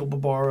Times. Michael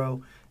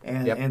Barbaro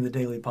and the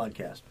Daily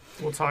Podcast.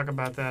 We'll talk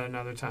about that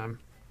another time.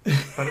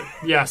 But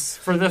yes,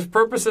 for the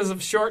purposes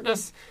of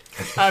shortness,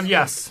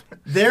 yes.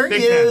 There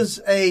Big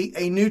is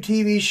a new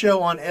TV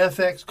show on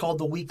FX called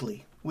The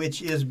Weekly,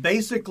 which is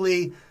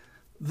basically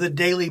the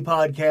daily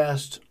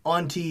podcast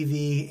on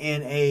TV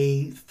in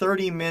a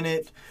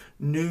 30-minute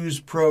news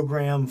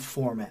program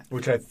format.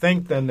 Which I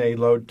think then they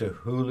load to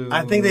Hulu.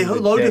 I think they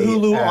load to day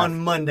Hulu after. on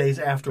Mondays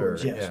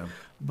afterwards, yes. Yeah.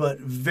 But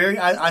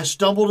I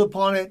stumbled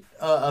upon it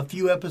a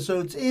few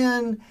episodes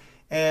in,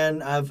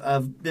 and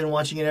I've been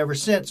watching it ever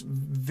since.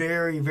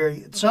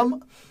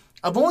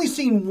 I've only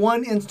seen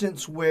one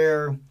instance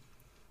where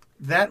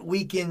that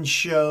weekend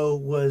show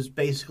was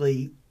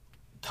basically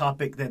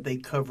topic that they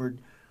covered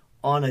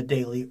on a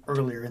daily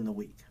earlier in the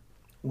week.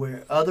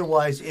 Where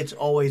otherwise it's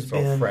always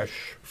been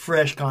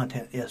fresh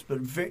content. Yes, but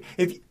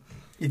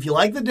if you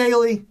like the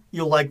daily,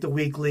 you'll like the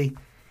weekly.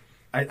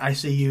 I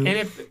see you.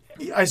 And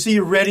I see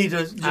you ready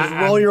to just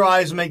roll your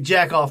eyes and make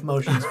jack off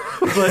motions.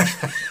 But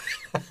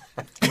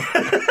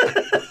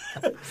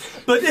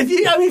but if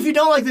you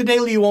don't like the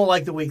daily, you won't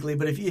like the weekly.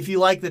 But if you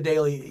like the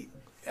daily,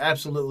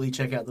 absolutely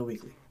check out the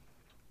weekly.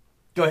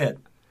 Go ahead.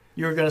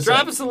 You were going to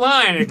drop us a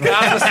line at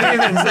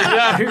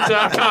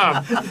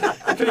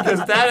godlessheathens@yahoo.com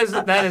because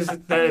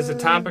that is a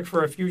topic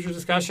for a future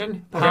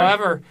discussion. Okay.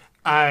 However,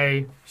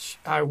 I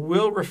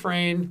will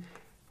refrain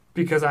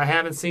because I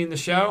haven't seen the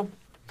show,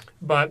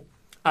 but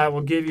I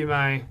will give you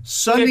my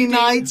Sunday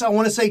nights. I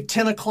want to say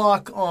 10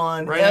 o'clock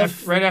on right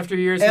after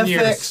years and FX.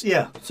 years.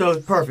 Yeah, so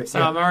it's perfect. So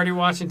yeah. I'm already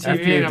watching TV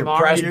After you've and I'm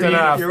already depressed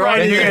enough, you're right.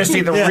 then you're going to see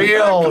the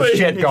real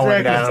shit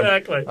going down.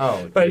 Exactly.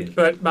 Oh,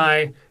 but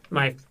my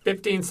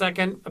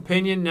 15-second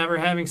opinion, never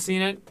having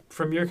seen it,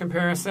 from your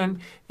comparison,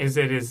 is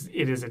it is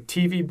a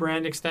TV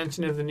brand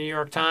extension of the New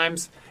York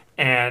Times,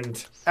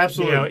 and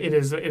absolutely, it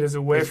is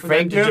a way for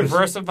them to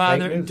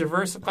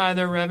diversify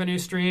their revenue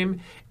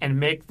stream and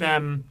make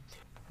them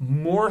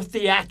more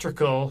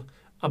theatrical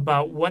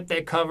about what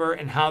they cover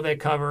and how they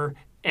cover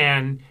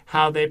and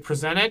how they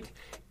present it,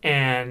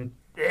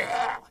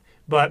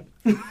 but.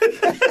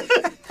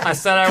 I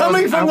said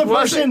coming from the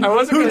person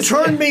who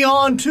turned me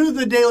on to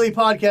the daily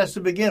podcast to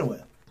begin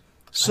with,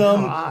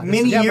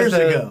 many years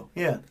ago.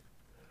 Yeah,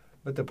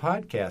 but the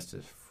podcast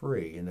is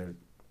free, and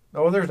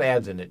there's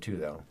ads in it too,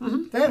 though.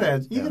 Mm-hmm. That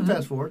ads. You can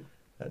fast forward.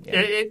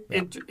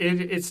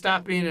 It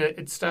stopped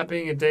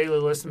being a daily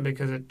listen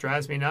because it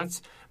drives me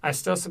nuts. I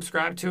still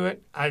subscribe to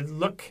it.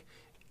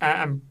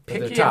 I'm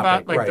picky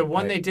about the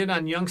one they did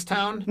on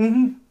Youngstown.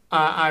 Mm-hmm.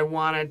 I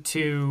wanted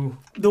to...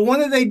 The one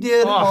that they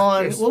did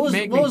on... What was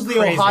the crazy.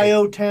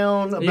 Ohio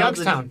town? About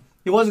Youngstown.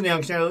 It wasn't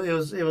Youngstown. It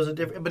was a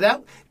different...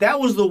 But that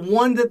was the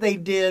one that they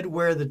did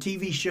where the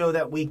TV show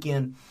that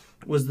weekend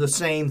was the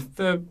same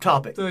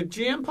topic. The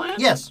GM plant?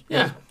 Yes.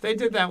 Yeah, yes. They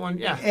did that one,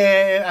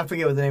 yeah. I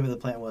forget what the name of the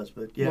plant was,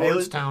 but yeah.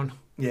 Lordstown.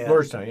 Yeah.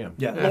 Lordstown, yeah.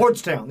 Yeah,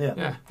 Lordstown, yeah.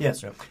 Yeah.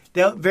 Yes.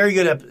 Yeah. Very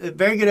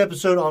good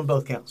episode on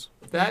both counts.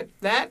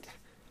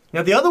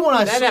 Now, the other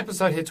one that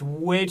episode hits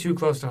way too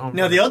close to home.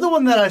 Now, the other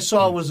one that I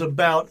saw was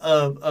about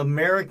an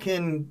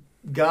American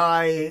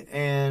guy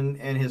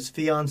and his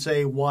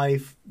fiancée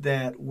wife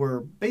that were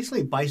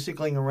basically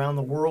bicycling around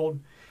the world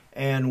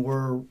and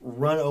were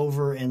run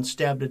over and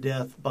stabbed to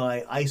death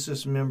by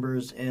ISIS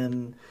members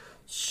in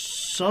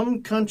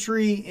some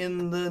country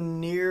in the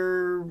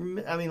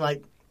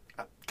like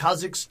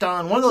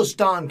Kazakhstan, one of those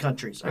Stan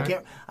countries.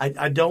 Right.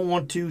 I don't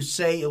want to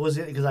say it was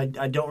it because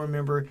I don't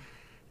remember.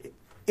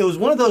 It was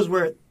one of those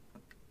where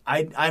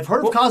I've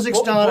heard of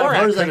Kazakhstan.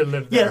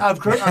 I've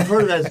heard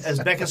of it as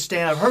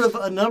Uzbekistan. I've heard of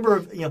a number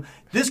of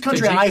this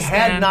country I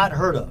had not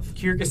heard of.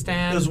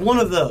 Kyrgyzstan. It was one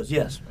of those.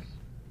 Yes,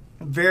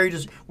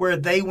 where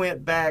they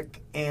went back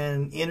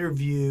and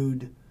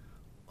interviewed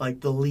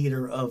like the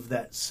leader of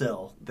that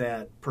cell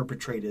that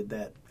perpetrated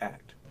that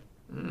act.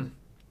 Mm.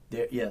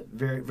 Yeah,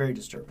 very very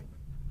disturbing,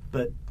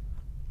 but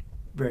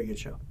very good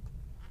show.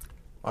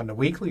 On the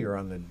weekly or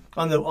on the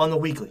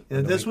weekly?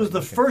 This was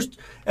the first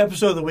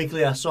episode of the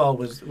weekly I saw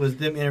was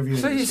them interviewing.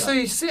 So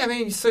you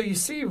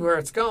see where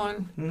it's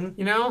going.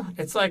 Mm-hmm.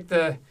 It's like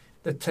the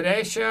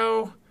Today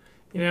Show,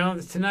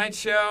 the Tonight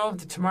Show,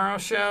 the Tomorrow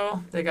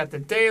Show. They got the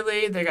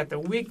daily, they got the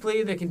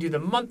weekly. They can do the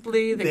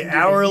monthly, they can do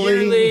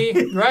hourly, the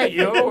yearly. Right?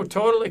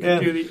 Totally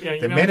can do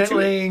the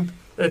minutely.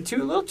 A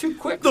little too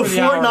quick. The for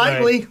the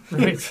fortnightly,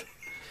 right?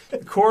 The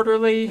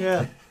quarterly.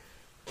 Yeah.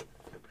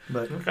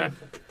 But okay.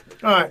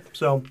 All right.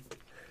 So.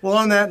 Well,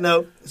 on that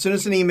note, send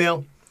us an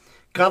email,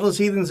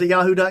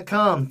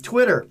 godlessheathens@yahoo.com,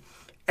 Twitter,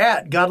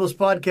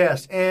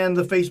 @godlesspodcast, and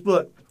the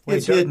Facebook.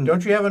 It's hidden.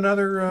 Don't you have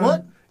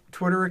another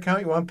Twitter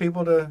account you want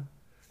people to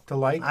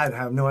like? I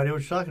have no idea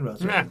what you're talking about.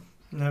 So. Yeah.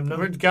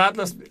 We're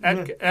Godless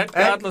at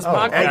Godless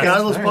Podcast. At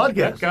Godless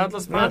Podcast. At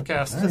Godless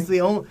Podcast. That's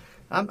the only.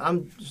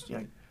 I'm just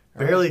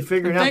barely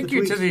figuring out. Thank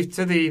you to the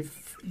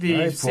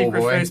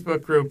secret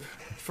Facebook group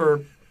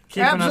for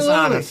keeping us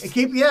honest.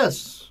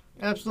 Yes,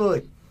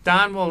 absolutely.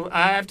 Don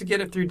I have to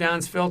get it through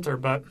Don's filter,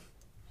 but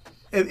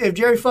if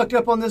Jerry fucked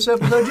up on this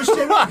episode, just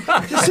send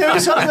me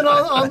something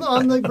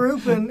on the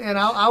group, and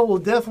I will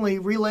definitely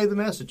relay the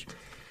message.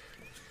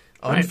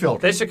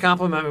 Unfiltered. They should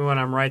compliment me when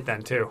I'm right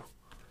then too.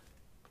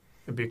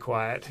 It'd be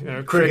quiet. You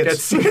know,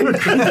 Crickets.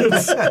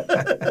 crickets.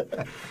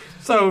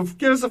 So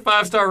give us a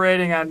 5-star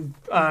rating on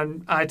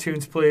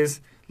iTunes,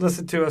 please.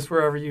 Listen to us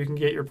wherever you can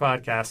get your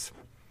podcasts.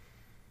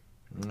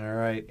 All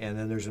right, and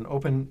then there's an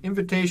open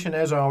invitation,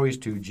 as always,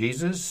 to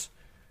Jesus.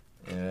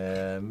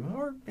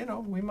 Or,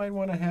 we might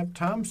want to have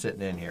Tom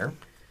sitting in here.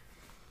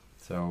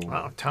 So,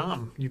 Wow,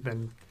 Tom, you've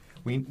been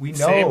we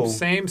know.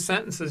 same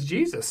sentence as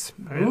Jesus.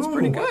 I mean, it's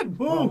pretty good.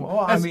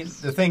 Well, I mean,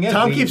 the thing is,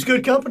 Tom keeps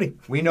good company.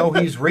 we know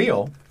he's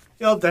real.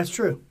 Oh, that's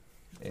true.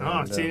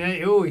 And, See,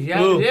 you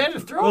had to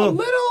throw a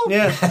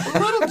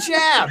little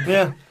jab.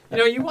 Yeah.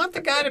 You want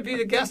the guy to be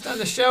the guest on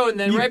the show, and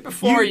then right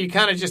before you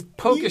kind of just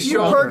poke his You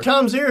shoulder. perk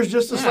Tom's ears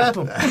just to slap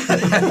him.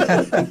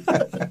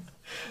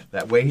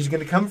 that way he's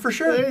going to come for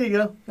sure. There you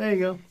go. There you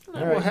go.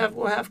 We'll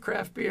have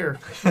craft beer.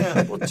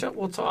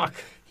 We'll talk.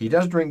 He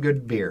does drink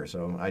good beer,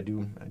 so I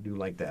do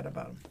like that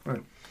about him.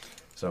 Right.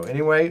 So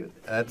anyway,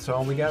 that's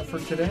all we got for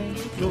today.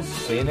 We'll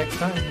see you next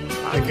time.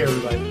 Take care,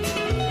 everybody.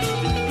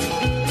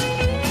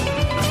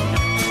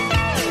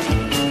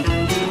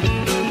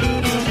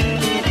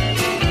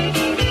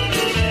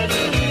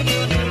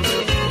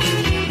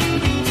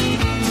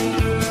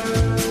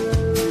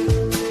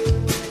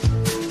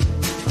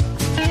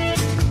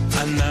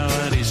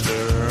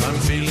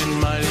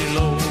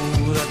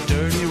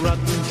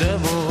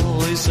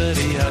 Said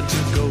he had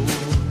to go.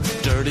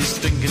 Dirty,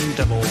 stinking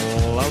devil,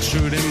 I'll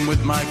shoot him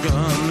with my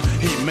gun.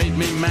 He made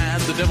me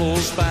mad, the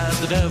devil's bad,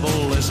 the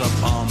devil is a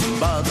bum.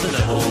 But the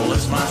devil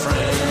is my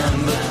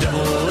friend, the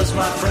devil is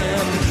my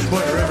friend.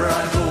 Wherever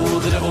I go,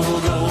 the devil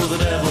will go,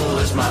 the devil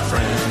is my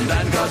friend.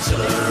 And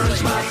Godzilla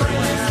is my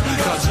friend,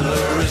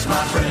 Godzilla is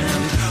my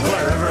friend.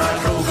 Wherever I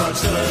go,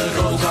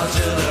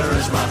 Godzilla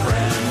is my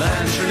friend.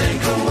 And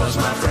Chernenko was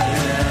my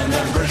friend,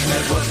 and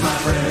Brezhnev was my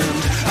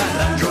friend. And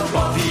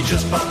Andropov, he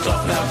just popped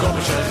off, now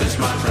Gorbachev is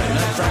my friend.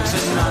 And Frank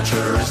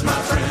Sinatra is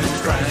my friend,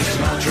 Frank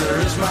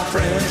Sinatra is my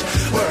friend.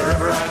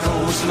 Wherever I go,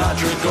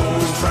 Sinatra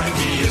goes,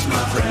 Frankie is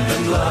my friend.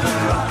 And love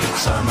and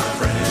rockets are my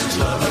friends,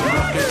 love and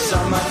rockets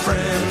are my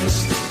friends.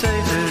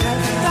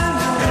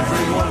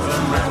 Every one of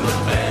them round the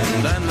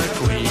bend. And the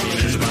Queen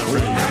is my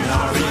friend, and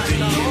Harvey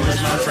Dean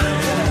is my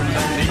friend.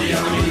 And Idi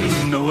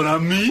Amin, know what I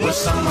mean? Was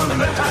someone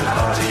met at the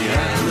party,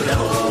 and the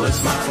devil